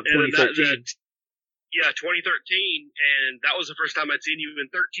you came out in 2013. 2013, and that was the first time I'd seen you in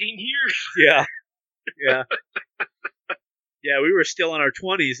 13 years. Yeah. Yeah, we were still in our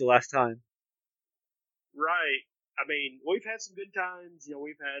 20s the last time. Right. I mean, we've had some good times.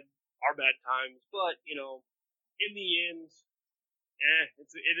 We've had our bad times, but in the end,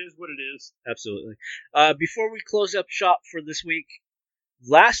 it is what it is. Absolutely. Before we close up shop for this week,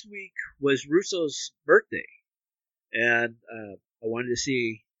 last week was Russo's birthday, and I wanted to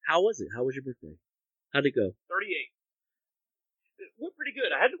see, how was it? How was your birthday? How'd it go? 38. It went pretty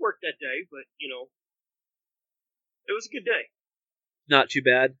good. I had to work that day, but it was a good day. Not too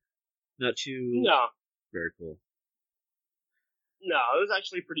bad. Not too. No. Very cool. No, it was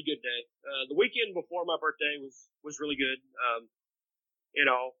actually a pretty good day. The weekend before my birthday was really good.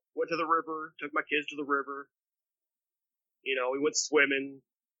 Went to the river, took my kids to the river. We went swimming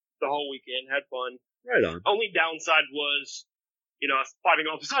the whole weekend, had fun. Right on. Only downside was, I was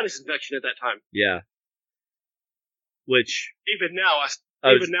fighting off a sinus infection at that time. Yeah. Which even now I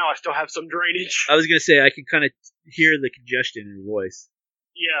still have some drainage. I was gonna say, I can kind of hear the congestion in your voice.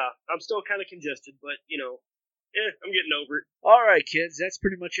 Yeah, I'm still kind of congested, but I'm getting over it. All right, kids, that's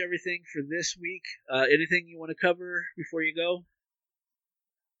pretty much everything for this week. Anything you want to cover before you go?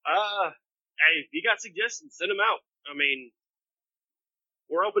 Hey, if you got suggestions, send them out. I mean,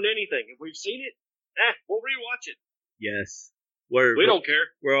 we're open to anything. If we've seen it, we'll rewatch it. Yes. We don't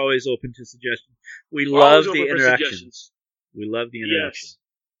care. We're always open to suggestions. We're love the interaction. We love the interaction. Yes.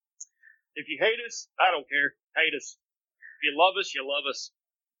 If you hate us, I don't care. Hate us. If you love us, you love us.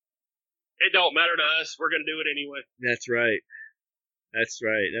 It don't matter to us. We're going to do it anyway. That's right.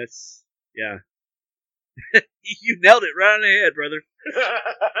 Yeah. You nailed it right on the head, brother.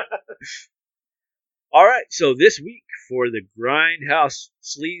 All right. So this week for the Grindhouse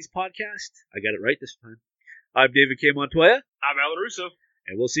Sleaze podcast, I got it right this time. I'm David K. Montoya. I'm Alan Russo.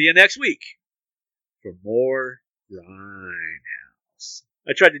 And we'll see you next week for more Grindhouse.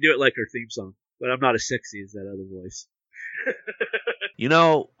 I tried to do it like her theme song, but I'm not as sexy as that other voice. You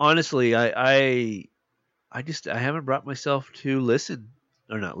know, honestly, I haven't brought myself to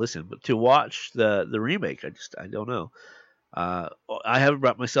to watch the remake. I don't know. I haven't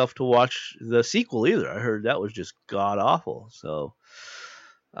brought myself to watch the sequel either. I heard that was just god awful. So,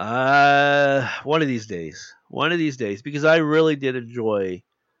 one of these days, because I really did enjoy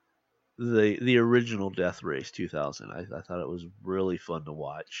the original Death Race 2000. I thought it was really fun to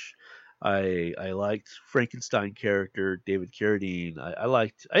watch. I liked Frankenstein character David Carradine.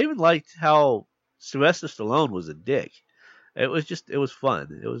 I even liked how Sylvester Stallone was a dick. It was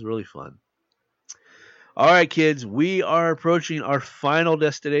fun. It was really fun. All right, kids, we are approaching our final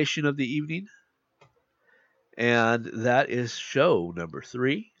destination of the evening, and that is show number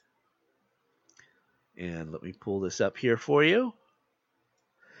 3. And let me pull this up here for you.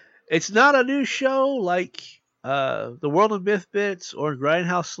 It's not a new show like The World of Myth Bits or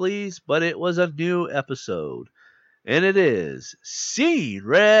Grindhouse Sleaze, but it was a new episode, and it is Scene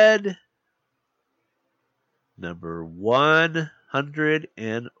Red number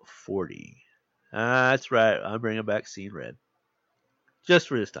 140. That's right. I'm bringing back Scene Red. Just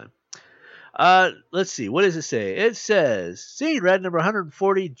for this time. Let's see. What does it say? It says, Scene Red number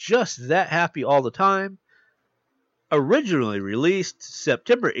 140, Just That Happy All the Time. Originally released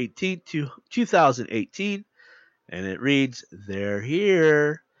September 18th, 2018. And it reads, They're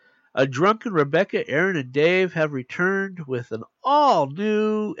here. A drunken Rebecca, Aaron, and Dave have returned with an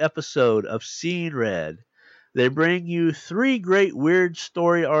all-new episode of Scene Red. They bring you 3 great weird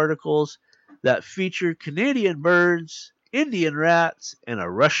story articles that feature Canadian birds, Indian rats, and a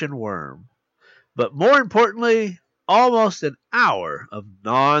Russian worm. But more importantly, almost an hour of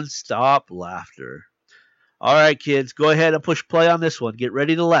non-stop laughter. All right, kids, go ahead and push play on this one. Get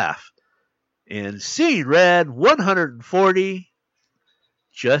ready to laugh. And Scene Red 140,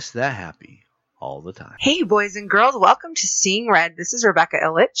 Just That Happy All the Time. Hey, boys and girls, welcome to Seeing Red. This is Rebecca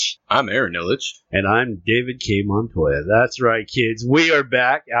Illich. I'm Aaron Illich. And I'm David K. Montoya. That's right, kids. We are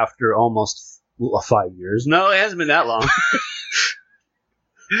back after almost 5 years. No, it hasn't been that long.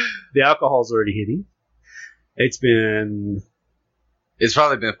 The alcohol's already hitting. It's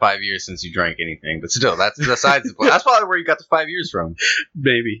probably been 5 years since you drank anything, but still, that's besides the point. That's probably where you got the 5 years from.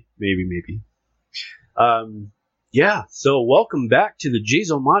 Maybe. Yeah, so welcome back to the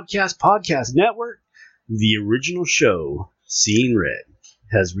Jazo Modcast Podcast Network. The original show, Scene Red,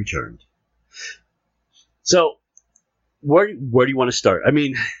 has returned. So, where do you want to start? I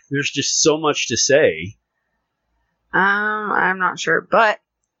mean, there's just so much to say. I'm not sure, but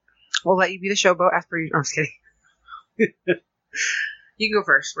we'll let you be the showboat after you... I'm just kidding. You can go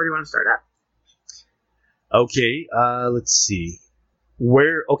first. Where do you want to start at? Okay, let's see.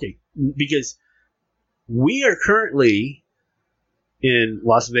 Because we are currently in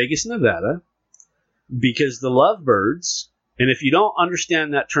Las Vegas, Nevada, because the Lovebirds, and if you don't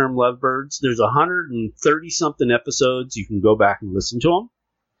understand that term Lovebirds, there's 130-something episodes. You can go back and listen to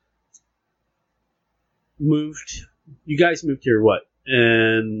them. You guys moved here, what,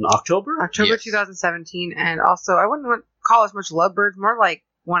 in October? October 2017, and also, I wouldn't call us much lovebirds, more like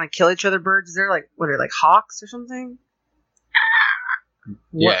want to kill each other birds. They're like, what are they, like hawks or something?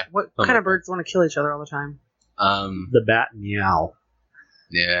 Yeah. What kind of birds want to kill each other all the time? The bat and the owl.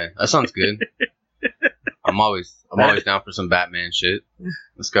 Yeah, that sounds good. I'm always down for some Batman shit.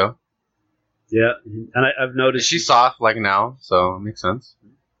 Let's go. Yeah, and I've noticed she's soft like an owl, so it makes sense.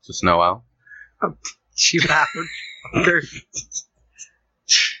 It's a snow owl. Oh, she laughed.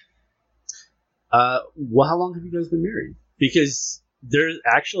 Well, how long have you guys been married? Because there's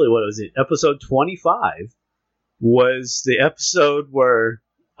actually, what was it? Episode 25 was the episode where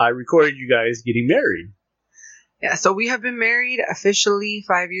I recorded you guys getting married. Yeah, so we have been married officially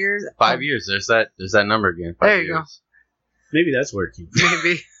 5 years. 5 years. There's that number again. 5 there you years. go. Maybe that's working.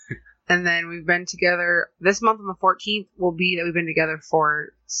 Maybe. And then we've been together, this month on the 14th will be that we've been together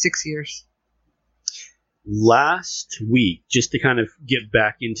for 6 years. Last week, just to kind of get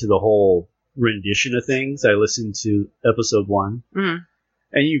back into the whole rendition of things, I listened to episode 1. Mm-hmm.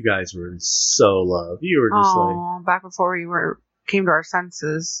 And you guys were so love. You were just back before we came to our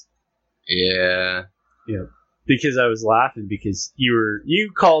senses. Yeah. Yeah. Because I was laughing because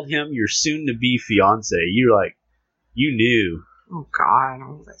you called him your soon-to-be fiance. You knew. Oh, God.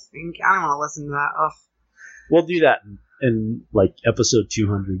 What was I thinking? I don't want to listen to that. Ugh. We'll do that in like episode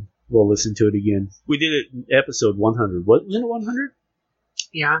 200. We'll listen to it again. We did it in episode 100. Wasn't it 100?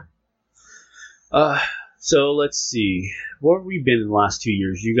 Yeah. So let's see. Where have we been in the last 2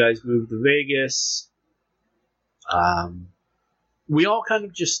 years? You guys moved to Vegas. We all kind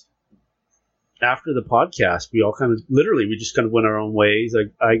of just after the podcast, we all kind of we just kind of went our own ways.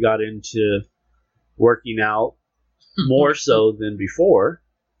 I got into working out more so than before.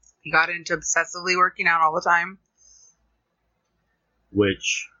 He got into obsessively working out all the time.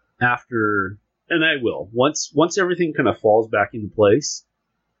 Which after, and I will, once everything kind of falls back into place,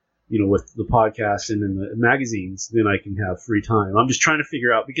 with the podcast and in the magazines, then I can have free time. I'm just trying to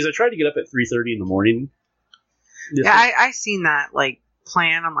figure out, because I tried to get up at 3:30 in the morning. Yeah, I seen that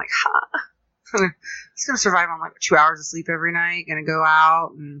plan. I'm like, he's gonna survive on 2 hours of sleep every night. Gonna go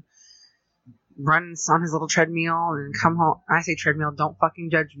out and run on his little treadmill and come home. I say treadmill. Don't fucking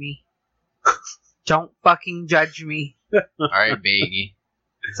judge me. Don't fucking judge me. All right, baggy.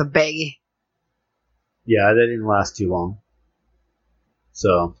 It's a baggy. Yeah, that didn't last too long.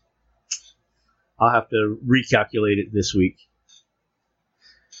 So I'll have to recalculate it this week.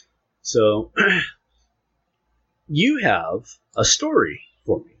 So you have a story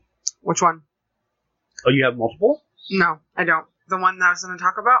for me. Which one? Oh, you have multiple? No, I don't. The one that I was going to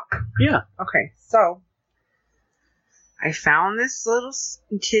talk about? Yeah. Okay, so I found this little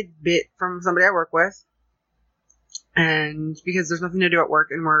tidbit from somebody I work with. And because there's nothing to do at work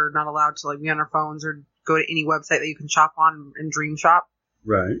and we're not allowed to be on our phones or go to any website that you can shop on and dream shop.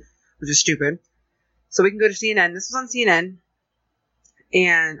 Right. Which is stupid. So we can go to CNN. This was on CNN.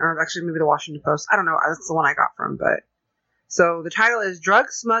 Or actually maybe the Washington Post. I don't know. That's the one I got from. But so the title is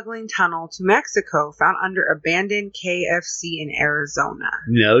Drug Smuggling Tunnel to Mexico Found Under Abandoned KFC in Arizona.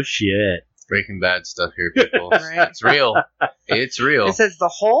 No shit. Breaking Bad stuff here, people. Right? It's real. It's real. It says the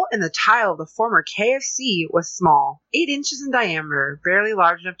hole in the tile of the former KFC was small, 8 inches in diameter, barely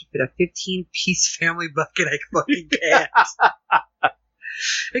large enough to fit a 15-piece family bucket. I fucking can't.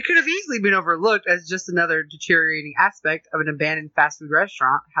 It could have easily been overlooked as just another deteriorating aspect of an abandoned fast food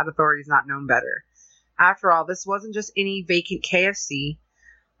restaurant had authorities not known better. After all, this wasn't just any vacant KFC,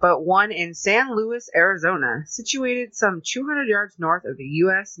 but one in San Luis, Arizona, situated some 200 yards north of the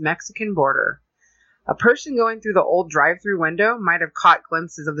U.S.-Mexican border. A person going through the old drive-thru window might have caught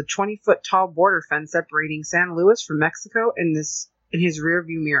glimpses of the 20-foot-tall border fence separating San Luis from Mexico in his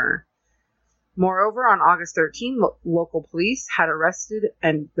rearview mirror. Moreover, on August 13, local police had arrested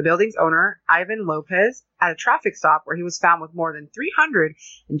the building's owner, Ivan Lopez, at a traffic stop where he was found with more than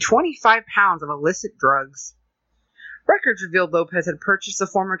 325 pounds of illicit drugs. Records revealed Lopez had purchased the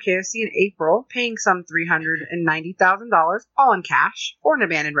former KFC in April, paying some $390,000, all in cash, for an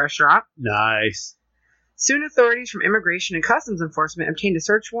abandoned restaurant. Nice. Soon authorities from Immigration and Customs Enforcement obtained a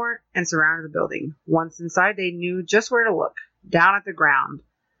search warrant and surrounded the building. Once inside, they knew just where to look, down at the ground.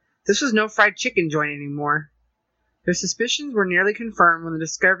 This was no fried chicken joint anymore. Their suspicions were nearly confirmed when the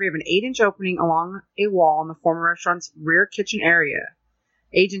discovery of an 8-inch opening along a wall in the former restaurant's rear kitchen area.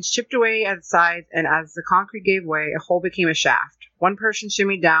 Agents chipped away at the sides, and as the concrete gave way, a hole became a shaft. One person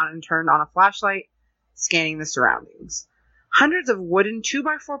shimmied down and turned on a flashlight, scanning the surroundings. Hundreds of wooden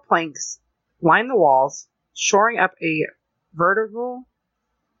 2x4 planks lined the walls, shoring up a vertical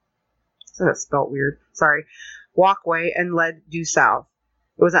walkway and led due south.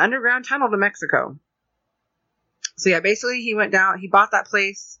 It was an underground tunnel to Mexico. So yeah, basically he went down, he bought that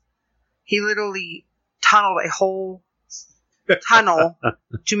place, he literally tunneled a whole tunnel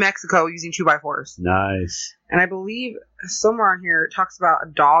to Mexico using 2x4s. Nice. And I believe somewhere on here it talks about a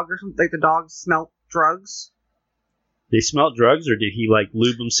dog or something, the dog smelled drugs. They smelled drugs, or did he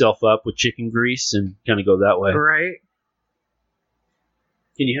lube himself up with chicken grease and kind of go that way? Right.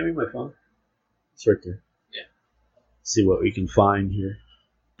 Can you hand me my phone? It's right there. Yeah. See what we can find here.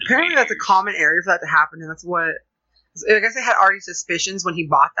 Apparently that's a common area for that to happen, and that's what... I guess they had already suspicions when he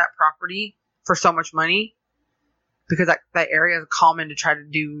bought that property for so much money, because that area is common to try to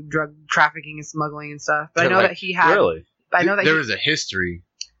do drug trafficking and smuggling and stuff. But I know that he had... Really? I know that there was a history.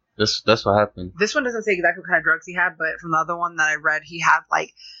 That's what happened. This one doesn't say exactly what kind of drugs he had, but from the other one that I read, he had I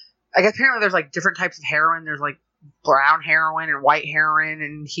guess apparently there's different types of heroin. There's brown heroin and white heroin,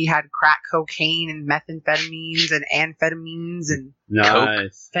 and he had crack cocaine and methamphetamines and amphetamines and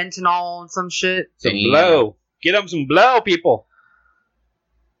nice fentanyl and some shit. Some blow. Get them some blow, people.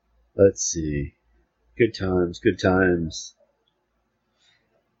 Let's see. Good times, good times.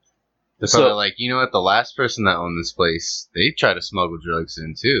 They're probably the last person that owned this place, they tried to smuggle drugs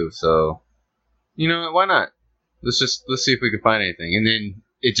in too, so, why not? Let's see if we can find anything. And then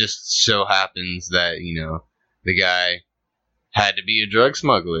it just so happens that, the guy had to be a drug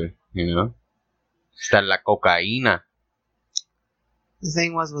smuggler, Está la cocaína. The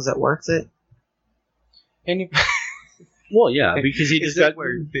thing was it worth it? Well, yeah, because he just got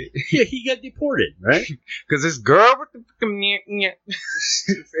he got deported, right? Because this girl with the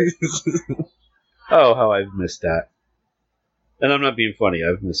oh, how I've missed that. And I'm not being funny,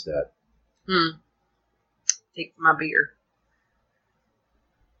 I've missed that. Take my beer.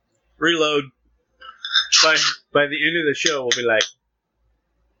 Reload. By the end of the show, we'll be like,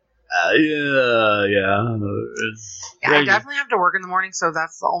 yeah. Yeah, I definitely have to work in the morning, so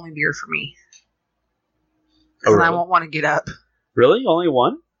that's the only beer for me. Oh, And I really? won't want to get up. Really? Only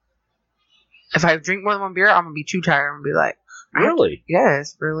one? If I drink more than one beer, I'm going to be too tired. I'm going to be like, Really?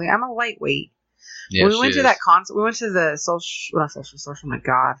 yes, really. I'm a lightweight. Yeah, when we went she to is. that concert, we went to the social, oh my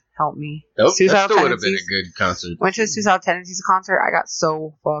God, help me. Nope, that Suicidal still would have been a Tendencies. good concert. Went to the Suicidal Tendencies concert. I got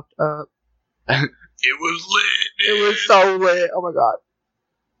so fucked up. It was lit. It was so lit. Oh my God.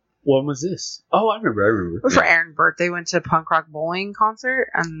 When was this? Oh, I remember. It was for Aaron's birthday. Went to Punk Rock Bowling concert,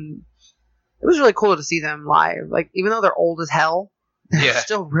 and it was really cool to see them live. Like, even though they're old as hell, they're Yeah.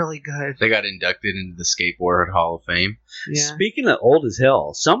 still really good. They got inducted into the Skateboard Hall of Fame. Yeah. Speaking of old as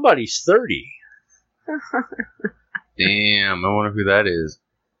hell, somebody's 30. Damn, I wonder who that is.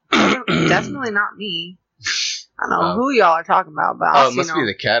 Definitely not me. I don't know Oh. who y'all are talking about, but Oh, I'll it must be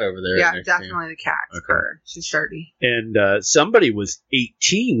the cat over there. Yeah, right next to you. definitely the cat. It's Okay. her. She's 30. And somebody was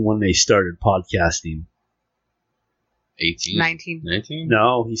 18 when they started podcasting. 18? 19. 19?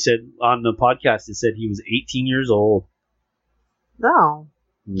 No, he said on the podcast, it said he was 18 years old. No.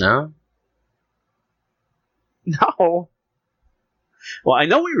 No? No. Well, I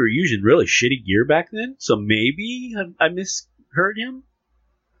know we were using really shitty gear back then, so maybe I misheard him.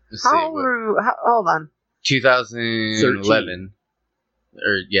 Let's see. Hold on. 2011.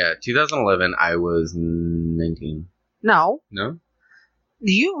 Or, yeah, 2011, I was 19. No. No?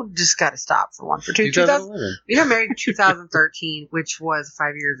 You just got to stop for one. For two. 2011. You got married in 2013, which was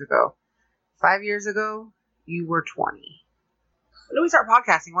 5 years ago. 5 years ago, you were 20. When did we start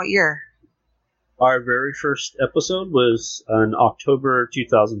podcasting? What year? Our very first episode was in October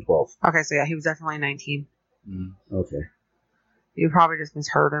 2012. Okay, so yeah, he was definitely 19. Okay. You probably just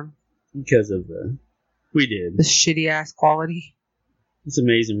misheard him. Because of we did. The shitty ass quality. It's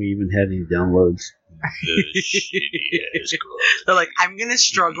amazing we even had any downloads. They're like, I'm gonna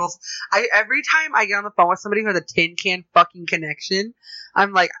struggle. Every time I get on the phone with somebody who has a tin can fucking connection,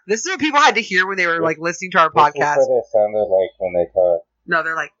 I'm like, this is what people had to hear when they were like listening to our podcast. This is what it sounded like when they talk. No,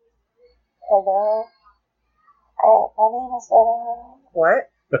 they're like, Hello? My name is Linda. what?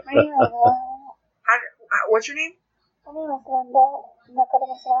 My name is Linda. What's your name? My name is Linda. I'm not going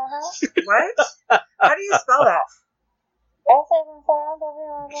to miss What? How do you spell that?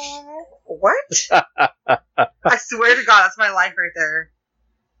 What? I swear to God, that's my life right there.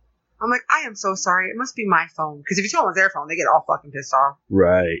 I'm like, I am so sorry. It must be my phone. Because if you tell them it's their phone, they get all fucking pissed off.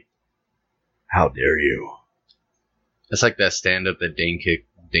 Right. How dare you? It's like that stand-up that Dane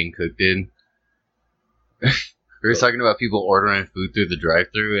Cook did. We were talking about people ordering food through the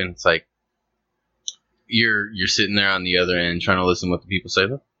drive-thru, and it's like you're sitting there on the other end trying to listen to what the people say.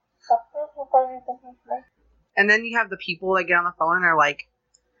 And then you have the people that get on the phone and they're like,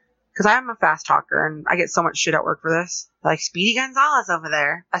 because I'm a fast talker and I get so much shit at work for this. They're like, Speedy Gonzalez over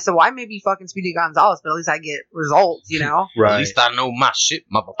there. I said, well, I may be fucking Speedy Gonzalez, but at least I get results, you know? At least I know my shit,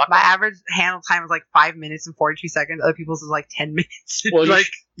 motherfucker. My average handle time is like 5 minutes and 42 seconds. Other people's is like 10 minutes. Well, like,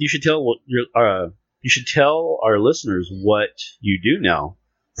 you should tell you should tell our listeners what you do now.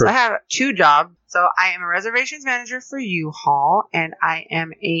 so I have 2 jobs. So I am a reservations manager for U-Haul, and I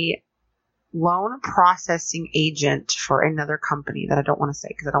am a loan processing agent for another company that I don't want to say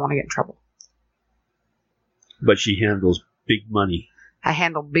because I don't want to get in trouble. But she handles big money. I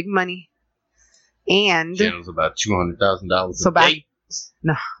handle big money, and Channel's about $200,000 so a back, day.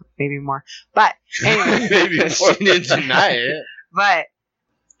 no, maybe more. But anyway, Maybe more. She didn't deny it. but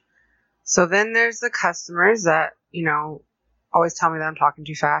so then there's the customers that always tell me that I'm talking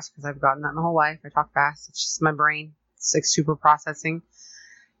too fast because I've gotten that my whole life. I talk fast. It's just my brain. It's like super processing.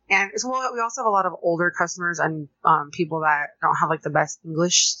 And so we also have a lot of older customers and people that don't have like the best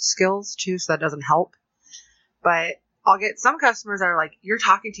English skills too, so that doesn't help. But I'll get some customers that are like, "You're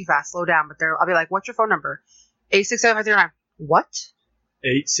talking too fast. Slow down." But I'll be like, "What's your phone number?" 867-539. What?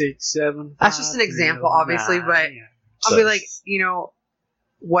 867. That's just an example, obviously, but I'll be like,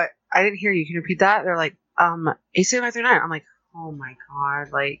 what? I didn't hear you. Can you repeat that? They're like, 867-539. I'm like, oh my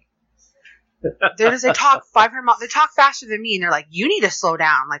God, like. They talk 500 miles. They talk faster than me, and they're like, "You need to slow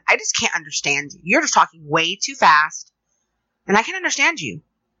down. Like, I just can't understand you. You're just talking way too fast, and I can understand you."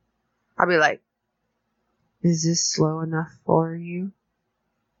 I'll be like, "Is this slow enough for you?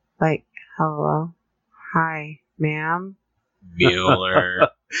 Like, hello, hi, ma'am." Mueller.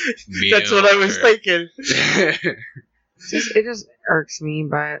 That's what I was thinking. It just irks me,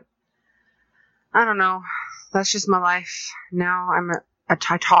 but I don't know. That's just my life. Now I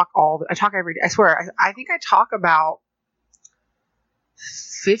talk every day. I swear. I think I talk about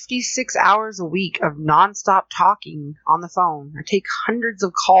 56 hours a week of nonstop talking on the phone. I take hundreds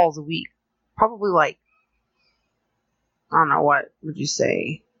of calls a week. Probably like, I don't know, what would you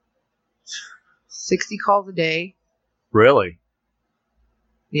say? 60 calls a day. Really?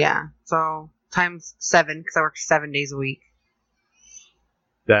 Yeah. So times 7, because I work 7 days a week.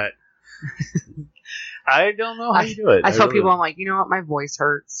 That I don't know how you do it. I tell really people, don't. I'm like, you know what? My voice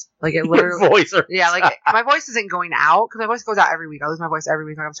hurts. Like it literally. Voice hurts. Yeah, like my voice isn't going out because my voice goes out every week. I lose my voice every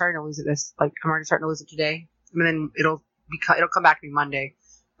week. Like I'm starting to lose it this. Like I'm already starting to lose it today, and then it'll come back to me Monday.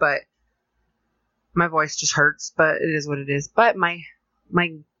 But my voice just hurts. But it is what it is. But my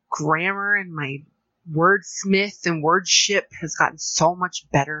grammar and my wordsmith and wordship has gotten so much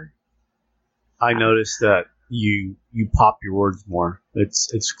better. I noticed that you pop your words more.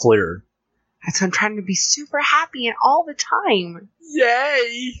 It's clearer. So I'm trying to be super happy and all the time.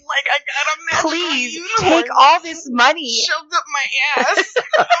 Yay! Like I got a match. Please take all this money Shoved up my ass.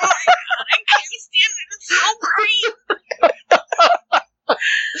 Oh my god, I can't stand it. It's so great.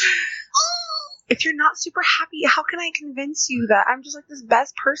 If you're not super happy, how can I convince you that I'm just like this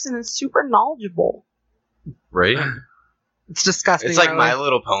best person and super knowledgeable? Right? It's disgusting. It's like really. My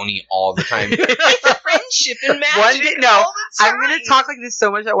Little Pony all the time. It's friendship and magic. One day, no, all the time. I'm gonna talk like this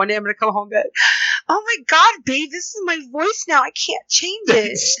so much that one day I'm gonna come home and be like, oh my god, babe, this is my voice now. I can't change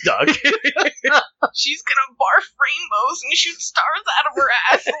it. Stuck. She's gonna barf rainbows and shoot stars out of her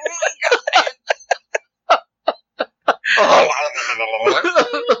ass. Oh my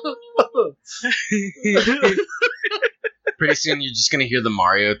god. Pretty soon you're just gonna hear the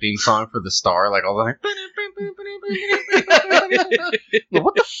Mario theme song for the star, like all the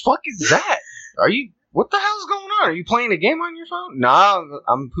what the fuck is that? What the hell's going on? Are you playing a game on your phone? Nah,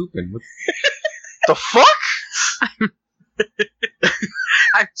 I'm pooping. What the fuck?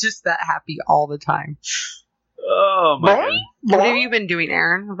 I'm just that happy all the time. Oh my god! What have you been doing,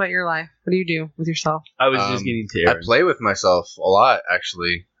 Aaron? What about your life? What do you do with yourself? I was just getting to I Aaron. play with myself a lot,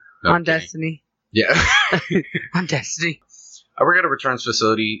 actually. No, I'm On kidding. Destiny. Yeah. On Destiny. I work at a returns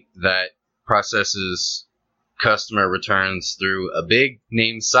facility that processes customer returns through a big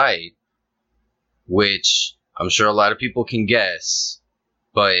name site, which I'm sure a lot of people can guess,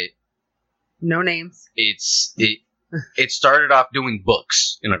 but No names. it started off doing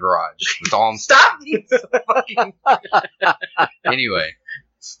books in a garage. That's all I'm Stop being so fucking. Anyway,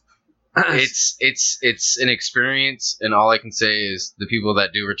 it's an experience, and all I can say is the people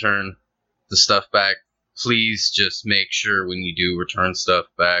that do return the stuff back, please just make sure when you do return stuff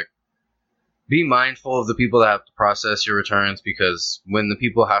back, be mindful of the people that have to process your returns, because when the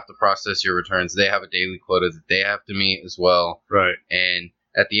people have to process your returns, they have a daily quota that they have to meet as well. Right. And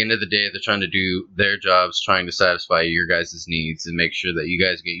at the end of the day, they're trying to do their jobs, trying to satisfy your guys' needs and make sure that you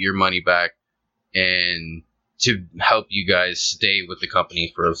guys get your money back and to help you guys stay with the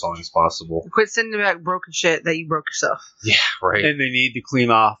company for as long as possible. Quit sending back broken shit that you broke yourself. Yeah, right. And they need to clean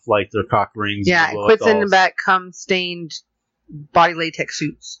off like their cock rings. Yeah, and and blow quit up sending dolls. back cum stained body latex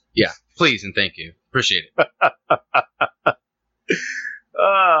suits. Yeah, please and thank you. Appreciate it.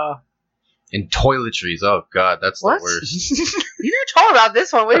 And toiletries. Oh, God, that's What? the worst. You never told about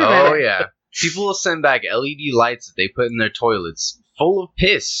this one. Wait a minute. Oh, yeah. People will send back LED lights that they put in their toilets full of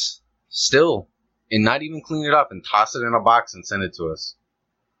piss still and not even clean it up and toss it in a box and send it to us.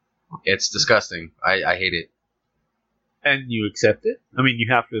 It's disgusting. I hate it. And you accept it? I mean, you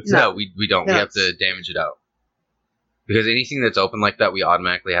have to accept No, we don't. No. We have to damage it out. Because anything that's open like that, we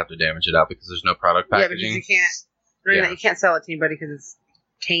automatically have to damage it out because there's no product Yeah, because packaging. you can't. Yeah. You can't sell it to anybody because it's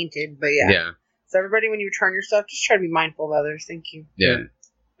tainted. But yeah. Yeah. So everybody, when you return your stuff, just try to be mindful of others. Thank you. Yeah.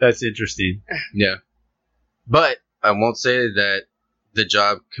 That's interesting. Yeah. But I won't say that the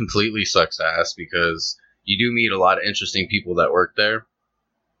job completely sucks ass because you do meet a lot of interesting people that work there.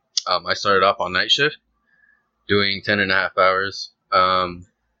 I started off on night shift doing 10.5 hours.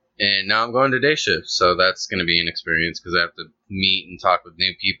 And now I'm going to day shift. So that's going to be an experience because I have to meet and talk with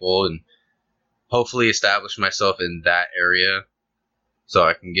new people and hopefully establish myself in that area so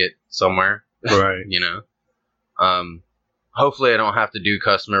I can get somewhere. Right. You know? Hopefully I don't have to do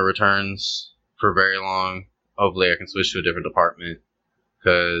customer returns for very long. Hopefully I can switch to a different department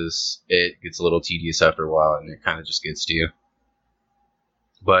because it gets a little tedious after a while and it kind of just gets to you.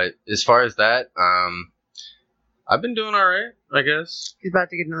 But as far as that, I've been doing alright, I guess. He's about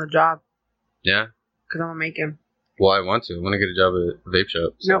to get another job Yeah. because I'm gonna make him. Well, I want to. I want to get a job at a vape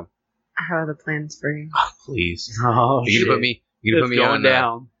shop. So. Nope. I have other plans for you. Oh, please. Oh, You gonna put me? You gonna put me going on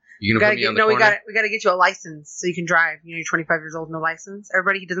down? You gonna put me on the we corner? gotta get you a license so you can drive. You know, you're 25 years old, no license.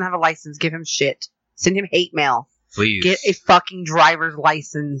 Everybody who doesn't have a license, give him shit. Send him hate mail. Please. Get a fucking driver's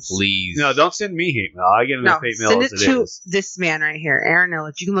license. Please. No, don't send me hate mail. I get enough hate mail send as it it to is. this man right here, Aaron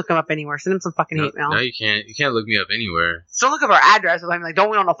Illich. You can look him up anywhere. Send him some fucking hate mail. No, you can't. You can't look me up anywhere. Just don't look up our address. I'm like, don't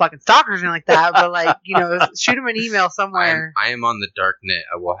we want no fucking stalkers or anything like that. But like, shoot him an email somewhere. I am on the dark net.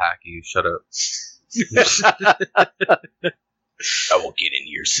 I will hack you. Shut up. I will get into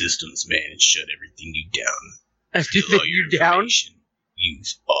your systems, man, and shut everything you down. Steal all your information.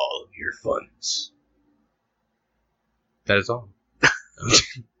 Use all of your funds. That is all.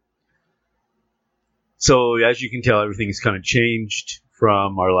 So, as you can tell, everything's kind of changed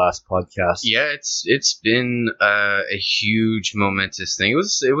from our last podcast. Yeah, it's been a huge momentous thing. It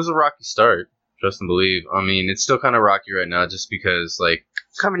was a rocky start. Trust and believe. I mean, it's still kind of rocky right now, just because like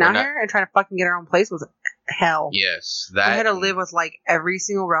Coming out here and trying to fucking get our own place was hell. Yes, I had to live with like every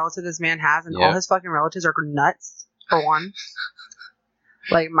single relative this man has, and all his fucking relatives are nuts. For one,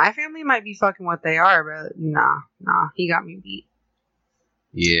 like my family might be fucking what they are, but nah, he got me beat.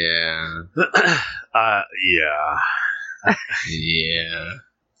 Yeah. Yeah. Yeah.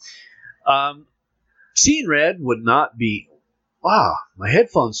 Seeing red would not be. Wow, my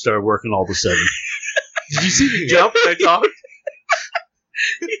headphones started working all of a sudden. Did you see me jump when I talked?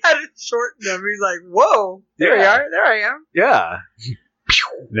 He had it shortened them. He's like, "Whoa, there you are. There I am." Yeah.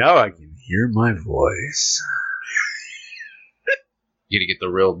 Now I can hear my voice. You gotta get the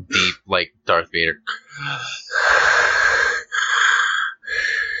real deep, like Darth Vader.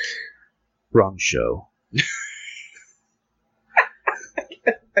 Wrong show.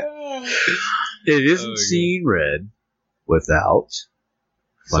 It isn't seeing red without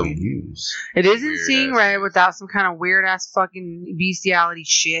funny news. It isn't seeing red without some kind of weird ass fucking bestiality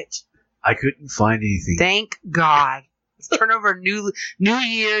shit. I couldn't find anything. Thank God. Let's turn over new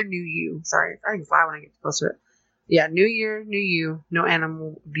year, new you. Sorry, I can fly when I get close to it. Yeah, new year, new you. No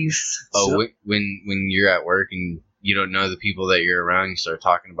animal abuse. Oh, when you're at work and you don't know the people that you're around, you start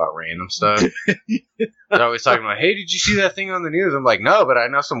talking about random stuff. They're always talking about, hey, did you see that thing on the news? I'm like, no, but I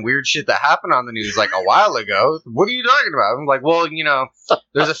know some weird shit that happened on the news like a while ago. What are you talking about? I'm like, well,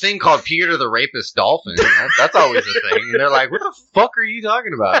 there's a thing called Peter the Rapist Dolphin. That's always a thing. And they're like, what the fuck are you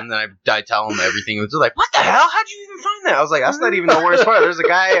talking about? And then I tell them everything. It was like, what the hell? How'd you even find that? I was like, that's not even the worst part. There's a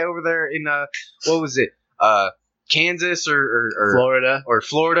guy over there in, what was it? Kansas or Florida or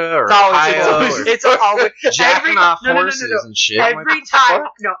Ohio. It's always jacking off horses and shit. Every time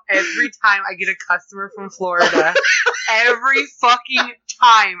I get a customer from Florida, every fucking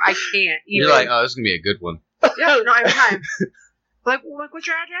time I can't. You're like, oh, this is gonna be a good one. Yeah, no, every time. like, what's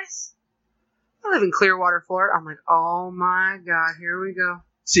your address? I live in Clearwater, Florida. I'm like, oh my god, here we go.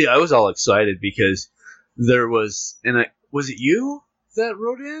 See, I was all excited because there was, was it you that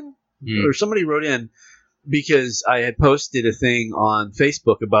wrote in, or somebody wrote in? Because I had posted a thing on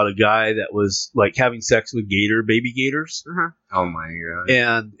Facebook about a guy that was like having sex with baby gators. Oh my god!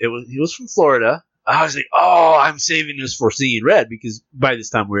 And he was from Florida. I was like, oh, I'm saving this for Seeing Red because by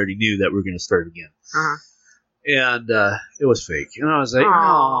this time we already knew that we were going to start again. And it was fake. And I was like,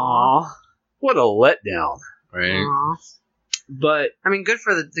 oh, what a letdown. Right. Aww. But I mean, good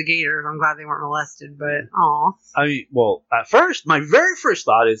for the gators. I'm glad they weren't molested. But aw. I mean, well, at first, my very first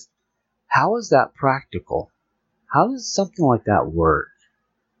thought is, how is that practical? How does something like that work?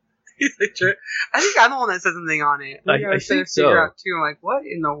 I think I'm the one that said something on it. I think so. Figure out too. I'm like, what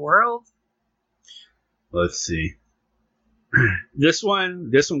in the world? Let's see. This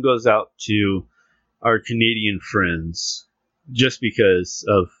one goes out to our Canadian friends, just because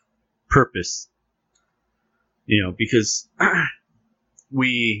of purpose. Because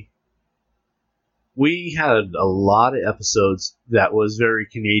we had a lot of episodes that was very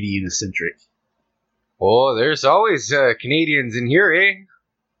Canadian-centric. Oh, there's always Canadians in here, eh?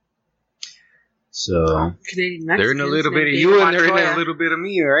 So Canadian Mexicans. They're in a little bit of you, and they're in a little bit of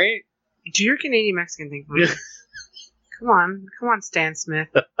me, right? Do your Canadian Mexican thing for me. Come on, Stan Smith.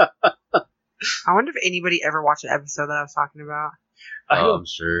 I wonder if anybody ever watched an episode that I was talking about. Oh, I'm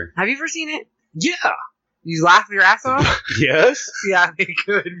sure. Have you ever seen it? Yeah. You laugh your ass off? Yes. Yeah, they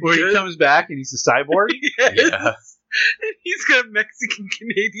could. Where he comes back and he's a cyborg? Yes. Yeah. And he's got a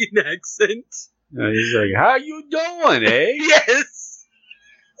Mexican-Canadian accent. And he's like, how you doing, eh? Yes.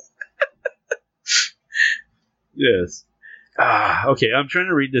 Yes. Okay, I'm trying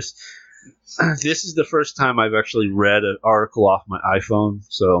to read this. This is the first time I've actually read an article off my iPhone,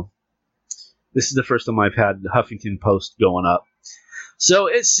 so this is the first time I've had the Huffington Post going up. So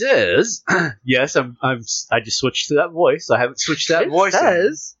it says, yes, I just switched to that voice. I haven't switched that voice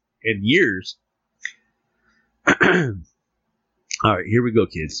in years. All right, here we go,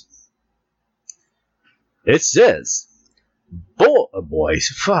 kids. It says, boys,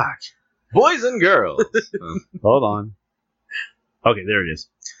 fuck. Boys and girls. Hold on. Okay, there it is.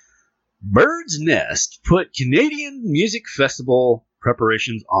 Bird's Nest put Canadian Music Festival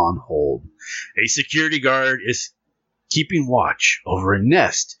preparations on hold. A security guard is keeping watch over a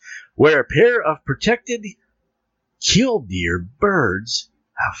nest where a pair of protected killdeer birds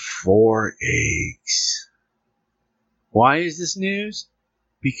have 4 eggs. Why is this news?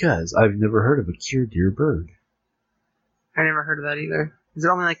 Because I've never heard of a killdeer bird. I never heard of that either. Is it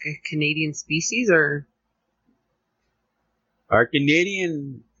only like a Canadian species, or? Our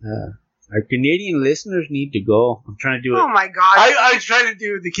Canadian listeners need to go. I'm trying to do it. Oh my god! I was trying to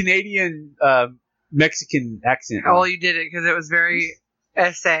do the Canadian Mexican accent. Oh, you did it because it was very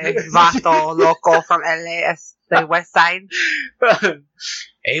ese vato loco from LA, the West Side.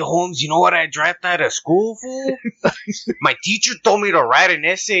 Hey, Holmes, you know what I dropped out of school for? My teacher told me to write an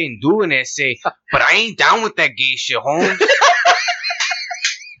essay and do an essay, but I ain't down with that gay shit, Holmes.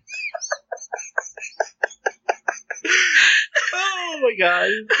 Oh my god,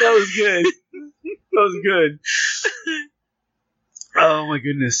 that was good. That was good. Oh my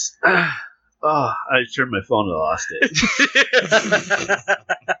goodness. Oh, I turned my phone and lost it.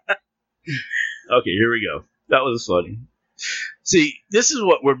 Okay, here we go. That was funny. See, this is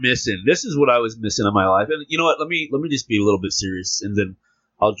what we're missing. This is what I was missing in my life. And you know what? Let me just be a little bit serious, and then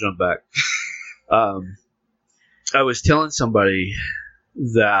I'll jump back. I was telling somebody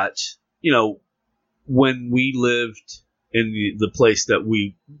that, you know, when we lived in the place that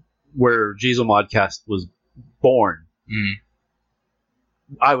where Jazel Modcast was born,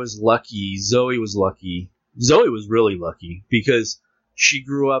 I was lucky. Zoe was lucky. Zoe was really lucky because she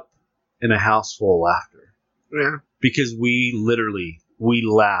grew up in a house full of laughter. Yeah. Because we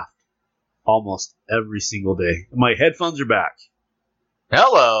laughed almost every single day. My headphones are back.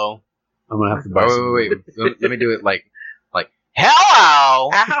 Hello. I'm gonna have to buy some. Wait. Let me do it like hello.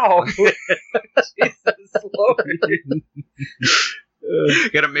 Ow. Jesus Lord.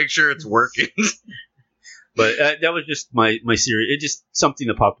 Gotta make sure it's working. But that was just my series. It just something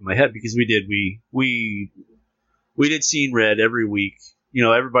that popped in my head because we did Seeing Red every week. You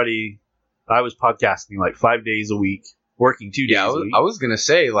know, everybody. I was podcasting like 5 days a week, working 2 days a week. I was gonna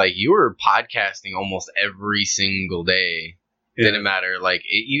say, like, you were podcasting almost every single day. Yeah. Didn't matter. Like,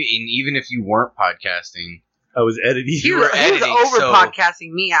 even if you weren't podcasting, I was editing. He was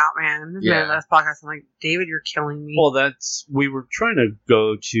podcasting me out, man. This man that's podcasting. Like, David, you're killing me. Well, we were trying to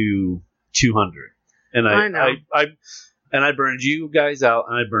go to 200, and I know. I burned you guys out,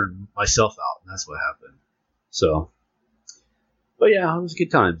 and I burned myself out, and that's what happened. So. But yeah, it was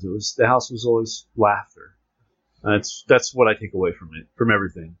good times. The house was always laughter. That's what I take away from it, from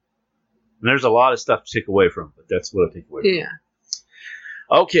everything. And there's a lot of stuff to take away from, but that's what I take away from. Yeah.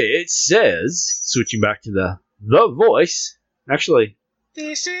 Okay, it says, switching back to the voice. Actually,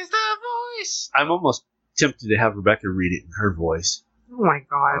 this is the voice. I'm almost tempted to have Rebecca read it in her voice. Oh my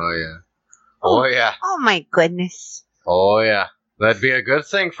god. Oh yeah. Oh yeah. Oh my goodness. Oh yeah. That'd be a good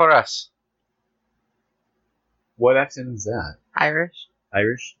thing for us. What accent is that? Irish.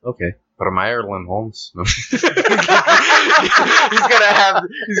 Irish? Okay. From Ireland, Holmes. he's gotta have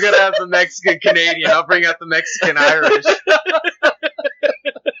the Mexican Canadian. I'll bring out the Mexican Irish.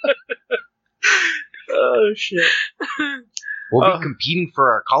 Oh shit. We'll be competing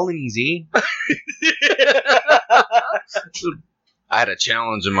for our colonies, eh? I had to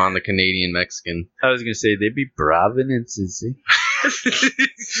challenge him on the Canadian Mexican. I was gonna say they'd be provenances, eh?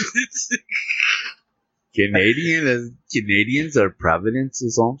 Canadians are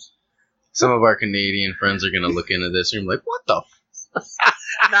provinces, Holmes. Some of our Canadian friends are gonna look into this and be like, "What the?"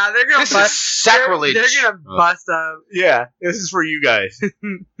 Nah, they're gonna bust. Sacrilege. They're gonna bust up. Yeah, this is for you guys.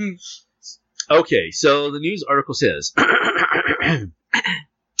 Okay, so the news article says,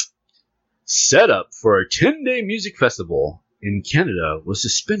 setup for a 10-day music festival in Canada was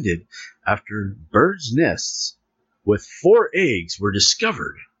suspended after birds' nests with 4 eggs were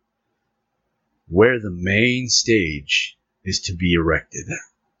discovered where the main stage is to be erected.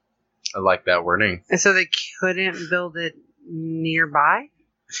 I like that wording. And so they couldn't build it nearby?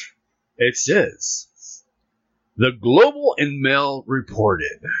 It says, the Global and Mail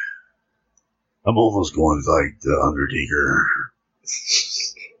reported. I'm almost going like the Undertaker.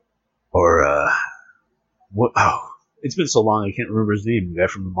 Or, what? Oh, it's been so long I can't remember his name. The guy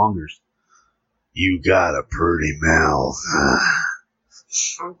from the Mongers. You got a pretty mouth.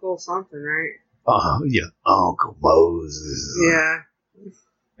 Uncle something, right? Yeah, Uncle Moses. Yeah.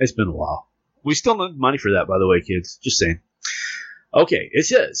 It's been a while. We still need money for that, by the way, kids. Just saying. Okay, it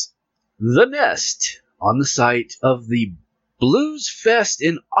says, The Nest, on the site of the Blues Fest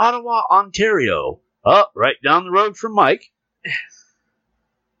in Ottawa, Ontario. Right down the road from Mike.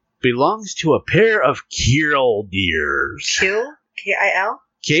 belongs to a pair of killdeers. Kill? K-I-L?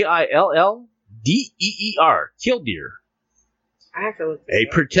 Killdeer. Killdeer. I have to look A this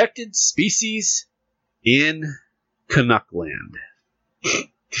up. protected species in Canuckland.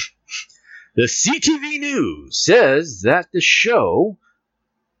 The CTV News says that the show,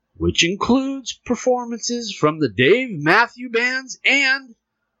 which includes performances from the Dave Matthew Bands and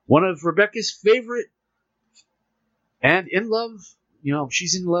one of Rebecca's favorite and in love,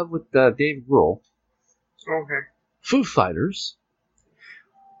 she's in love with Dave Grohl, Okay. Foo Fighters,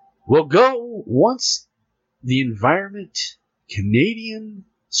 will go once the Environment Canadian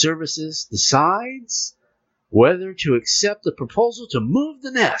Services decides whether to accept the proposal to move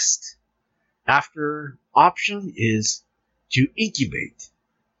the nest after option is to incubate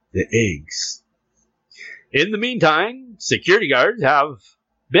the eggs. In the meantime, security guards have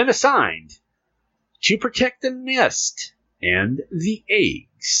been assigned to protect the nest and the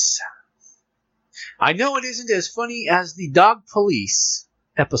eggs. I know it isn't as funny as the Dog Police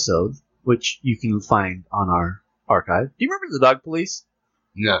episode, which you can find on our archive. Do you remember the Dog Police?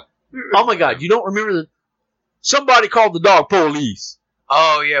 No. Oh my God, you don't remember somebody called the Dog Police.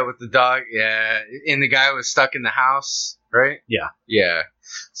 Oh, yeah, with the dog. Yeah. And the guy was stuck in the house, right? Yeah. Yeah.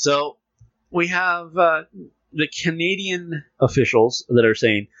 So we have the Canadian officials that are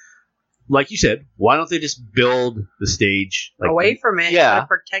saying, like you said, why don't they just build the stage away from it? Yeah. In a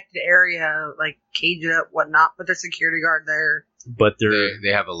protected area, like cage it up, whatnot, put their security guard there. But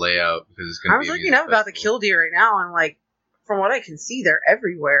they have a layout because it's going to I was looking up about the killdeer right now, and from what I can see, they're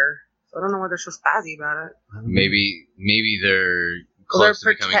everywhere. So I don't know why they're so spazzy about it. Maybe they're close to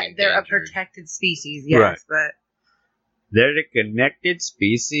becoming endangered. They're a protected species, yes, Right. but they're the connected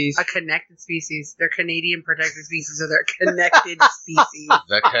species. a connected species. They're Canadian protected species, so they're connected species.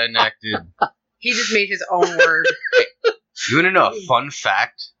 The connected. He just made his own word. You want to know a fun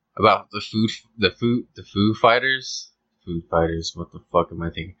fact about the Foo Fighters? Foo Fighters. What the fuck am I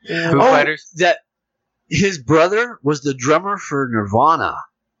thinking? Yeah. Foo Fighters. That his brother was the drummer for Nirvana.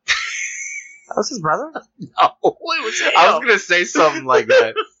 That was his brother? No, it was him. I was gonna say something like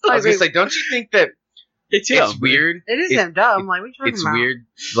that. I was gonna say, don't you think that it's weird? It is him, dumb. What are you talking It's about? weird.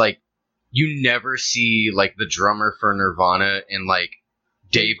 You never see the drummer for Nirvana and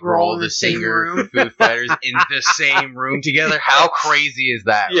Dave Grohl, the singer for Foo Fighters, in the same room together. How crazy is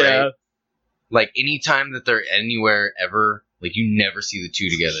that? Yeah. Right? Anytime that they're anywhere ever, you never see the two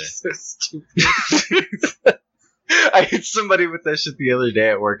together. So stupid. I hit somebody with that shit the other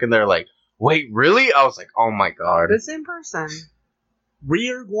day at work, and they're like, "Wait, really?" I was like, "Oh my god!" The same person. We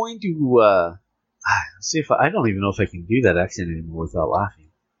are going to see if I don't even know if I can do that accent anymore without laughing.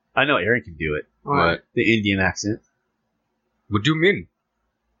 I know Aaron can do it. What? The Indian accent. What do you mean?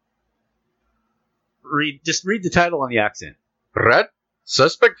 Read the title on the accent. Rat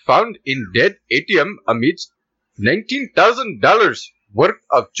suspect found in dead ATM amidst $19,000 worth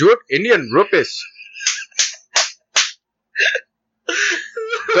of Jute Indian rupees.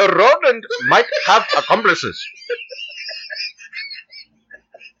 The rodent might have accomplices.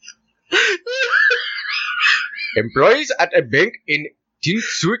 Employees at a bank in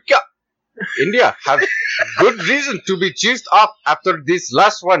Tinsukia, India, have good reason to be cheesed off after this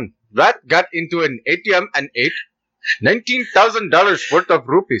last one. Rat got into an ATM and ate $19,000 worth of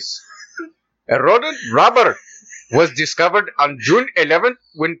rupees. A rodent robber was discovered on June 11th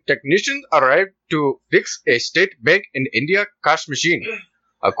when technicians arrived to fix a state bank in India cash machine,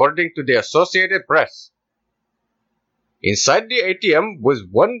 according to the Associated Press. Inside the ATM was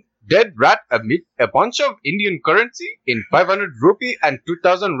one dead rat amid a bunch of Indian currency in 500 rupee and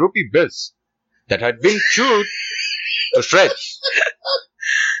 2000 rupee bills that had been chewed to shreds.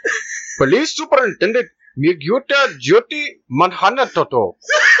 Police Superintendent Miguta Jyoti Manhanatoto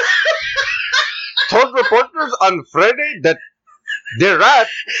told reporters on Friday that the rat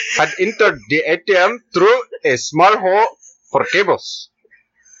had entered the ATM through a small hole for cables.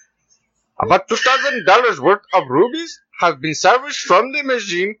 About $2,000 worth of rupees have been salvaged from the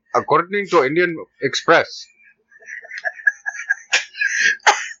machine, according to Indian Express.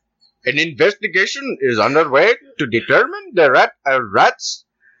 An investigation is underway to determine the rats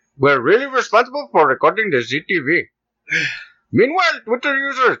were really responsible for recording the CTV. Meanwhile, Twitter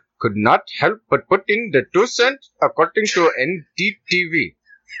users could not help but put in the 2 cents, according to NDTV.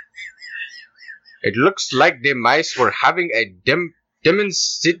 It looks like the mice were having a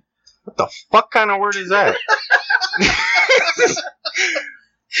demonstration. What the fuck kind of word is that?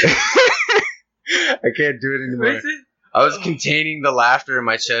 I can't do it anymore. I was containing the laughter in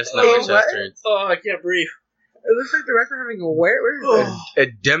my chest. Now my chest hurts. Oh, I can't breathe. It looks like the record having a where is it?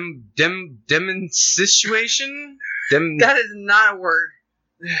 A demonstration? That is not a word.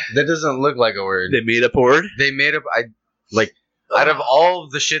 That doesn't look like a word. They made up a word? They made up. Out of all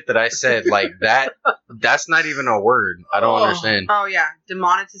of the shit that I said, like that's not even a word. I don't understand. Oh yeah,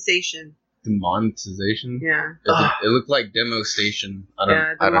 demonetization. Demonetization? Yeah. It looked like demo station. I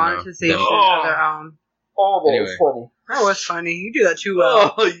don't demonetization know. of their own. Oh, that was funny. That was funny. You do that too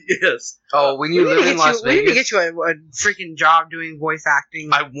well. Oh, yes. Oh, when you live in Las we need to Vegas, get you a freaking job doing voice acting.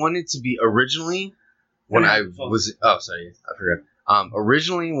 I wanted to be originally when I was. Oh, sorry, I forgot.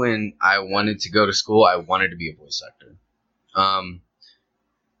 Originally, when I wanted to go to school, I wanted to be a voice actor.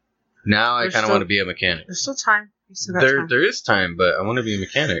 Now I kind of want to be a mechanic. There's still time. You still got time. There is time, but I want to be a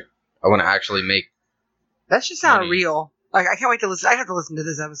mechanic. I want to actually make. That should sound money. real. Like I can't wait to listen. I have to listen to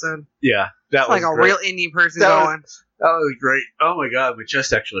this episode. Yeah, that It's was like a great. real Indian person That was- going. That was great. Oh my god, my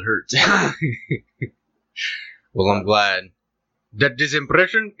chest actually hurts. Well, I'm glad that this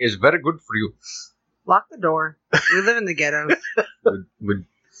impression is very good for you. Lock the door. We live in the ghetto.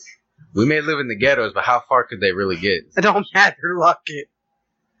 We may live in the ghettos, but how far could they really get? It don't matter. Lock it.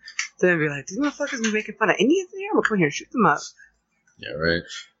 Then be like, these motherfuckers be making fun of Indians in here. I'm gonna come here and shoot them up. Yeah, right.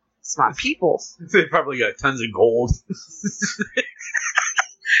 It's my people. They probably got tons of gold.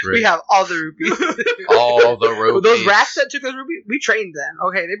 We have all the rupees. All the rupees. Those rats that took those rupees, we trained them.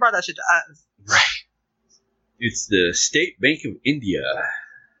 Okay, they brought that shit to us. It's the State Bank of India.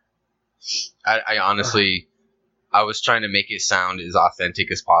 I honestly, I was trying to make it sound as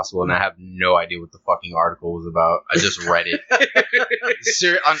authentic as possible, and I have no idea what the fucking article was about. I just read it.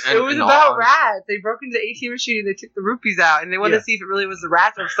 It was about rats. They broke into the ATM machine and they took the rupees out, and they wanted to see if it really was the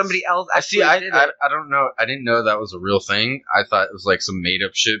rats or if somebody else actually did it. I don't know. I didn't know that was a real thing. I thought it was like some made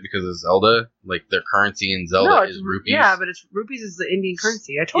up shit because of Zelda. Like their currency in Zelda is rupees. Yeah, but rupees is the Indian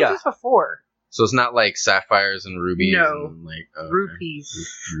currency. I told you this before. So it's not like sapphires and rubies. No. And like Rupees.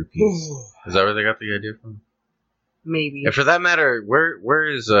 Rupees. Is that where they got the idea from? Maybe. And for that matter, where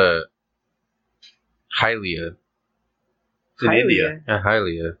is Hylia? It's in India. Yeah,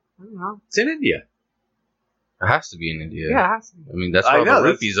 Hylia. I don't know. It's in India. It has to be in India. Yeah, it has to be. I mean, that's I where know, the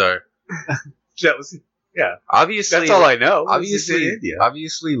that's- rupees are. That was Obviously, That's all I know. Obviously, It's in India.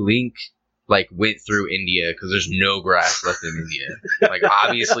 obviously, Link went through India because there's no grass left in India. Like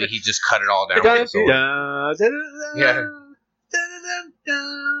obviously, he just cut it all down with his sword. Yeah.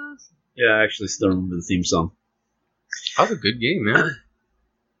 Yeah, I actually still remember the theme song. That was a good game, man.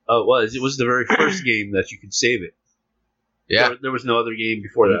 Oh, it was. It was the very first game that you could save it. Yeah. There was no other game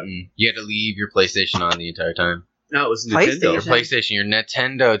before that. You had to leave your PlayStation on the entire time. No, it was Nintendo. Your PlayStation, your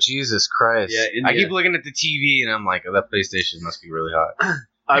Nintendo. Jesus Christ. Yeah, I India. keep looking at the TV and I'm like, oh, that PlayStation must be really hot.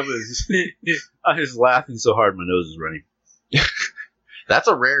 I was laughing so hard my nose is running. That's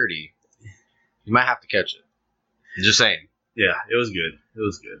a rarity. You might have to catch it. I'm just saying. Yeah, it was good. It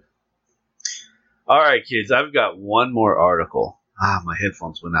was good. All right, kids, I've got one more article. My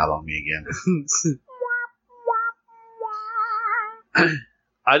headphones went out on me again.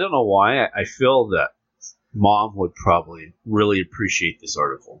 I don't know why. I feel that Mom would probably really appreciate this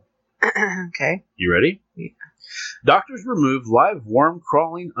article. Okay. You ready? Yeah. Doctors remove live worm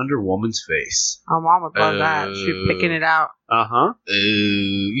crawling under woman's face. Oh, Mom would love that. She'd be picking it out. Uh-huh.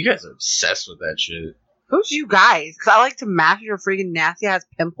 You guys are obsessed with that shit. Who's you guys? Because I like to master your freaking nasty ass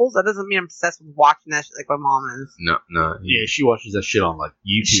pimples. That doesn't mean I'm obsessed with watching that shit like my mom is. No. Yeah, she watches that shit on like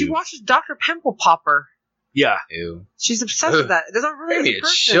YouTube. She watches Dr. Pimple Popper. Yeah. Ew. She's obsessed with that. There's a really Maybe good it's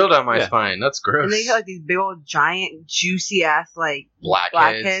person. shield on my spine. That's gross. And they got like these big old giant juicy ass like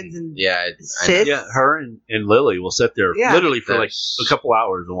blackheads and yeah, cysts. Yeah, her and Lily will sit there literally for like a couple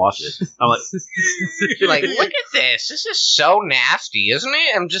hours and watch it. I'm like, like, look at this. This is so nasty, isn't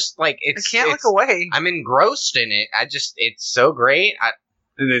it? I'm just like, I can't look away. I'm engrossed in it. It's so great.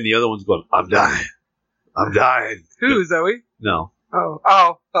 And then the other one's going, I'm dying. I'm dying. Who, Zoe? No.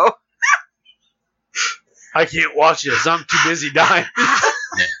 Oh. I can't watch this. I'm too busy dying.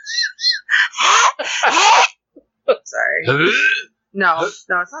 Sorry. No, it's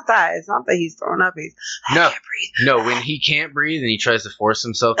not that. It's not that he's throwing up. I can't breathe. No, when he can't breathe and he tries to force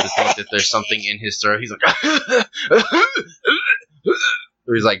himself to think that there's something in his throat, he's like,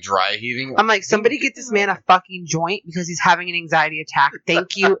 or he's like dry heaving. I'm like, somebody get this man a fucking joint because he's having an anxiety attack.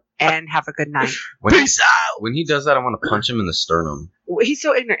 Thank you, and have a good night. Peace out. When he does that, I want to punch him in the sternum. He's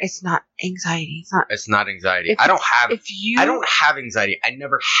so ignorant. It's not anxiety. It's not anxiety. If I don't have anxiety. I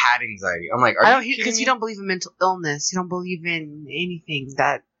never had anxiety. I'm like, because you don't believe in mental illness. You don't believe in anything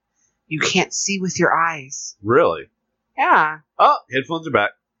that you can't see with your eyes. Really? Yeah. Oh, headphones are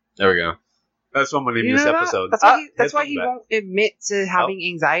back. There we go. That's what I'm going to name You this know that? episode. That's why he back. won't admit to having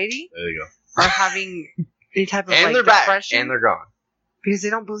anxiety There you go. or having any type of And like they're back. depression. And they're gone. Because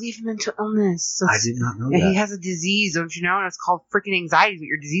they don't believe in mental illness. So I did not know and that. he has a disease, don't you know? And it's called freaking anxiety. What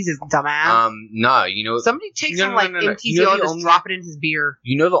your disease is, dumbass. No, you know. Somebody take no, some no, like no, no. MTZO You know and the just only- drop it in his beer.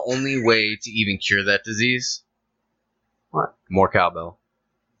 You know the only way to even cure that disease? What? More cowbell.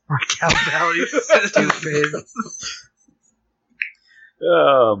 Or cowbell, you stupid.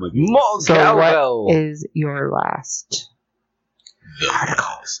 Oh my god. More So cowbell. what is your last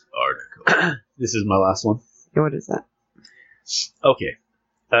article? This is my last one. What is that? Okay.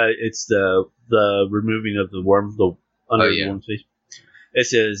 It's the removing of the worm, the under the worm's face. It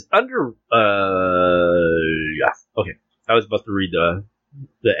says under yeah. Okay. I was about to read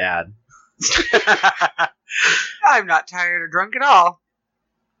the ad. I'm not tired or drunk at all.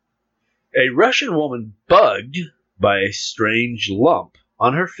 A Russian woman bugged by a strange lump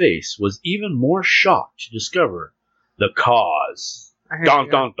on her face was even more shocked to discover the cause. I heard Dong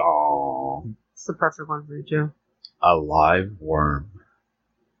you. dong dong. It's the perfect one for you, too. A live worm.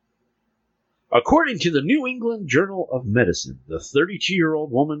 According to the New England Journal of Medicine, the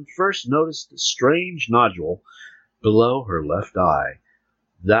 32-year-old woman first noticed a strange nodule below her left eye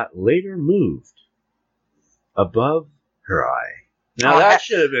that later moved above her eye. Now that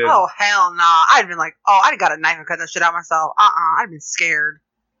should have been... Oh, hell nah. I'd have been like, I'd have got a knife and cut that shit out myself. I'd have been scared.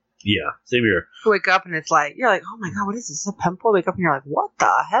 Yeah, same here. You wake up and it's like, you're like, oh my god, what is this? A pimple? Wake up and you're like, what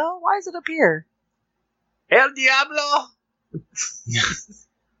the hell? Why is it up here? El Diablo!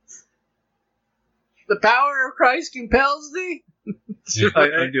 The power of Christ compels thee.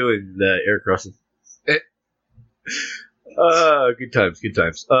 I'm doing the Eric Russell. Good times, good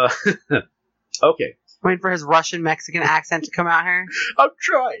times. Okay. Waiting for his Russian Mexican accent to come out here. I'm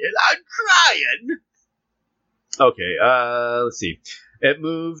trying. Okay, let's see. It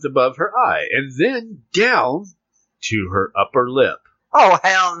moved above her eye and then down to her upper lip. Oh,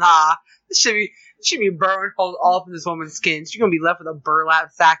 hell nah. This should be burrowing holes all up in this woman's skin. She's gonna be left with a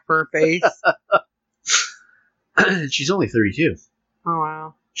burlap sack for her face. She's only 32. Oh,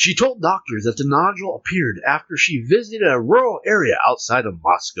 wow. She told doctors that the nodule appeared after she visited a rural area outside of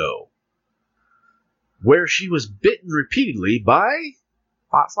Moscow, where she was bitten repeatedly by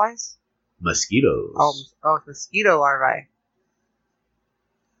Hot flies? mosquitoes. Oh, mosquito larvae.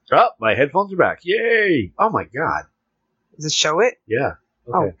 Oh, my headphones are back. Yay! Oh my god. Does it show it? Yeah.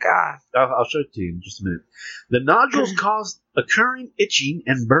 Okay. Oh, God. I'll show it to you in just a minute. The nodules caused occurring itching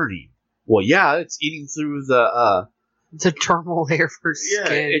and burning. Well, yeah, it's eating through the dermal layer for skin.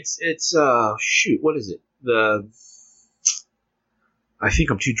 Yeah, it's shoot, what is it? I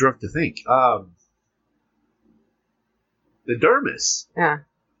think I'm too drunk to think. The dermis. Yeah.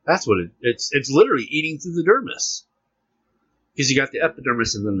 That's what it's literally eating through the dermis. Because you got the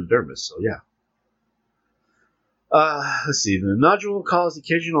epidermis and then the dermis, so yeah. Let's see. The nodule caused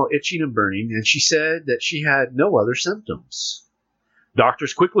occasional itching and burning, and she said that she had no other symptoms.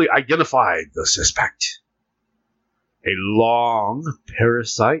 Doctors quickly identified the suspect. A long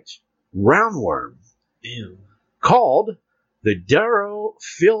parasite roundworm. Ew. Called the Darophilia.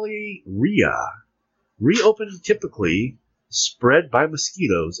 Reopened typically spread by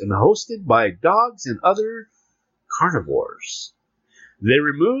mosquitoes and hosted by dogs and other carnivores. They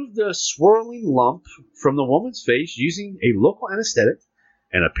removed the swirling lump from the woman's face using a local anesthetic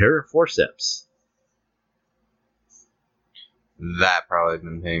and a pair of forceps. That probably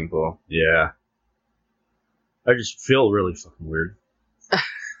been painful. Yeah. I just feel really fucking weird.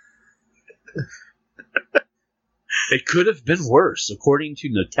 It could have been worse, according to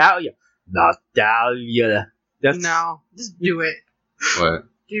Natalia. Natalia. No, just do it. What?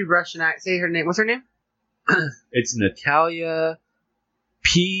 Do Russian accent. Say her name. What's her name? It's Natalia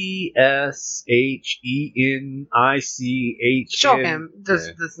Pshenich. Show him.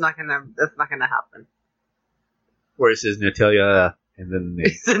 That's not gonna happen. Where it says Natalia and then the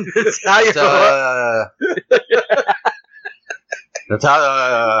name. Natalia.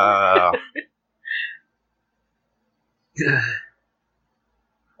 Natalia.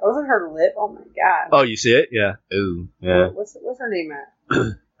 Wasn't her lip? Oh my god. Oh, you see it? Yeah. Ooh, yeah. What's her name at?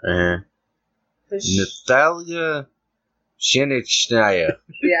 Natalia Shenichная.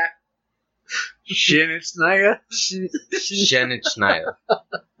 Yeah. Shenichная? Shenichная.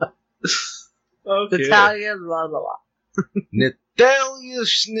 Okay. Natalia, blah, blah, blah. Natalia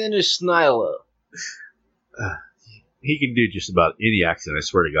Shenichная. He can do just about any accent, I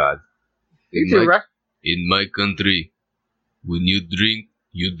swear to God. In my country, when you drink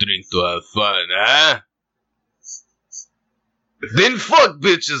to have fun, huh? Then fuck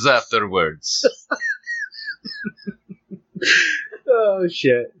bitches afterwards. Oh,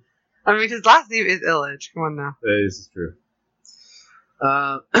 shit. I mean, his last name is Illich. Come on now. This is true.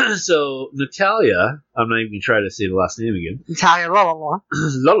 So Natalia, I'm not even going to try to say the last name again. Natalia, la la la.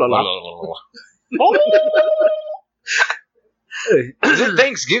 La la la. Is it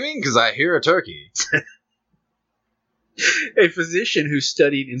Thanksgiving? Because I hear a turkey. A physician who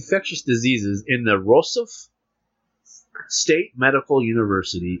studied infectious diseases in the Rostov State Medical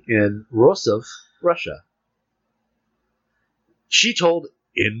University in Rostov, Russia. She told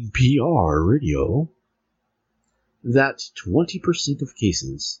NPR Radio that 20% of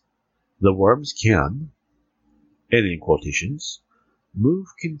cases, the worms can, and in quotations, move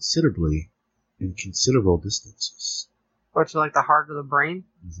considerably in considerable distances. What's like the heart of the brain?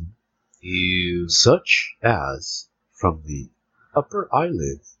 Ew. Such as from the upper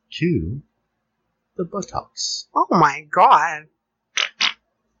eyelid to the buttocks. Oh my god.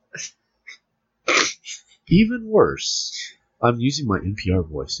 Even worse, I'm using my NPR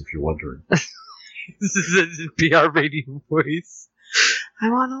voice if you're wondering. This is an NPR radio voice.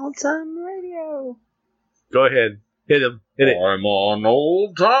 I'm on old time radio. Go ahead. Hit him. Hit it. I'm on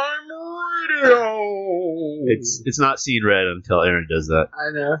old time radio. It's not seen red until Aaron does that.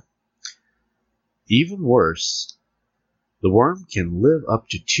 I know. Even worse, the worm can live up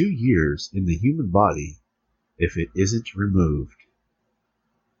to 2 years in the human body if it isn't removed.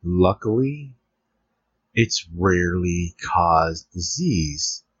 Luckily, it's rarely caused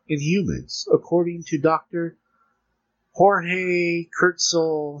disease in humans, according to Dr. Jorge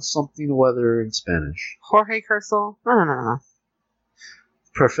Kurtzel, something or other in Spanish. Jorge Kurtzel? No.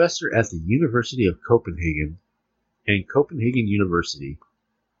 Professor at the University of Copenhagen and Copenhagen University.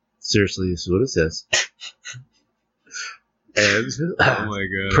 Seriously, this is what it says. And Oh my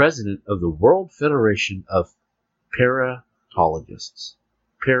god. president of the World Federation of Parasitologists.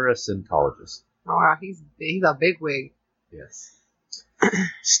 Parasitologists. Oh wow, he's a bigwig. Yes.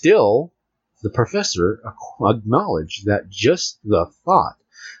 Still, the professor acknowledged that just the thought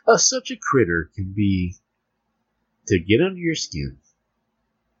of such a critter can be to get under your skin.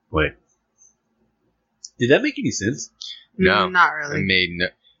 Wait. Did that make any sense? No. Not It really. made no.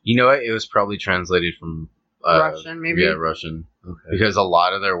 You know what? It was probably translated from Russian, maybe? Yeah, Russian. Okay. Because a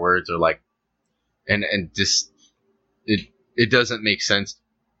lot of their words are like, and just it doesn't make sense.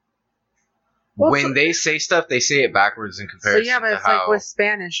 Well, When so- they say stuff, they say it backwards in So comparison. yeah, but to it's how, like with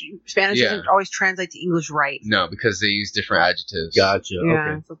Spanish. Spanish Yeah. doesn't always translate to English right. no, because they use different adjectives. Gotcha.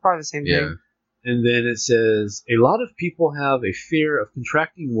 Yeah, Okay. so probably the same Yeah. thing. And then it says, a lot of people have a fear of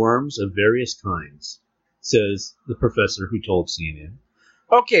contracting worms of various kinds, says the professor who told CNN.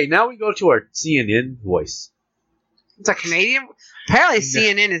 Okay, now we go to our CNN voice. It's a Canadian. Apparently,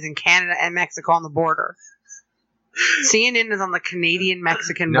 CNN is in Canada and Mexico on the border. CNN is on the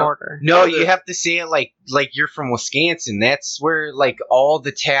Canadian-Mexican border. No, you have to say it like you're from Wisconsin. That's where like all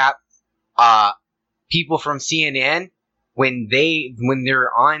the people from CNN when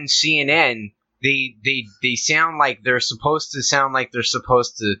they're on CNN, they sound like they're supposed to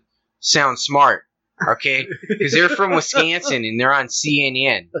sound smart. Okay? Because they're from Wisconsin and they're on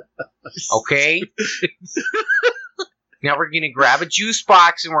CNN. Okay? Now we're going to grab a juice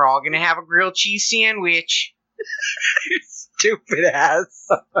box and we're all going to have a grilled cheese sandwich. Stupid ass.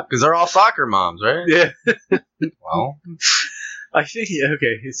 Because they're all soccer moms, right? Yeah. Well, I think,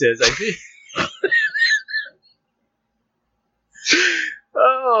 okay, it says, I think.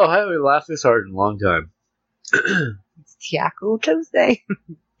 Oh, I haven't laughed this hard in a long time. It's Taco Tuesday.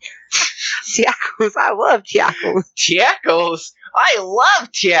 Tacos. I love tacos. Tacos? I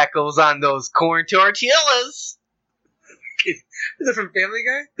love tacos on those corn tortillas. Is it from Family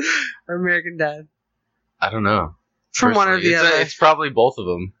Guy or American Dad? I don't know. From one or the Personally, other. it's probably both of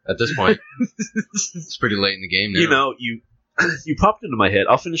them at this point. It's pretty late in the game now. You know, you popped into my head.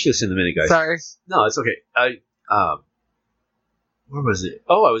 I'll finish this in a minute, guys. Sorry. No, it's okay. Where was it?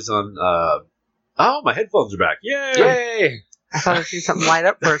 Oh, I was on. Oh, my headphones are back! Yay! Yay! I thought I seen something light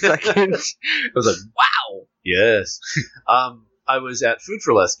up for a second. I was like, wow! Yes. I was at Food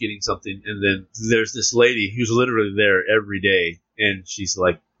for Less getting something, and then there's this lady who's literally there every day, and she's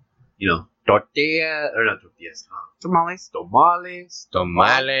like, you know, tortilla, or not tortillas, Tamales.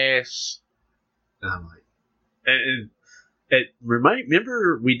 Tamales. And I'm like, and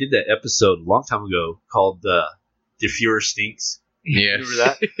remember we did that episode a long time ago called "The Fuhrer Stinks." Yes. Remember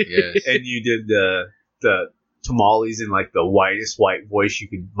that? Yes. And you did the tamales in like the whitest white voice you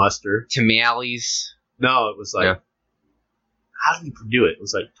could muster. Tamales. No, it was like, Yeah. how do you do it? It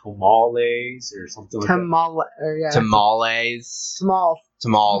was like tamales or something like that. Tamales. Tamales. Tamales.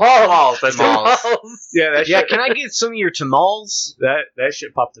 Tamales. Tamales. That's Tamales. it. Yeah, that Yeah, shit, can I get some of your tamales? that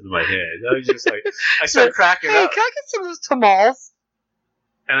shit popped into my head. I was just like, I started cracking Hey, up. can I get some of those tamales?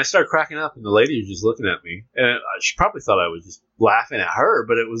 And I started cracking up, and the lady was just looking at me. And she probably thought I was just laughing at her,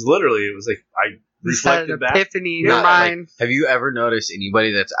 but it was like I Just had an reflected back. epiphany in Yeah, your like, mind. have you ever noticed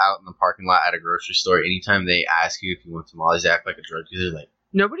anybody that's out in the parking lot at a grocery store? Anytime they ask you if you want tamales, they act like a drug dealer. Like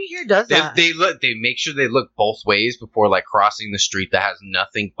Nobody here does they, that. they look, they make sure they look both ways before like crossing the street that has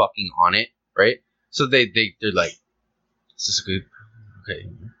nothing fucking on it, right? So they're like, is this good? Okay,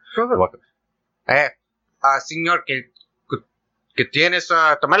 you're welcome. Señor, que tienes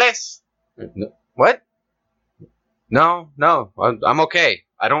tamales? No. What? No, I'm okay.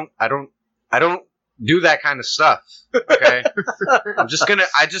 I don't do that kind of stuff. Okay,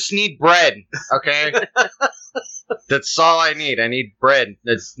 I just need bread. Okay, that's all I need. I need bread.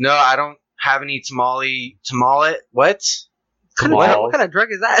 I don't have any tamale. What? What kind of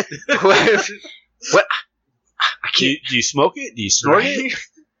drug is that? What? I can't. Do you smoke it? Do you snort it?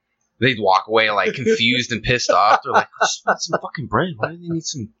 They'd walk away like confused and pissed off. They're like, I just want some fucking bread. Why do they need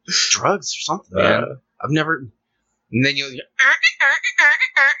some drugs or something, man? I've never. And then you'll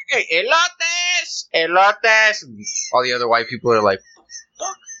elotes. And all the other white people are like,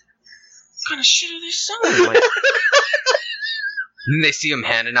 what kind of shit are they selling? Like, and then they see them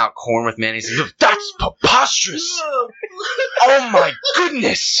handing out corn with mayonnaise. And go, that's preposterous. Oh my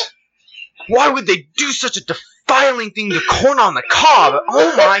goodness. Why would they do such a defiling thing to corn on the cob?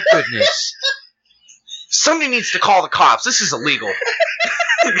 Oh my goodness. Somebody needs to call the cops. This is illegal.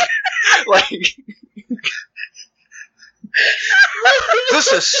 Like,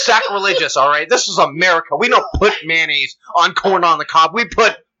 this is sacrilegious, alright? This is America. We don't put mayonnaise on corn on the cob. We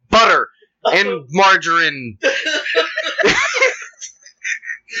put butter and margarine.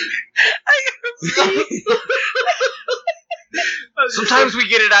 Sometimes we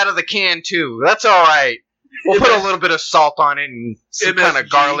get it out of the can too. That's all right. We'll put a little bit of salt on it and some kind of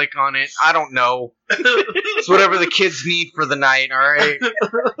garlic on it. I don't know. It's whatever the kids need for the night. All right.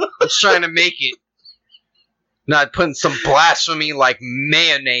 I'm just trying to make it. Not putting some blasphemy like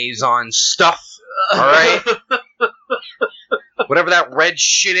mayonnaise on stuff. All right. Whatever that red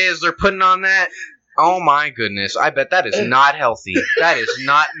shit is they're putting on that. Oh my goodness. I bet that is not healthy. That is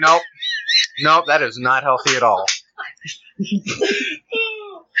not. Nope. That is not healthy at all.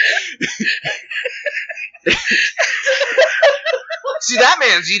 See, that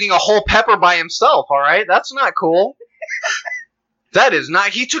man's eating a whole pepper by himself, alright? That's not cool. That is not...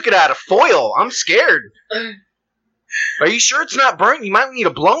 He took it out of foil. I'm scared. Are you sure it's not burnt? You might need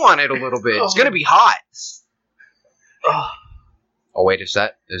to blow on it a little bit. It's gonna be hot. Oh, wait, is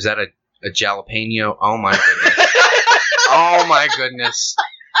that a jalapeno? Oh, my goodness. Oh, my goodness.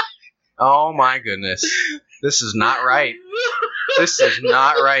 Oh, my goodness. This is not right. This is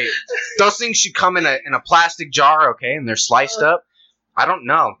not right. Those things should come in a plastic jar, okay, and they're sliced up. I don't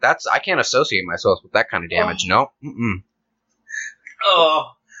know. I can't associate myself with that kind of damage. No. Mm-mm.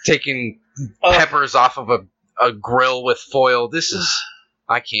 Taking peppers off of a grill with foil. This is...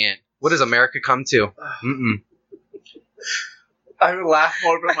 I can't. What does America come to? Mm-mm. I would laugh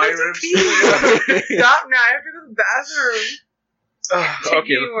more about my ribs. Stop now. I have to go to the bathroom.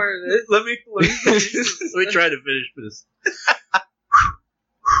 Okay, let me try to finish this.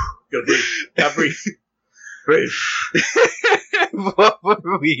 Go breathe. Now breathe. Breathe. What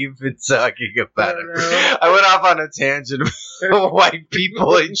were we even talking about? I went off on a tangent of white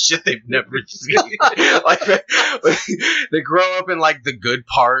people and shit they've never seen. Like, they grow up in like the good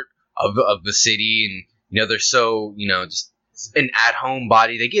part of the city, and they're so just an at-home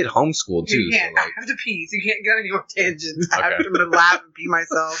body. They get homeschooled too. You can't. So, like, I have to pee, so you can't get any more tangents. I have to laugh and pee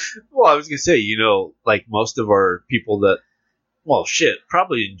myself. Well, I was gonna say, like most of our people that,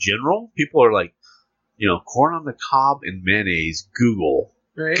 probably in general, people are like, corn on the cob and mayonnaise. Google,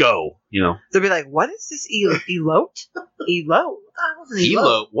 right? Go. They'll be like, "What is this elote? Elote? What the hell is an elote?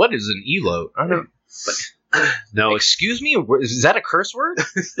 elote? What is an elote? I don't know. No, excuse me. Is that a curse word? An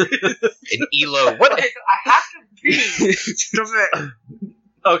elote. What? I have to pee.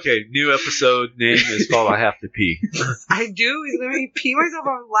 Okay, new episode name is called "I Have to Pee." I do. Let me pee myself.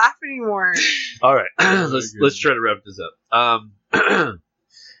 I don't laugh anymore. All right, let's try to wrap this up.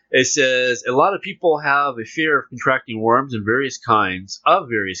 It says a lot of people have a fear of contracting worms of various kinds,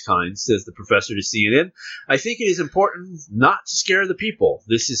 says the professor to CNN. I think it is important not to scare the people.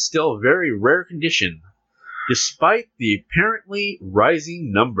 This is still a very rare condition, despite the apparently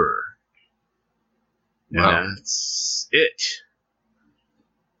rising number. Wow. And that's it.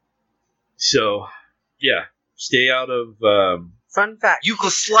 So, yeah, stay out of... Fun fact.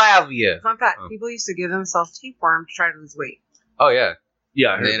 Yugoslavia. Fun fact. People used to give themselves tapeworm to try to lose weight. Oh, yeah.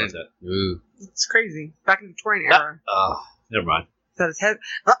 Yeah, I heard about that. Ooh. It's crazy. Back in the Victorian era. Oh, never mind. That his head.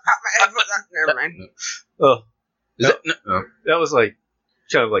 Never mind. Oh, Is it? No. that was like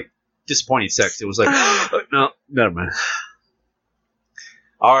kind of like disappointing sex. It was like, no, never mind.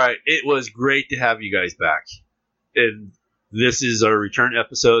 All right, it was great to have you guys back, and this is our return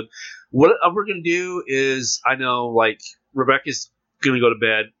episode. What we're gonna do is, I know, like, Rebecca's gonna go to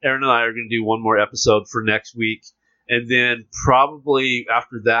bed. Aaron and I are gonna do one more episode for next week, and then probably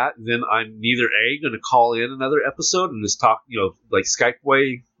after that, then I'm either gonna call in another episode and just talk, like Skype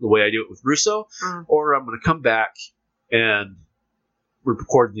way, the way I do it with Russo, or I'm gonna come back and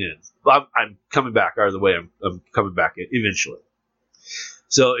record then. I'm coming back either way. I'm coming back eventually.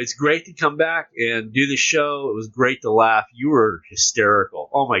 So it's great to come back and do the show. It was great to laugh. You were hysterical.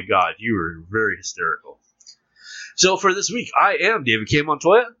 Oh my God, you were very hysterical. So for this week, I am David K.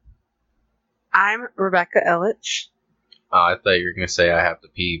 Montoya. I'm Rebecca Illich. Oh, I thought you were going to say I have to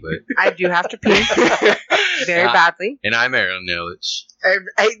pee, but... I do have to pee. Very badly. And I'm Aaron Illich.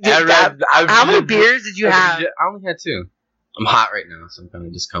 How many beers did you have? I only had 2. I'm hot right now, so I'm kind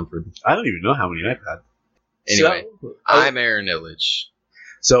of discomforted. I don't even know how many I've had. Anyway, I'm Aaron Illich.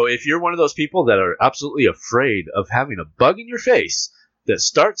 So if you're one of those people that are absolutely afraid of having a bug in your face that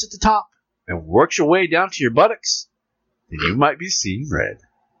starts at the top and works your way down to your buttocks, then you might be seeing red.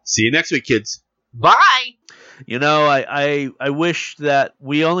 See you next week, kids. Bye! I wish that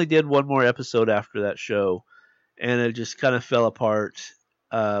we only did one more episode after that show, and it just kind of fell apart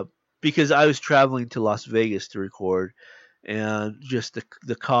because I was traveling to Las Vegas to record, and just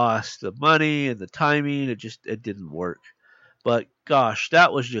the cost, the money, and the timing, it didn't work. But gosh,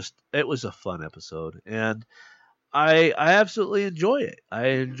 it was a fun episode, and I absolutely enjoy it. I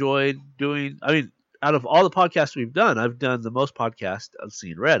enjoyed out of all the podcasts we've done, I've done the most podcasts I've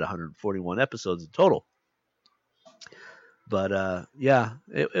seen read, 141 episodes in total. But yeah,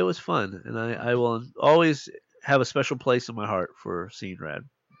 it was fun, and I will always have a special place in my heart for Scene Red.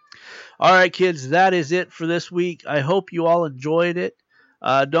 All right, kids, that is it for this week. I hope you all enjoyed it.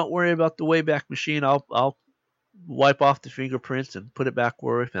 Don't worry about the Wayback Machine. I'll wipe off the fingerprints and put it back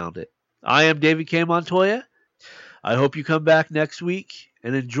where I found it. I am David K. Montoya. I hope you come back next week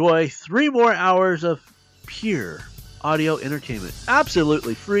and enjoy 3 more hours of pure audio entertainment,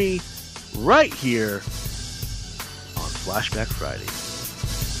 absolutely free, right here on Flashback Friday.